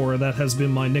 forevermore, that has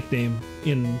been my nickname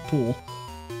in Pool.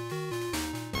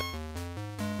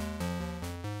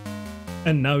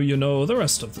 And now you know the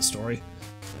rest of the story.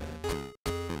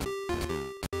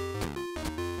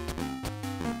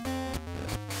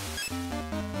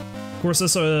 Of course,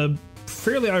 that's a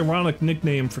fairly ironic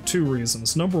nickname for two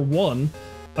reasons. Number one,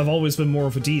 I've always been more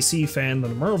of a DC fan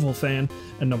than a Marvel fan,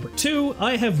 and number two,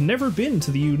 I have never been to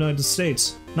the United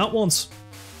States. Not once.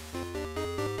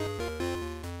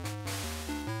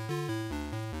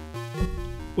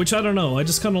 Which, I don't know, I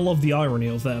just kind of love the irony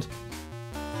of that.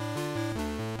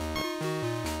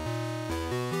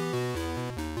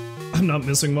 I'm not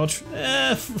missing much.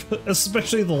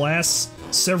 Especially the last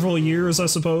several years, I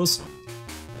suppose.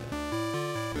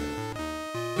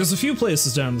 There's a few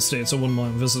places down in the States I wouldn't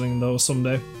mind visiting, though,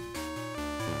 someday.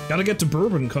 Gotta get to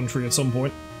bourbon country at some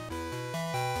point.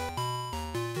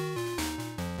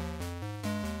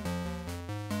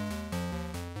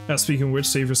 Speaking of which,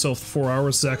 save yourself 4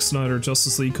 hours. Zack Snyder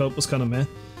Justice League Cut was kind of meh.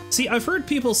 See, I've heard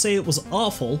people say it was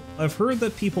awful. I've heard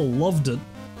that people loved it.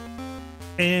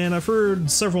 And I've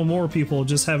heard several more people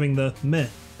just having the meh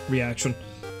reaction.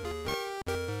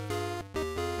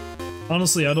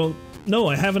 Honestly, I don't know.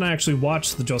 I haven't actually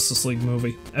watched the Justice League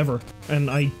movie, ever. And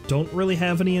I don't really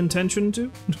have any intention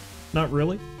to. Not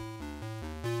really.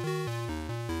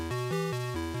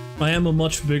 I am a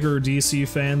much bigger DC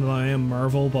fan than I am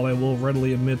Marvel, but I will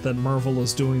readily admit that Marvel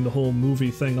is doing the whole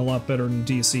movie thing a lot better than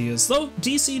DC is. Though,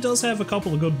 DC does have a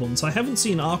couple of good ones. I haven't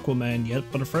seen Aquaman yet,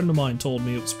 but a friend of mine told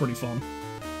me it was pretty fun.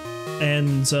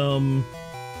 And,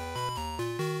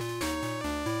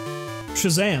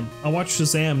 Shazam. I watched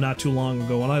Shazam not too long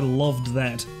ago, and I loved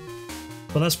that.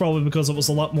 But that's probably because it was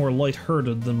a lot more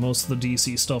lighthearted than most of the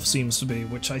DC stuff seems to be,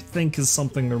 which I think is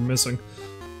something they're missing.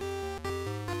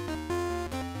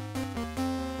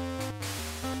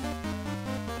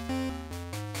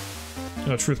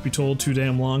 Truth be told, too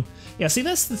damn long. Yeah, see,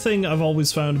 that's the thing I've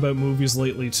always found about movies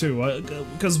lately, too.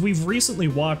 Because we've recently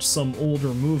watched some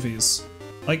older movies.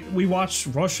 Like, we watched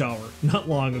Rush Hour not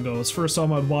long ago. It's the first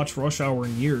time I'd watched Rush Hour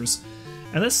in years.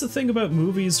 And that's the thing about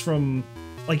movies from,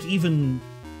 like, even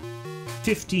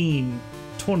 15,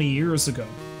 20 years ago.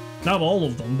 Not all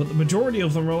of them, but the majority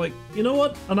of them are like, you know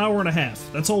what? An hour and a half.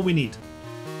 That's all we need.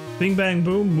 Bing, bang,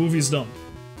 boom, movie's done.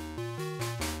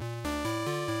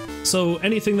 So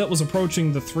anything that was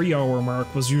approaching the 3-hour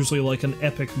mark was usually like an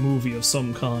epic movie of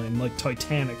some kind, like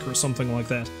Titanic or something like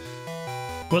that.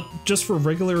 But just for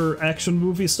regular action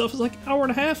movie stuff, it's like hour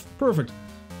and a half? Perfect.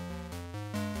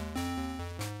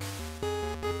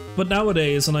 But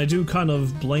nowadays, and I do kind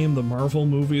of blame the Marvel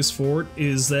movies for it,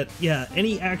 is that, yeah,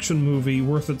 any action movie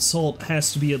worth its salt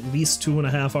has to be at least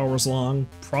 2.5 hours long,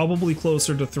 probably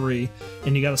closer to 3,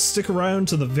 and you gotta stick around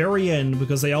to the very end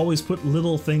because they always put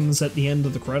little things at the end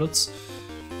of the credits.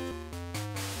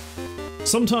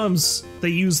 Sometimes they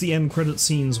use the end credit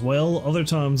scenes well, other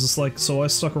times it's like, so I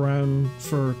stuck around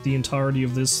for the entirety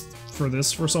of this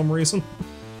for some reason.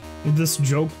 This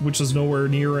joke, which is nowhere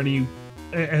near any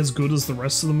as good as the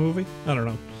rest of the movie? I don't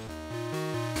know.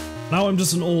 Now I'm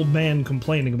just an old man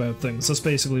complaining about things. That's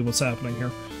basically what's happening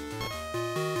here.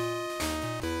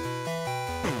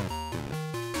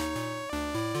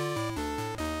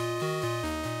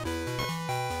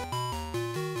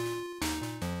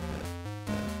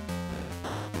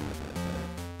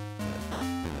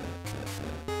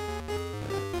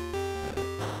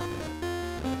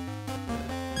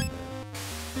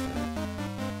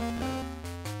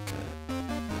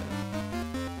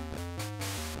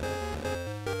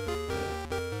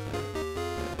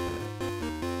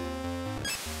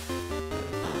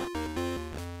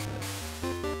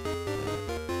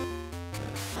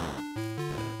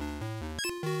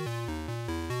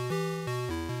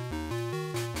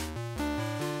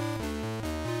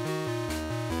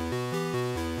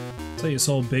 So you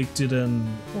saw Baked did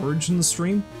an Origins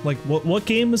stream? Like, what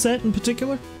game is that in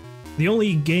particular? The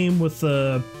only game with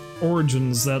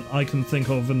Origins that I can think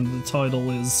of in the title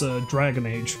is Dragon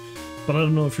Age, but I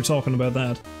don't know if you're talking about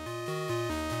that.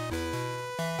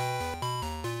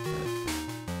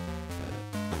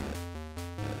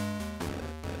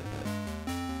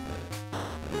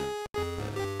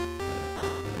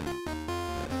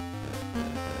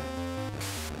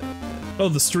 Oh,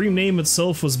 the stream name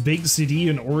itself was Baked CD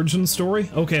an Origin Story?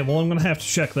 Okay, well I'm gonna have to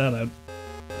check that out.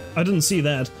 I didn't see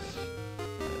that.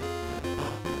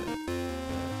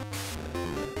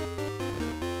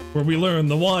 Where we learn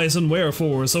the whys and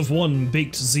wherefores of one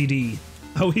Baked ZD.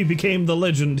 How he became the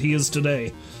legend he is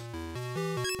today.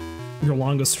 Your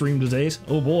longest stream to date?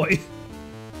 Oh boy.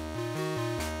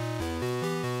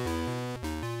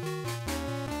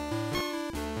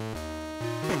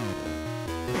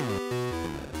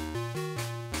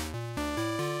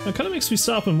 It kind of makes me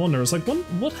stop and wonder, it's like,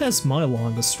 what has my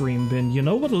longest stream been? You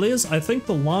know what it is? I think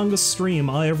the longest stream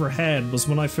I ever had was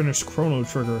when I finished Chrono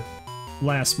Trigger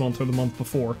last month or the month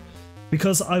before.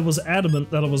 Because I was adamant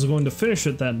that I was going to finish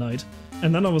it that night,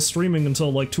 and then I was streaming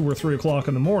until like 2 or 3 o'clock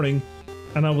in the morning,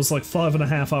 and I was like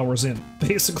 5.5 hours in,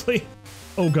 basically.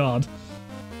 Oh god.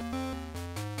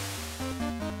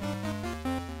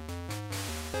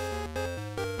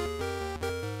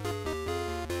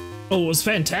 Oh, it was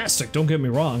fantastic, don't get me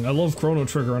wrong. I love Chrono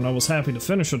Trigger and I was happy to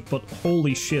finish it, but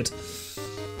holy shit.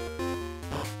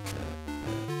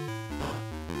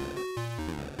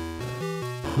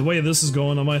 The way this is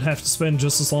going, I might have to spend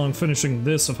just as long finishing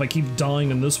this if I keep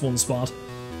dying in this one spot.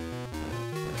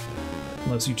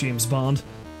 Unless you James Bond.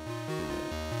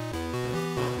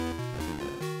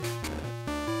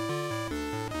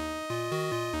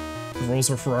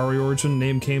 Rosa Ferrari origin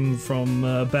name came from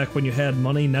back when you had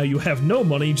money. Now you have no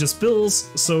money, just bills.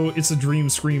 So it's a dream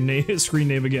screen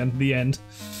name again. The end.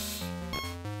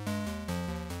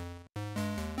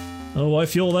 Oh, I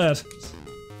feel that.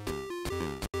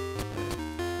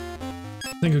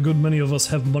 I think a good many of us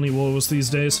have money woes these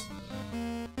days.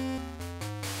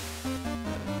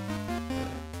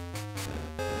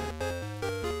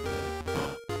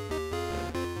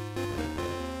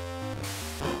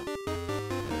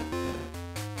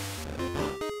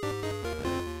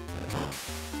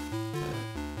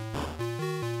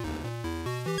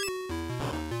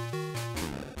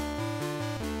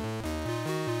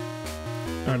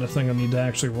 Alright, I think I need to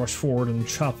actually rush forward and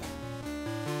chop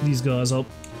these guys up.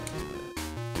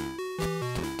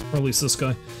 Or at least this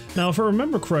guy. Now, if I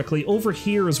remember correctly, over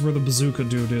here is where the bazooka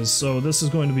dude is, so this is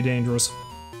going to be dangerous.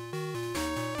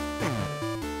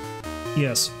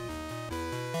 Yes.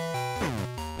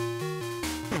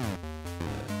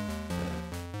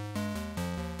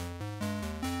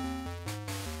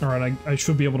 Alright, I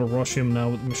should be able to rush him now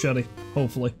with the machete,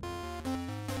 hopefully.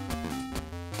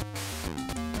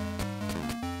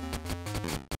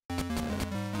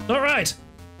 Alright!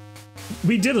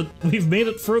 We did it! We've made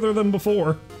it further than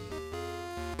before.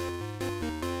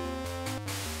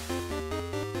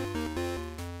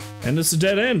 And it's a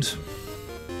dead end.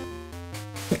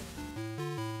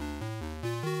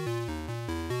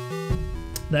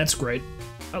 That's great.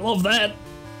 I love that!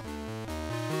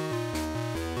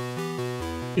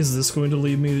 Is this going to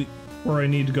lead me where I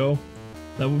need to go?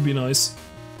 That would be nice.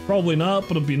 Probably not,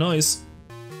 but it'd be nice.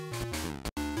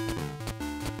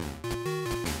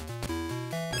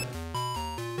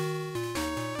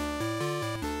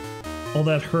 All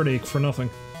that heartache for nothing.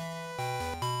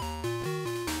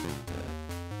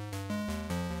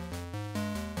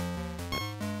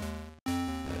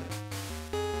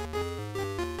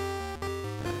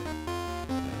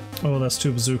 Oh, that's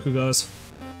two bazooka guys.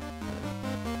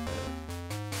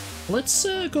 Let's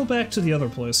go back to the other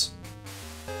place.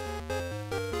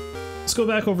 Let's go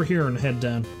back over here and head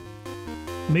down.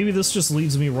 Maybe this just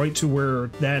leads me right to where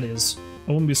that is.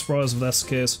 I wouldn't be surprised if that's the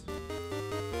case.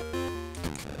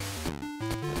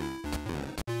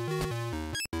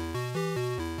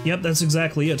 Yep, that's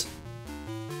exactly it.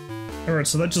 Alright,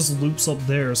 so that just loops up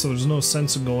there, so there's no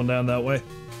sense in going down that way.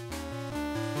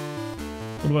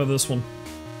 What about this one?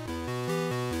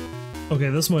 Okay,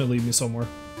 this might lead me somewhere.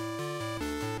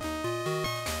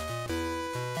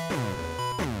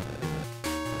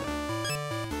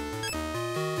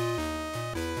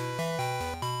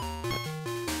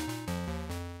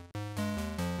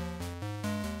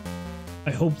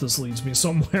 I hope this leads me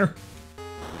somewhere.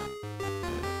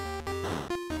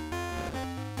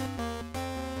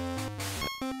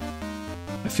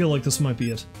 I feel like this might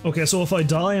be it. Okay, so if I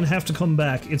die and have to come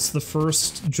back, it's the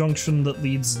first junction that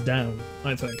leads down,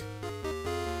 I think.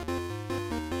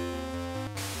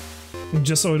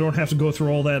 Just so I don't have to go through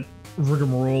all that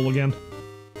rigmarole again.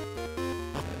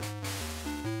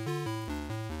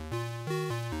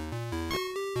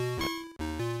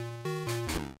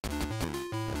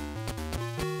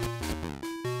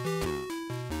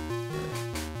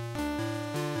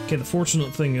 Okay, the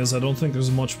fortunate thing is I don't think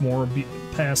there's much more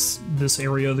past this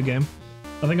area of the game.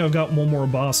 I think I've got one more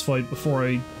boss fight before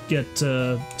I get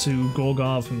to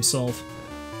Golgov himself.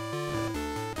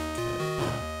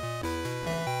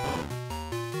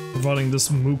 Providing this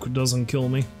mook doesn't kill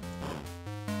me.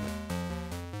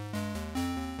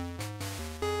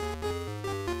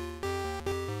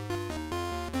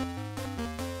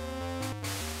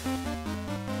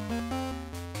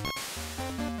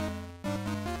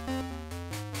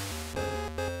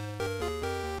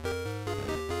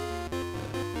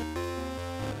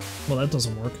 Well, that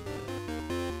doesn't work.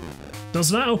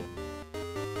 Does now!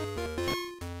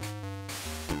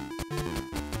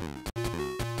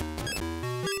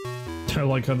 I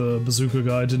like how the bazooka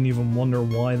guy didn't even wonder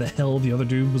why the hell the other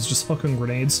dude was just hucking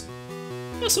grenades.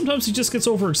 Yeah, sometimes he just gets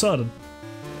overexcited.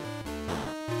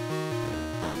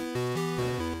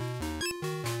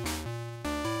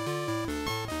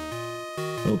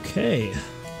 Okay.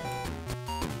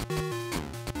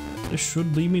 This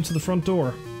should lead me to the front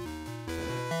door.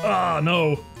 Ah,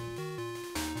 no!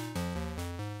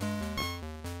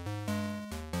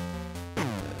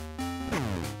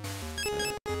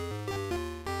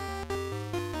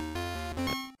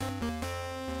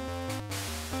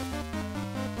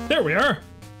 There we are!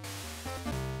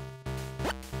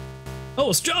 Oh,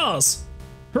 it's Jaws!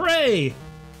 Hooray!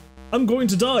 I'm going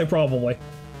to die, probably.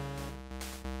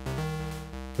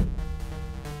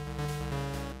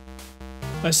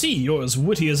 I see, you're as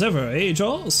witty as ever, eh,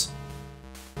 Jaws?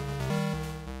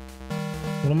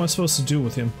 What am I supposed to do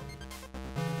with him?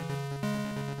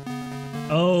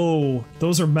 Oh,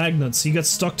 those are magnets. He gets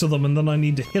stuck to them and then I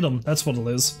need to hit him. That's what it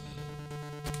is.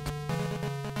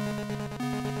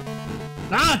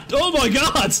 Ah! Oh my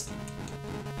god!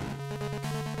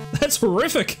 That's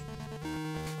horrific!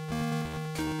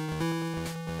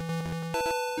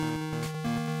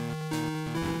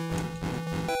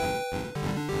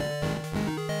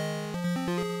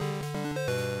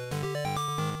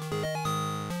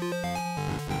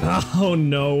 Oh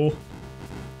no.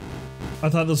 I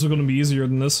thought this was going to be easier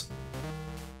than this.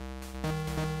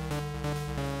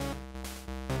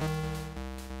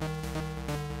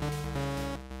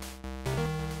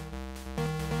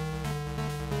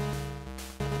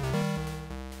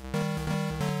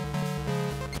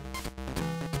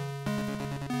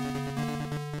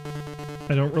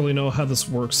 I don't really know how this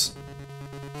works.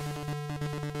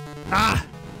 Ah!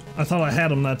 I thought I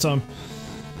had him that time.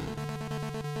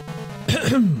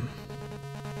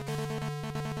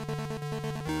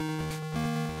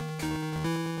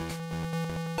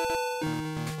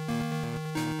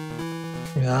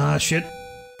 Ah, shit.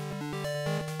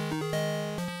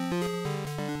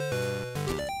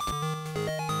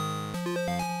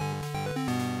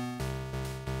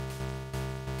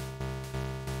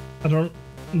 I don't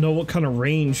know what kind of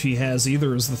range he has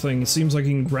either is the thing. It seems like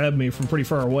he can grab me from pretty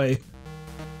far away.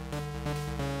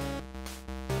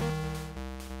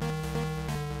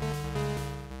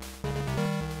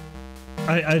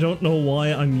 I don't know why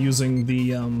I'm using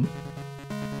the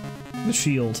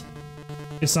shield.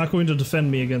 It's not going to defend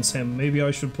me against him. Maybe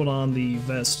I should put on the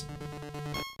vest.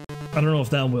 I don't know if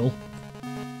that will.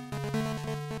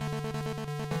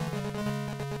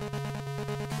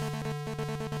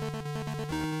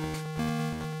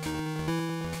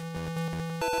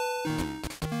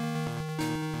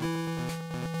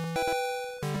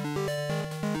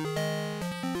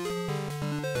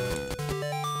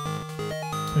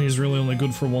 And he's really only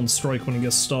good for one strike when he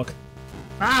gets stuck.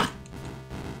 Ah!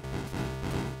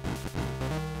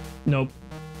 Nope.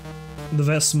 The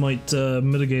vest might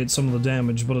mitigate some of the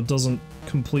damage, but it doesn't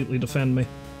completely defend me.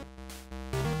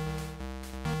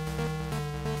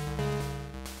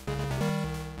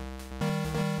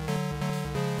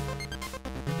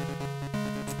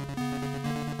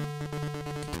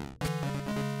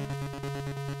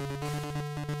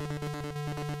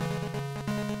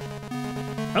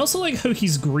 I also like how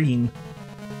he's green.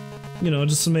 You know,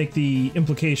 just to make the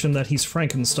implication that he's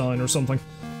Frankenstein or something.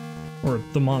 Or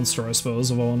the monster, I suppose,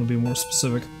 if I want to be more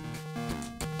specific.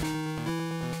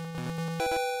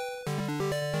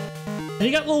 And he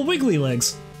got little wiggly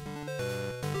legs.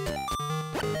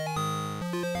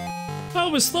 I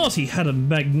always thought he had a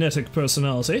magnetic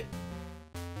personality.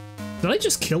 Did I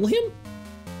just kill him?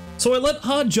 So I let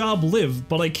Oddjob live,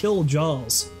 but I kill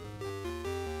Jaws.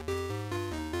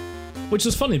 Which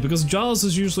is funny, because Jaws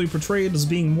is usually portrayed as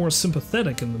being more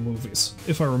sympathetic in the movies,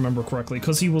 if I remember correctly,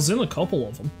 because he was in a couple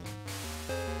of them.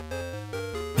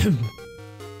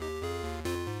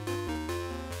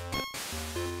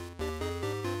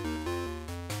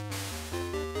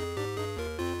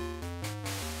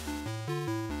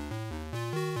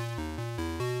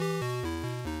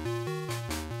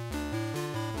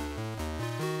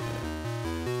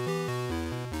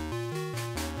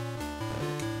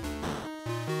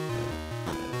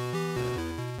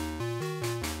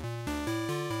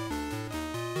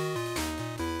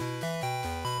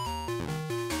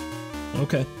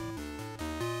 Okay.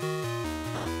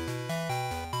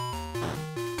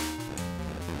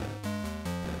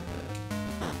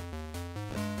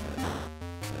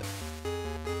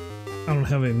 I don't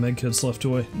have any medkits left,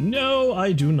 do I? No,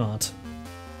 I do not.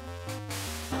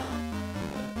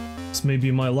 This may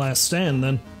be my last stand,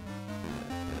 then.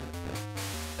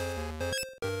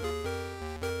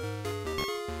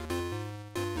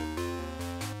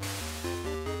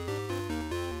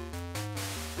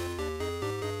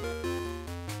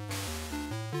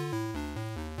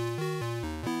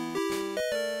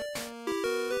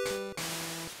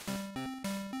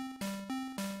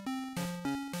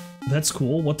 That's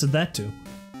cool. What did that do?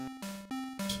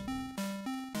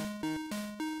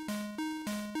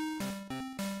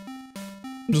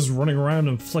 I'm just running around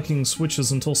and flicking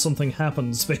switches until something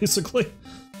happens, basically.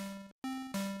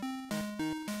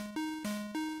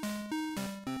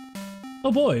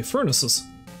 Oh boy, furnaces.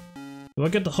 Do I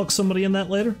get to hook somebody in that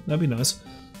later? That'd be nice.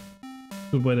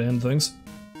 Good way to end things.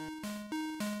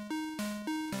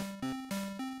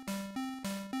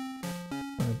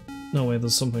 No way,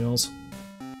 there's something else.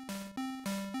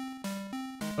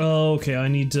 Oh, okay, I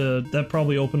need to... That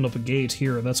probably opened up a gate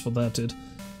here, that's what that did.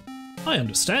 I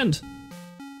understand.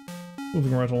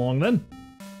 Moving right along then.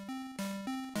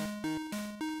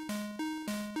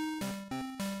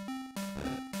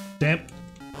 Damn.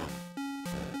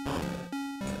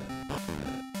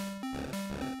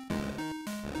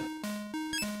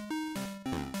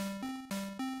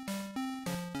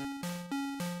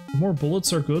 more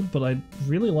bullets are good, but I'd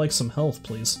really like some health,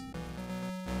 please.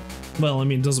 Well, I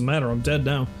mean, it doesn't matter, I'm dead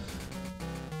now.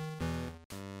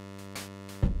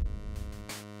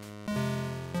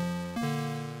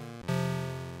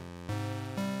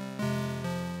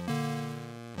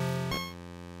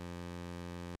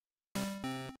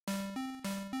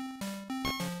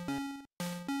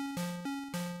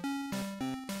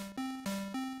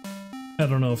 I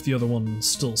don't know if the other one's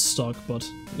still stuck, but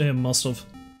it must have.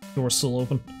 Door's still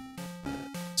open.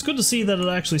 It's good to see that it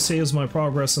actually saves my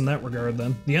progress in that regard,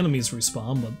 then. The enemies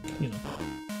respawn, but, you know.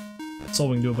 That's all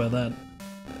we can do about that.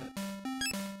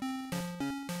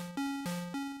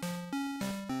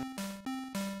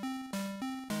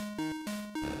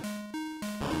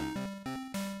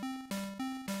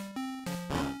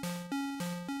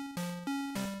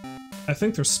 I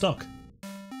think they're stuck.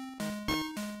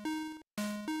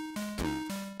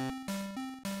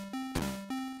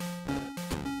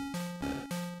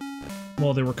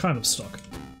 Well, they were kind of stuck.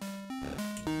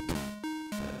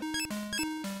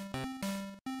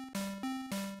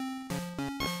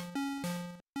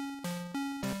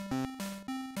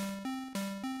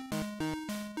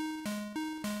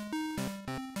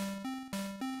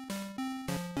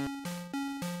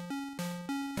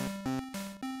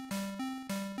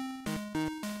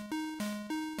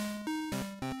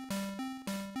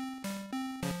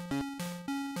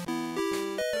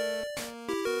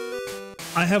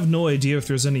 I have no idea if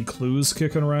there's any clues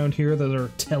kicking around here that are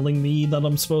telling me that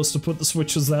I'm supposed to put the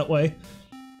switches that way.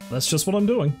 That's just what I'm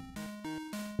doing.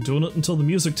 I'm doing it until the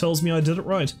music tells me I did it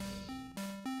right.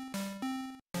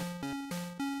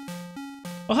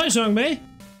 Oh, hi, Zhangmei!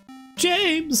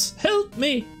 James, help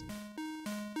me!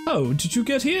 How did you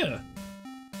get here?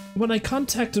 When I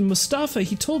contacted Mustafa,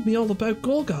 he told me all about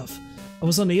Golgov. I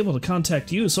was unable to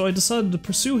contact you, so I decided to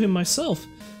pursue him myself.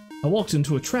 I walked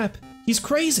into a trap. He's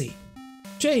crazy!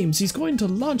 James, he's going to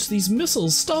launch these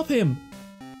missiles. Stop him!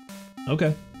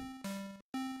 Okay.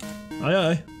 Aye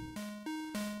aye.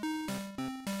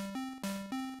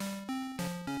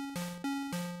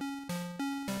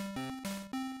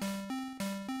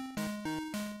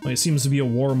 Well, he seems to be a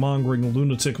warmongering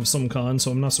lunatic of some kind,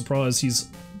 so I'm not surprised he's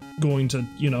going to,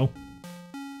 you know,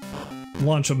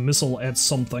 launch a missile at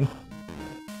something.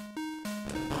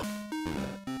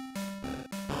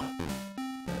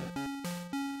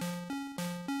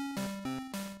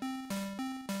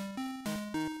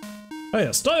 Oh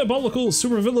yes, Diabolical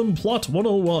Supervillain Plot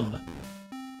 101.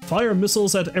 Fire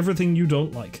missiles at everything you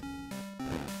don't like.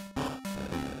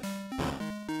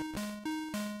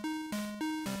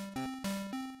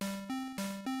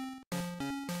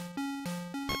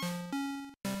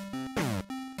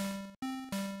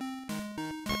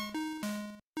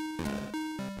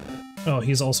 Oh,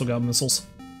 he's also got missiles.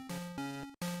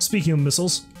 Speaking of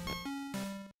missiles,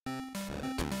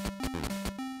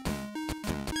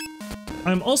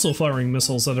 I'm also firing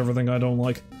missiles at everything I don't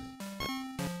like.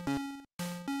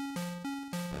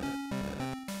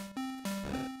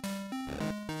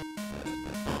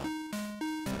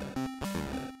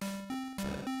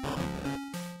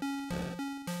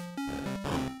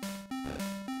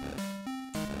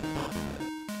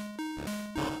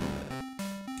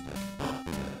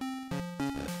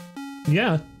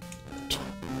 Yeah.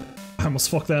 I almost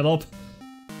fucked that up.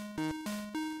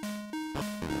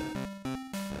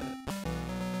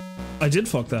 I did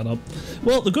fuck that up.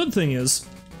 Well, the good thing is,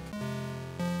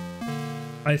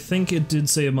 I think it did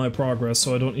save my progress,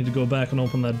 so I don't need to go back and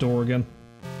open that door again.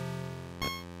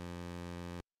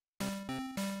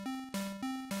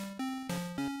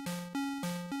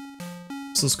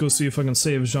 So let's go see if I can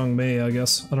save Zhangmei, I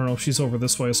guess. I don't know, she's over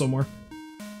this way somewhere.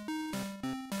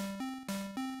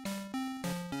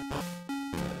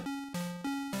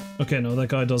 Okay, no, that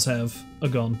guy does have a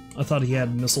gun. I thought he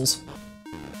had missiles.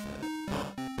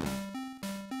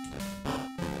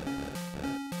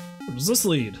 Where does this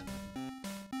lead?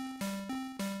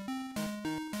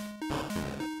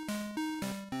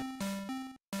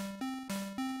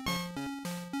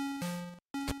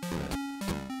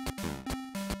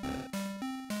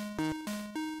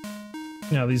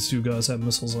 Yeah, these two guys have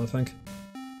missiles, I think.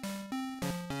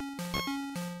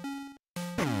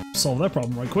 Solve that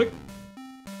problem right quick.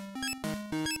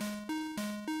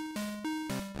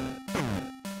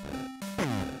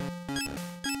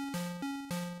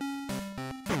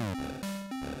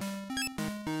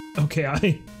 Okay,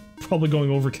 I'm probably going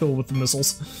overkill with the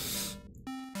missiles.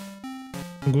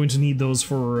 I'm going to need those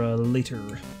for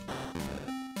later.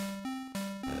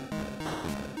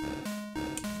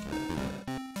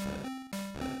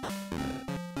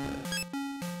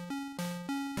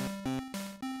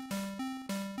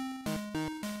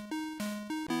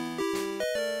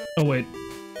 Oh wait,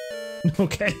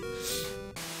 Okay.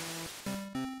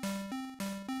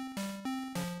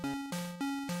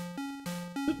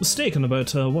 A bit mistaken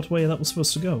about what way that was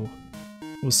supposed to go.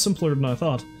 It was simpler than I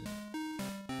thought.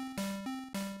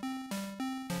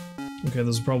 Okay,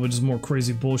 this is probably just more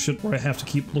crazy bullshit where I have to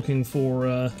keep looking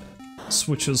for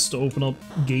switches to open up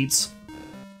gates.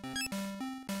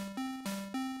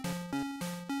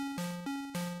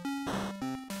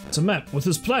 It's a map with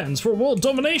his plans for world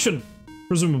domination,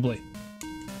 presumably.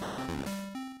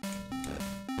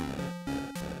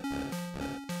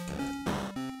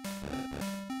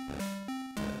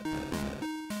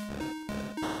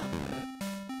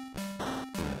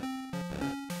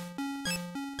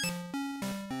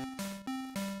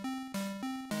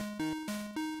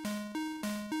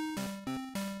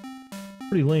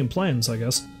 Pretty lame plans, I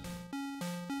guess.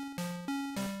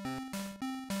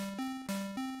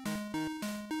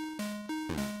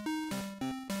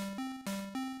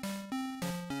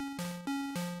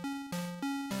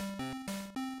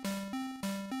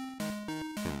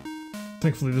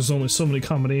 Thankfully, there's only so many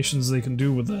combinations they can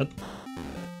do with that.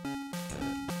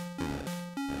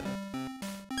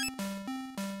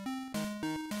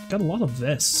 Got a lot of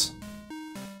vests.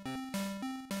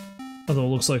 Although it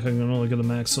looks like I can only get a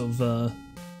max of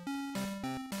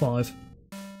 5.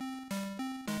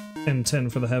 And 10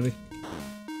 for the heavy.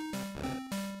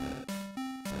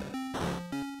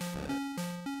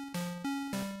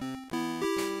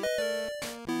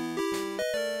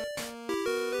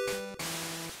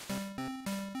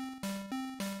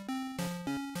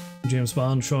 James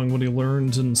Bond showing what he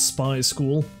learned in spy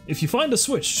school. If you find a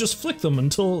switch, just flick them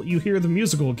until you hear the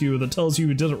musical cue that tells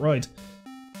you did it right.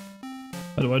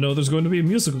 How do I know there's going to be a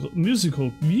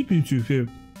musical cue?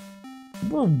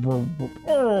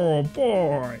 Oh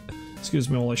boy! Excuse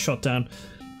me while I shut down.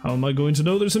 How am I going to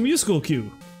know there's a musical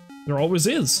cue? There always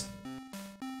is.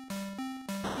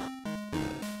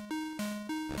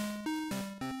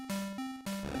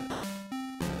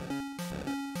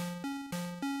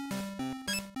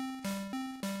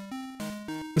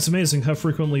 It's amazing how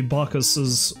frequently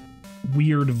Bacchus's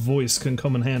weird voice can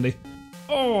come in handy.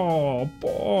 Oh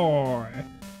boy!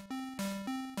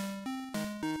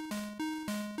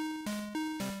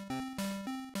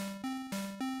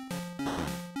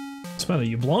 What's the matter,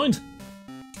 you blind?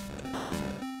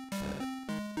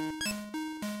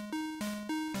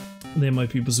 They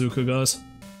might be bazooka guys.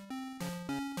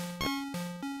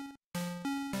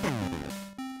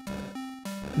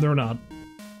 They're not.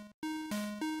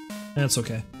 That's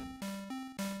okay.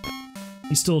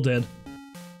 He's still dead.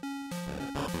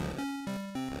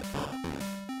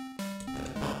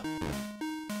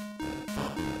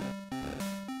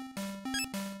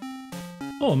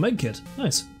 Oh, a medkit.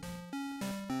 Nice.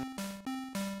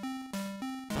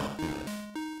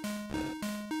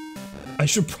 I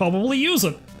should probably use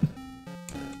it.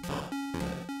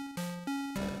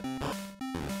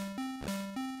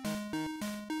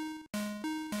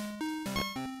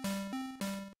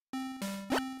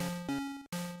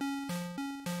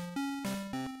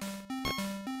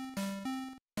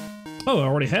 Oh, I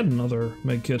already had another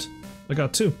medkit. I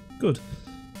got 2. Good.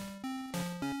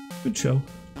 Good show.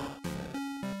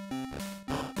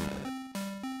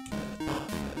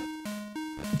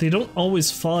 They don't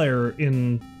always fire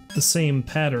in the same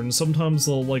pattern. Sometimes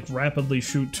they'll, like, rapidly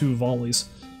shoot 2 volleys.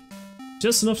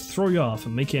 Just enough to throw you off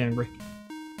and make you angry.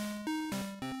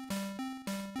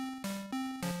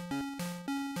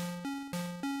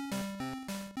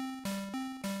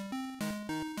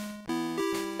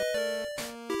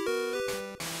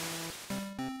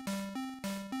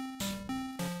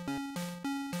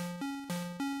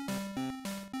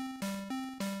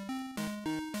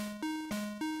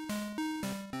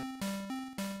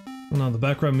 No, the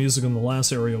background music in the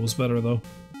last area was better, though,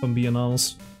 if I'm being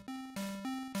honest.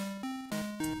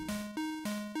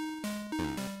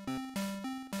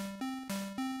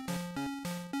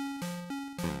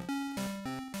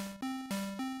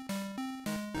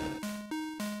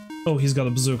 Oh, he's got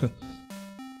a bazooka.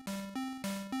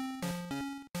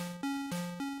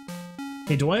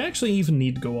 Hey, do I actually even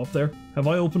need to go up there? Have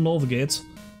I opened all the gates?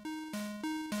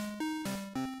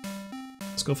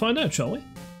 Let's go find out, shall we?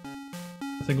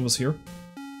 I think it was here.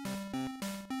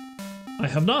 I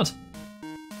have not.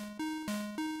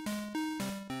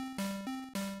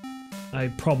 I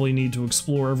probably need to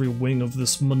explore every wing of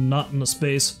this monotonous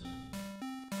base.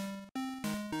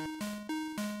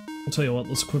 I'll tell you what,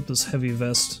 let's equip this heavy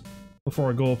vest before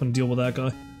I go up and deal with that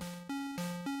guy.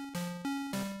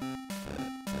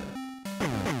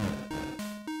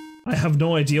 I have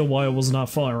no idea why I was not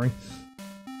firing.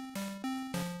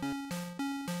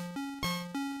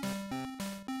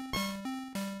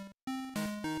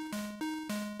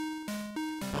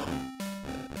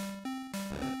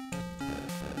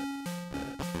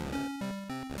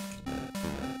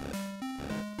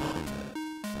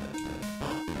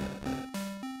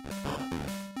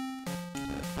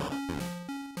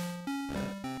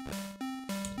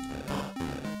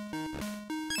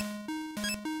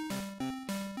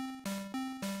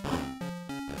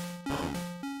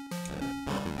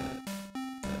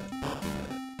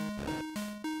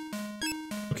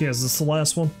 Okay, is this the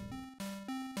last one?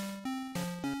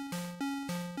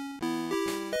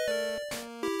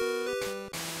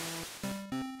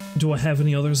 Do I have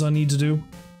any others I need to do?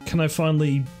 Can I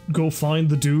finally go find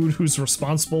the dude who's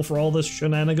responsible for all this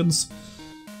shenanigans?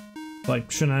 By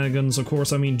shenanigans, of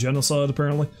course, I mean genocide,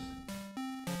 apparently.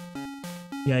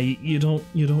 Yeah, you don't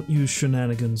use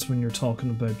shenanigans when you're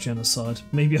talking about genocide.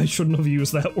 Maybe I shouldn't have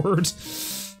used that word.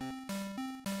 It's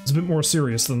a bit more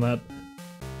serious than that.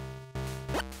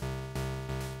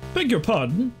 Beg your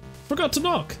pardon? Forgot to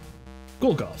knock.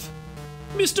 Golgov.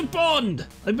 Mr. Bond!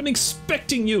 I've been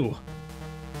expecting you!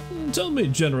 Tell me,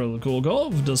 General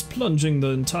Golgov, does plunging the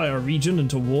entire region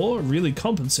into war really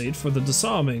compensate for the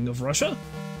disarming of Russia?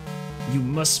 You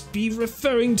must be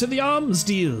referring to the arms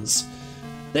deals.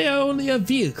 They are only a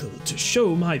vehicle to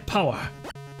show my power.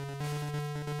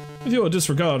 With your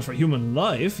disregard for human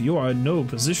life, you are in no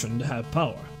position to have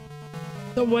power.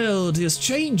 The world is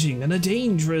changing in a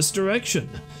dangerous direction.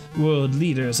 World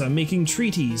leaders are making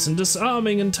treaties and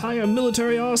disarming entire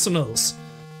military arsenals.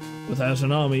 Without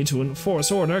an army to enforce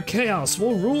order, chaos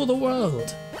will rule the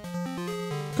world.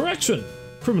 Correction,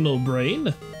 criminal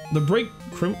brain.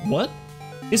 What?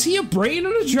 Is he a brain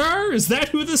in a jar? Is that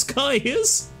who this guy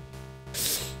is?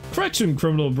 Correction,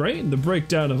 criminal brain. The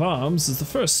breakdown of arms is the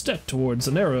first step towards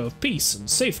an era of peace and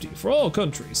safety for all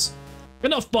countries.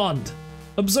 Enough, Bond.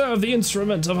 Observe the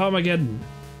instrument of Armageddon.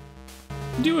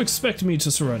 Do you expect me to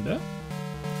surrender?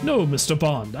 No, Mr.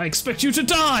 Bond. I expect you to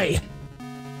die!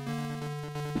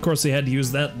 Of course, they had to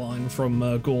use that line from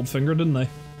Goldfinger, didn't they?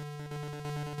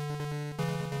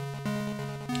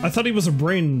 I thought he was a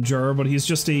brain jar, but he's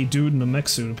just a dude in a mech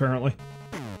suit, apparently.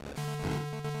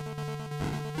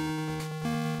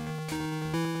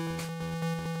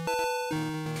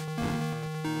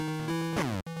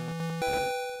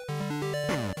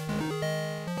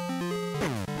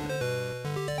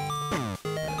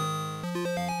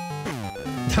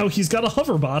 Now he's got a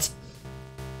hoverbot.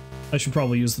 I should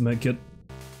probably use the medkit.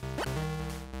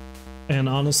 And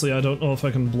honestly, I don't know if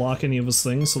I can block any of his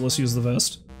things, so let's use the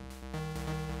vest.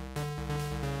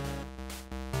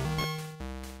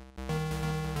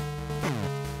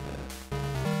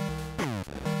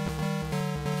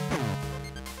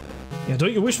 Yeah,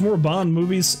 don't you wish more Bond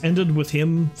movies ended with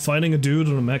him fighting a dude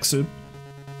in a mech suit?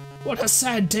 What a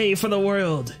sad day for the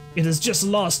world! It has just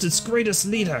lost its greatest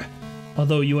leader.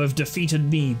 Although you have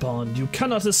defeated me, Bond, you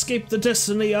cannot escape the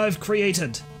destiny I've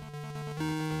created.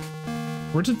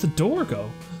 Where did the door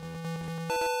go?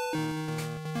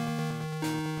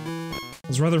 It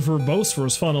was rather verbose for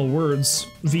his final words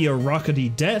via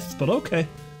rockety death, but okay.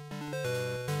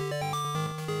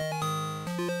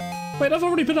 Wait, I've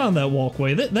already been on that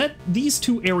walkway. These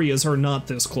two areas are not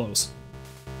this close.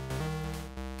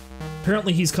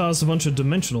 Apparently he's caused a bunch of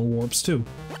dimensional warps, too.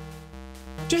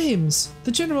 James,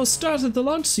 the General started the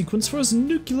launch sequence for his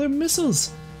nuclear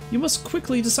missiles. You must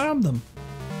quickly disarm them.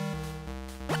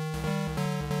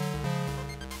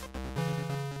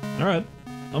 Alright,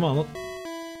 I'm on it.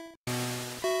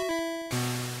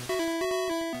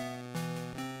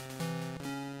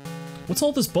 What's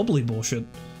all this bubbly bullshit?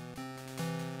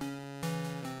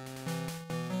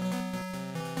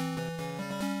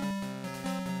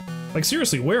 Like,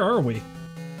 seriously, where are we?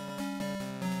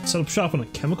 Set up shop in a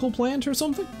chemical plant or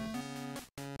something?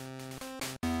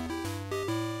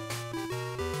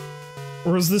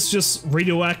 Or is this just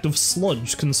radioactive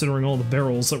sludge, considering all the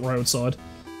barrels that were outside?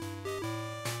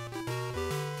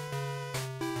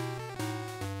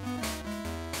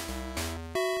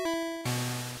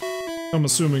 I'm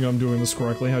assuming I'm doing this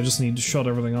correctly, I just need to shut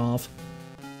everything off.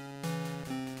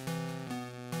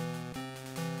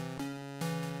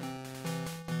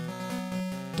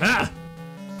 Ah!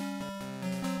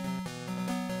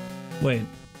 Wait.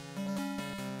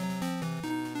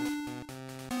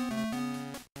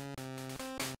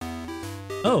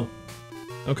 Oh.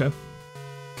 Okay.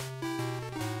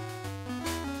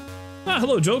 Ah,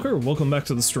 hello Joker, welcome back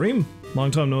to the stream. Long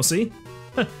time no see.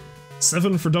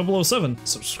 7 for 007.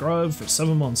 Subscribe for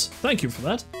 7 months. Thank you for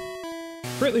that.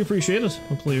 Greatly appreciate it.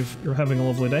 Hopefully you're having a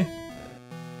lovely day.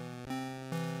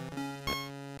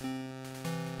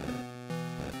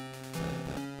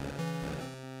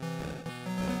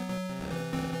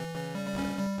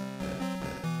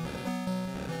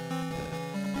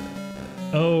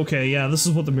 Okay, yeah, this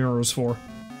is what the mirror is for.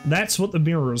 That's what the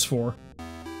mirror is for.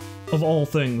 Of all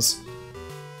things.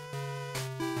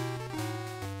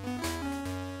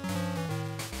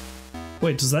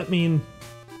 Wait, does that mean...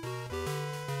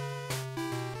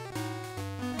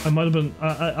 I might have been...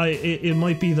 it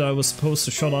might be that I was supposed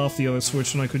to shut off the other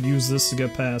switch and I could use this to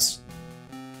get past.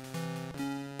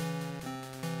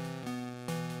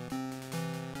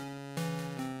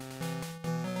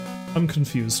 I'm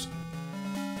confused.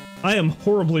 I am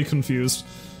horribly confused.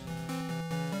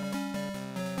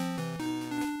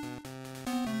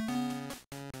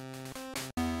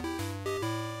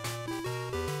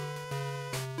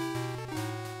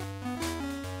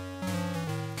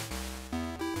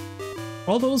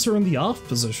 All those are in the off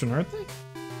position, aren't they?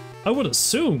 I would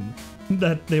assume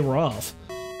that they were off.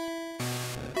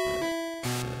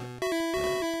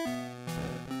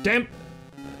 Damn!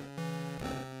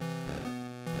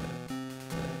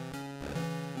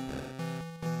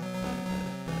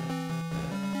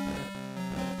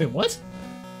 Wait, what?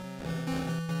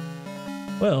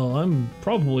 Well, I'm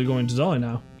probably going to die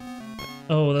now.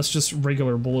 Oh, that's just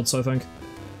regular bullets, I think.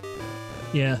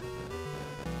 Yeah.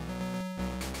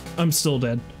 I'm still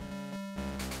dead.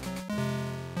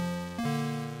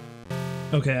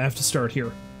 Okay, I have to start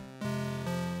here.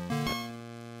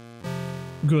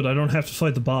 Good, I don't have to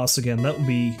fight the boss again. That would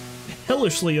be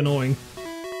hellishly annoying.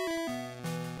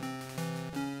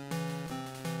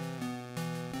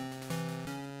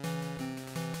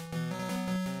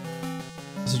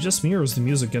 Is it just me, or is the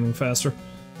music getting faster?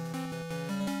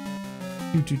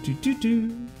 Do do do do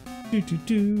do do do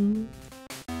do.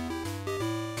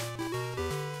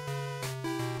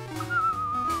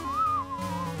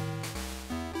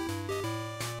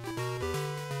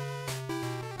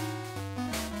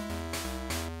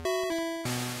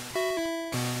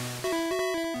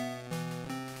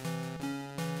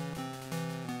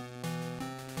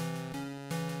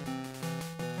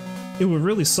 It would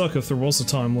really suck if there was a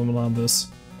time limit on this.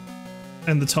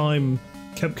 And the time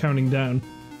kept counting down.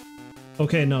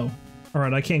 Okay, no.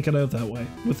 Alright, I can't get out that way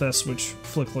with that switch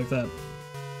flick like that.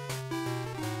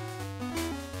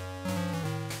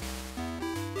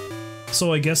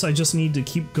 So I guess I just need to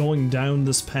keep going down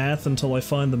this path until I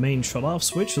find the main shutoff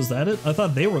switch, is that it? I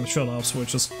thought they were the shutoff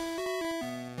switches.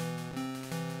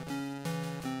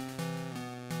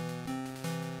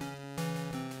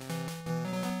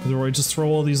 Or do I just throw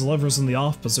all these levers in the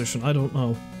off position? I don't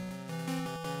know.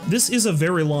 This is a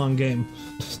very long game.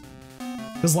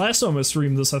 Because last time I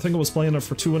streamed this, I think I was playing it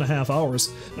for 2.5 hours.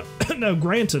 Now,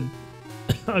 granted,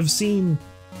 I've seen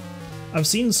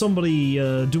somebody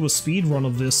do a speed run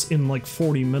of this in like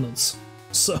 40 minutes.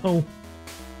 So,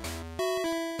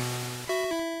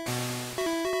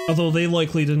 although they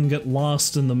likely didn't get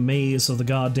lost in the maze of the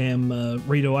goddamn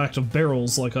radioactive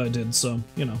barrels like I did, so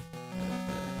you know.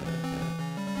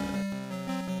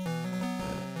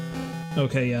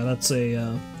 Okay, yeah, that's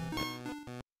a,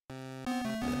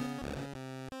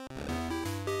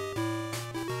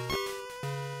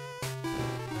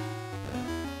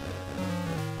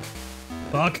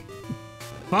 Fuck!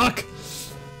 Fuck!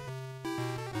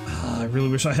 I really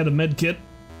wish I had a med kit.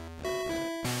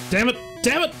 Damn it!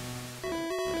 Damn it!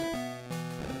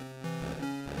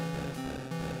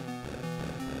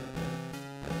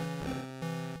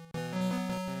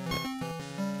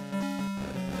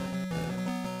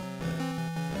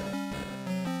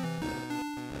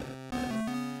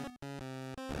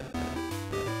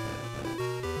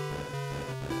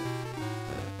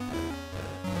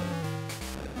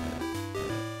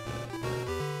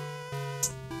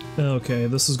 Okay,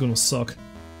 this is gonna suck.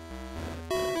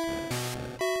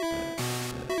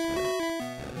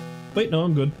 Wait, no,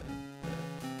 I'm good.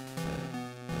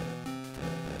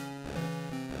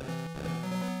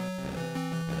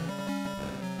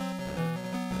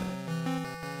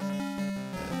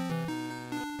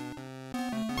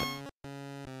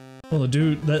 Well, the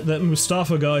dude, that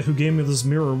Mustafa guy who gave me this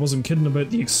mirror wasn't kidding about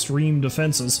the extreme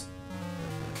defenses.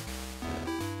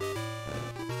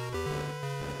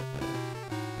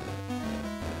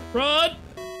 Run!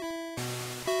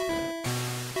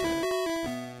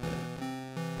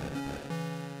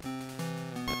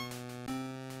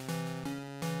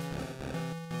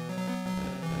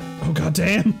 Oh,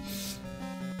 goddamn!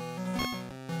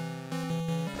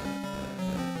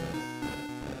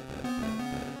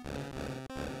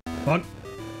 Fuck.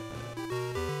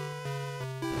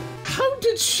 How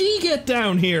did she get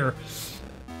down here?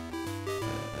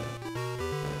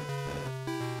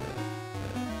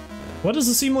 Why does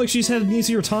it seem like she's had an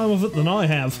easier time of it than I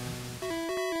have?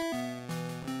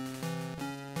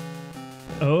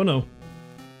 Oh no.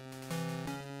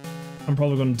 I'm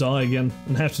probably gonna die again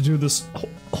and have to do this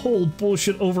whole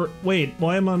bullshit over- Wait,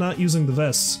 why am I not using the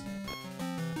vests?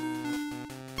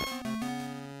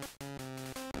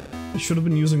 I should have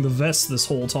been using the vests this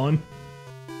whole time.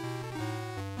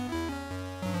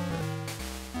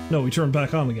 No, we turned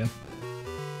back on again.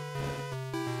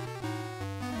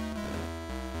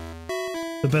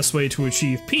 The best way to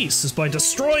achieve peace is by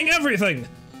destroying everything!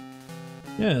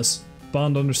 Yes,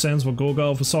 Bond understands what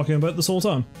Gogol was talking about this whole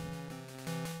time.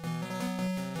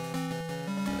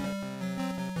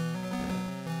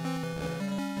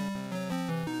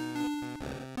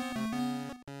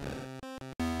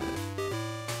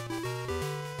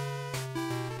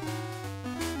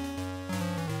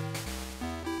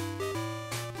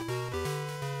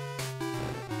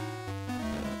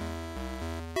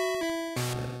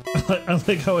 I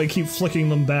like how I keep flicking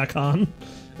them back on.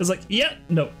 It's like, yeah,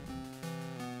 no.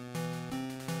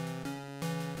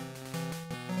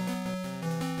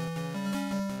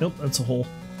 Nope, that's a hole.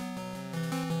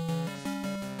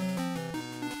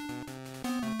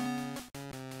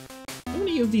 How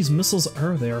many of these missiles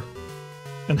are there?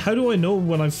 And how do I know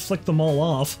when I've flicked them all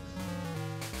off?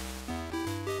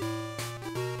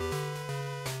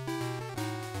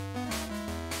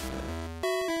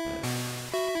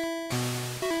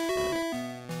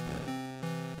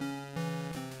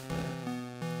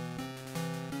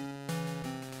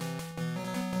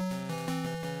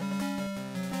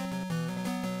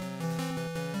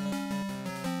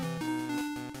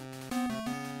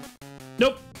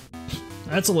 Nope.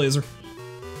 That's a laser.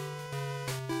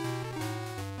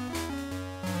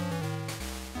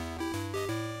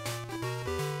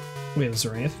 Wait, is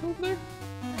there anything over there?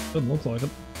 Doesn't look like it.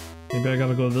 Maybe I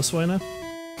gotta go this way now?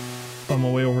 On my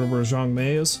way over to where Zhang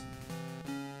Mei is.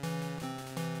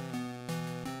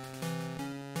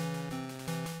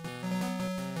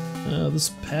 This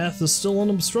path is still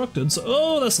unobstructed, so—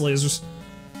 oh, that's lasers.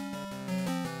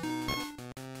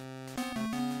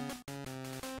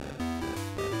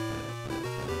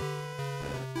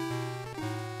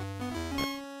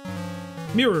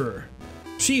 Mirror.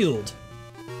 Shield.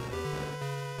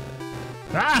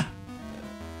 Ah!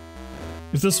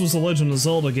 If this was a Legend of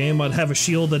Zelda game, I'd have a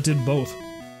shield that did both.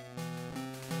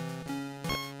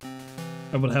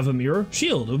 I would have a mirror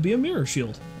shield. It would be a mirror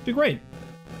shield. It'd be great.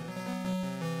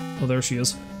 Oh, there she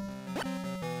is.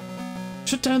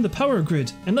 Shut down the power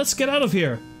grid and let's get out of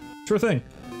here. Sure thing.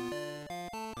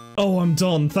 Oh, I'm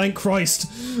done. Thank Christ.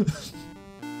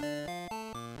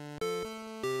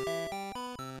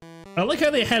 I like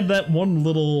how they had that one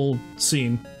little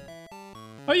scene.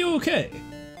 Are you okay,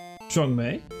 Zhang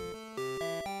Mei?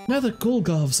 Now that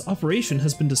Golgov's operation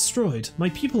has been destroyed, my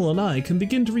people and I can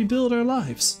begin to rebuild our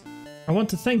lives. I want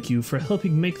to thank you for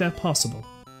helping make that possible.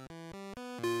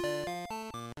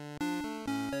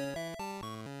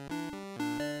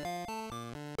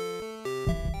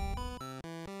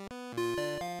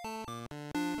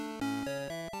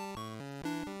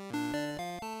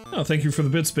 Oh, thank you for the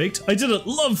bits baked. I did it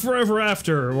love forever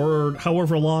after, or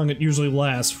however long it usually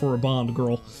lasts for a Bond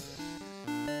girl.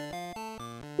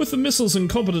 With the missiles in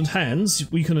competent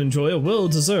hands, we can enjoy a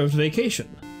well-deserved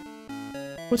vacation.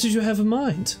 What did you have in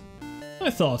mind? I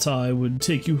thought I would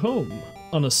take you home,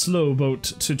 on a slow boat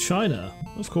to China,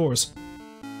 of course.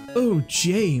 Oh,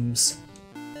 James.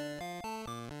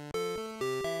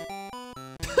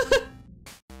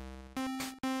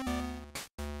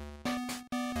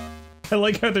 I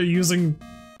like how they're using...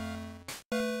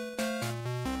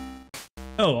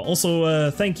 Oh,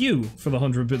 also, thank you for the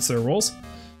 100 bits there, Rolls.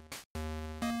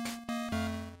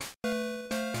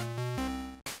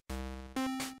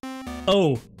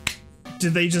 Oh,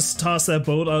 did they just toss that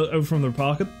boat out from their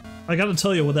pocket? I gotta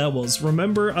tell you what that was.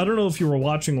 Remember, I don't know if you were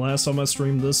watching last time I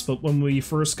streamed this, but when we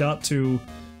first got to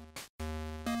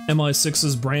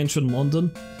MI6's branch in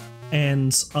London,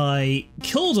 and I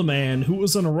killed a man who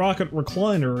was in a rocket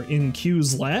recliner in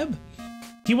Q's lab.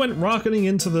 He went rocketing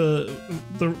into the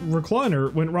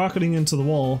recliner, went rocketing into the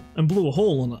wall, and blew a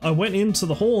hole in it. I went into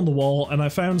the hole in the wall, and I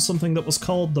found something that was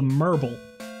called the marble.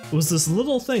 It was this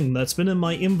little thing that's been in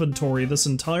my inventory this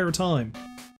entire time.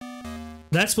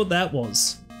 That's what that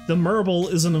was. The marble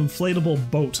is an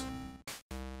inflatable boat.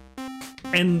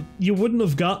 And you wouldn't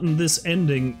have gotten this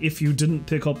ending if you didn't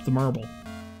pick up the marble.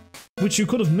 Which you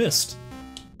could have missed.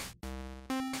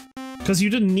 Because you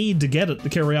didn't need to get it to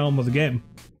carry on with the game.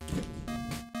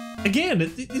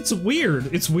 Again, it's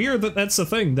weird. It's weird that that's a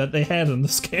thing that they had in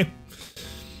this game.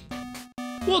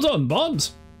 Well done, Bond.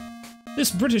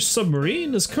 This British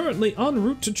submarine is currently en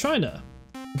route to China.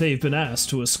 They've been asked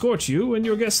to escort you and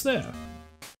your guests there.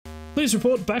 Please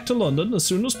report back to London as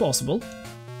soon as possible.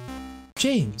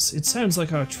 James, it sounds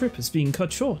like our trip is being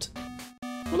cut short.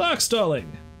 Relax,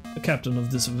 darling. The captain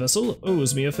of this vessel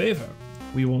owes me a favor.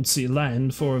 We won't see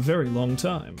land for a very long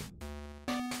time.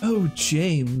 Oh,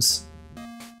 James.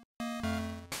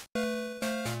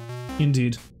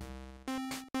 Indeed.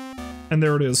 And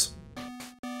there it is.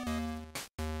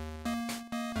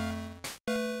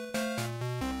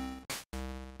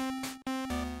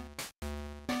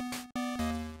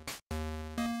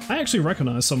 I actually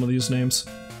recognize some of these names.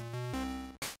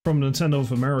 From Nintendo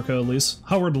of America, at least.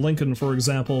 Howard Lincoln, for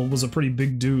example, was a pretty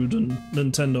big dude in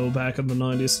Nintendo back in the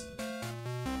 90s.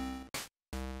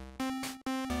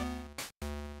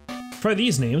 Try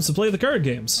these names to play the card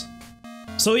games.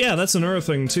 So yeah, that's another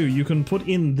thing too. You can put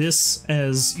in this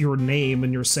as your name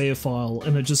in your save file,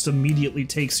 and it just immediately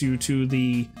takes you to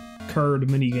the card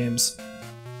minigames.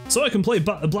 So I can play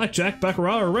blackjack,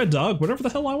 baccarat, or red dog, whatever the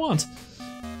hell I want.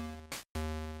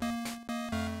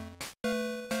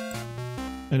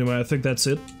 Anyway, I think that's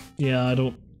it. Yeah, I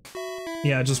don't...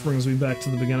 Yeah, it just brings me back to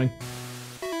the beginning.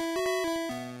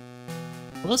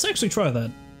 Well, let's actually try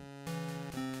that.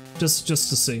 Just to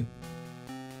see.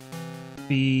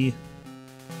 B...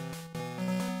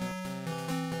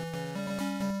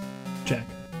 Jack.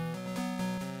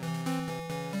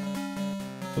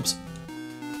 Oops.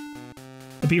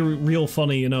 It'd be real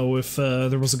funny, you know, if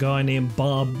there was a guy named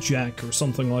Bob Jack or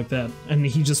something like that, and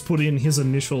he just put in his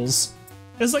initials.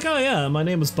 It's like, oh yeah, my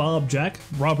name is Bob Jack,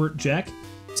 Robert Jack,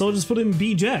 so I'll just put in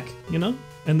B Jack, you know?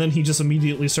 And then he just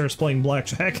immediately starts playing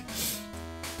blackjack.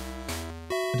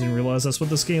 I didn't realize that's what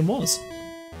this game was.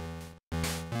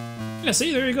 Yeah,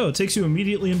 see, there you go, it takes you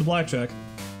immediately into blackjack.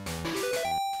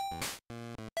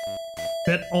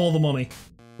 Bet all the money.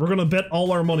 We're gonna bet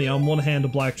all our money on one hand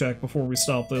of blackjack before we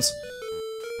stop this.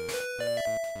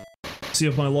 See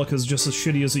if my luck is just as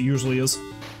shitty as it usually is.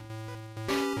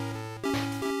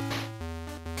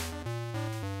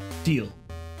 Deal.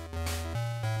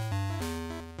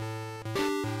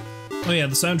 Oh yeah,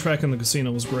 the soundtrack in the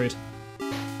casino was great.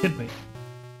 Hit me.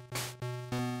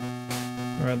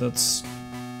 Alright, that's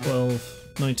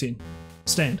 12, 19.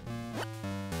 Stand.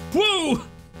 Whoa!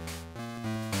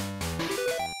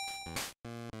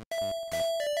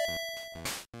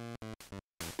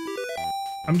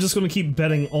 I'm just gonna keep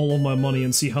betting all of my money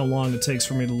and see how long it takes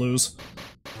for me to lose.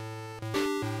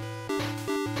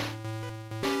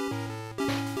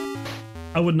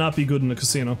 I would not be good in a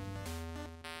casino.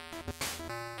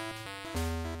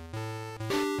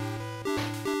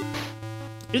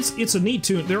 It's a neat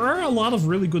tune. There are a lot of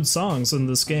really good songs in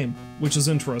this game, which is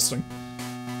interesting.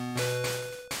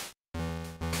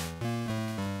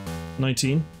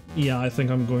 19? Yeah, I think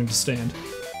I'm going to stand.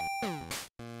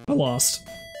 I lost.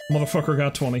 Motherfucker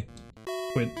got 20.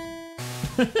 Wait.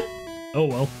 Oh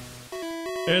well.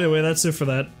 Anyway, that's it for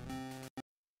that.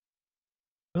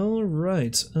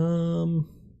 Alright, what am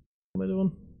I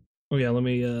doing? Oh yeah, let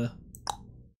me, get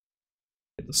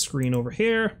the screen over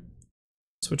here.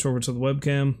 Switch over to the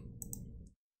webcam.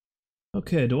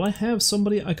 Okay, do I have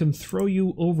somebody I can throw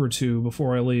you over to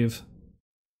before I leave?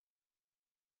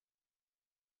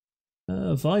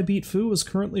 Vi Beat Fu is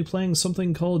currently playing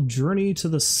something called Journey to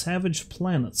the Savage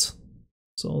Planets.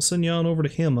 So I'll send you on over to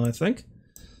him, I think.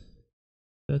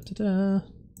 Da-da-da.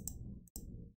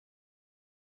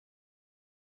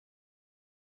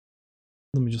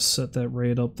 Let me just set that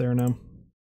raid up there now.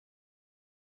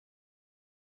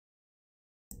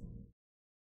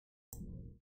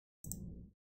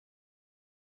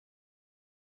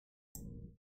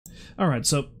 Alright,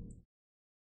 so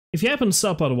if you happen to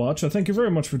stop by to watch, I thank you very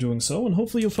much for doing so, and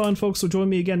hopefully you'll find folks will join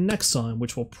me again next time,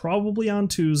 which will probably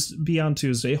be on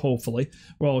Tuesday, hopefully,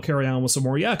 where I'll carry on with some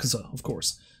more Yakuza, of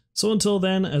course. So until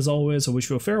then, as always, I wish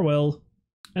you a farewell,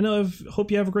 and I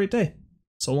hope you have a great day.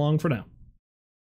 So long for now.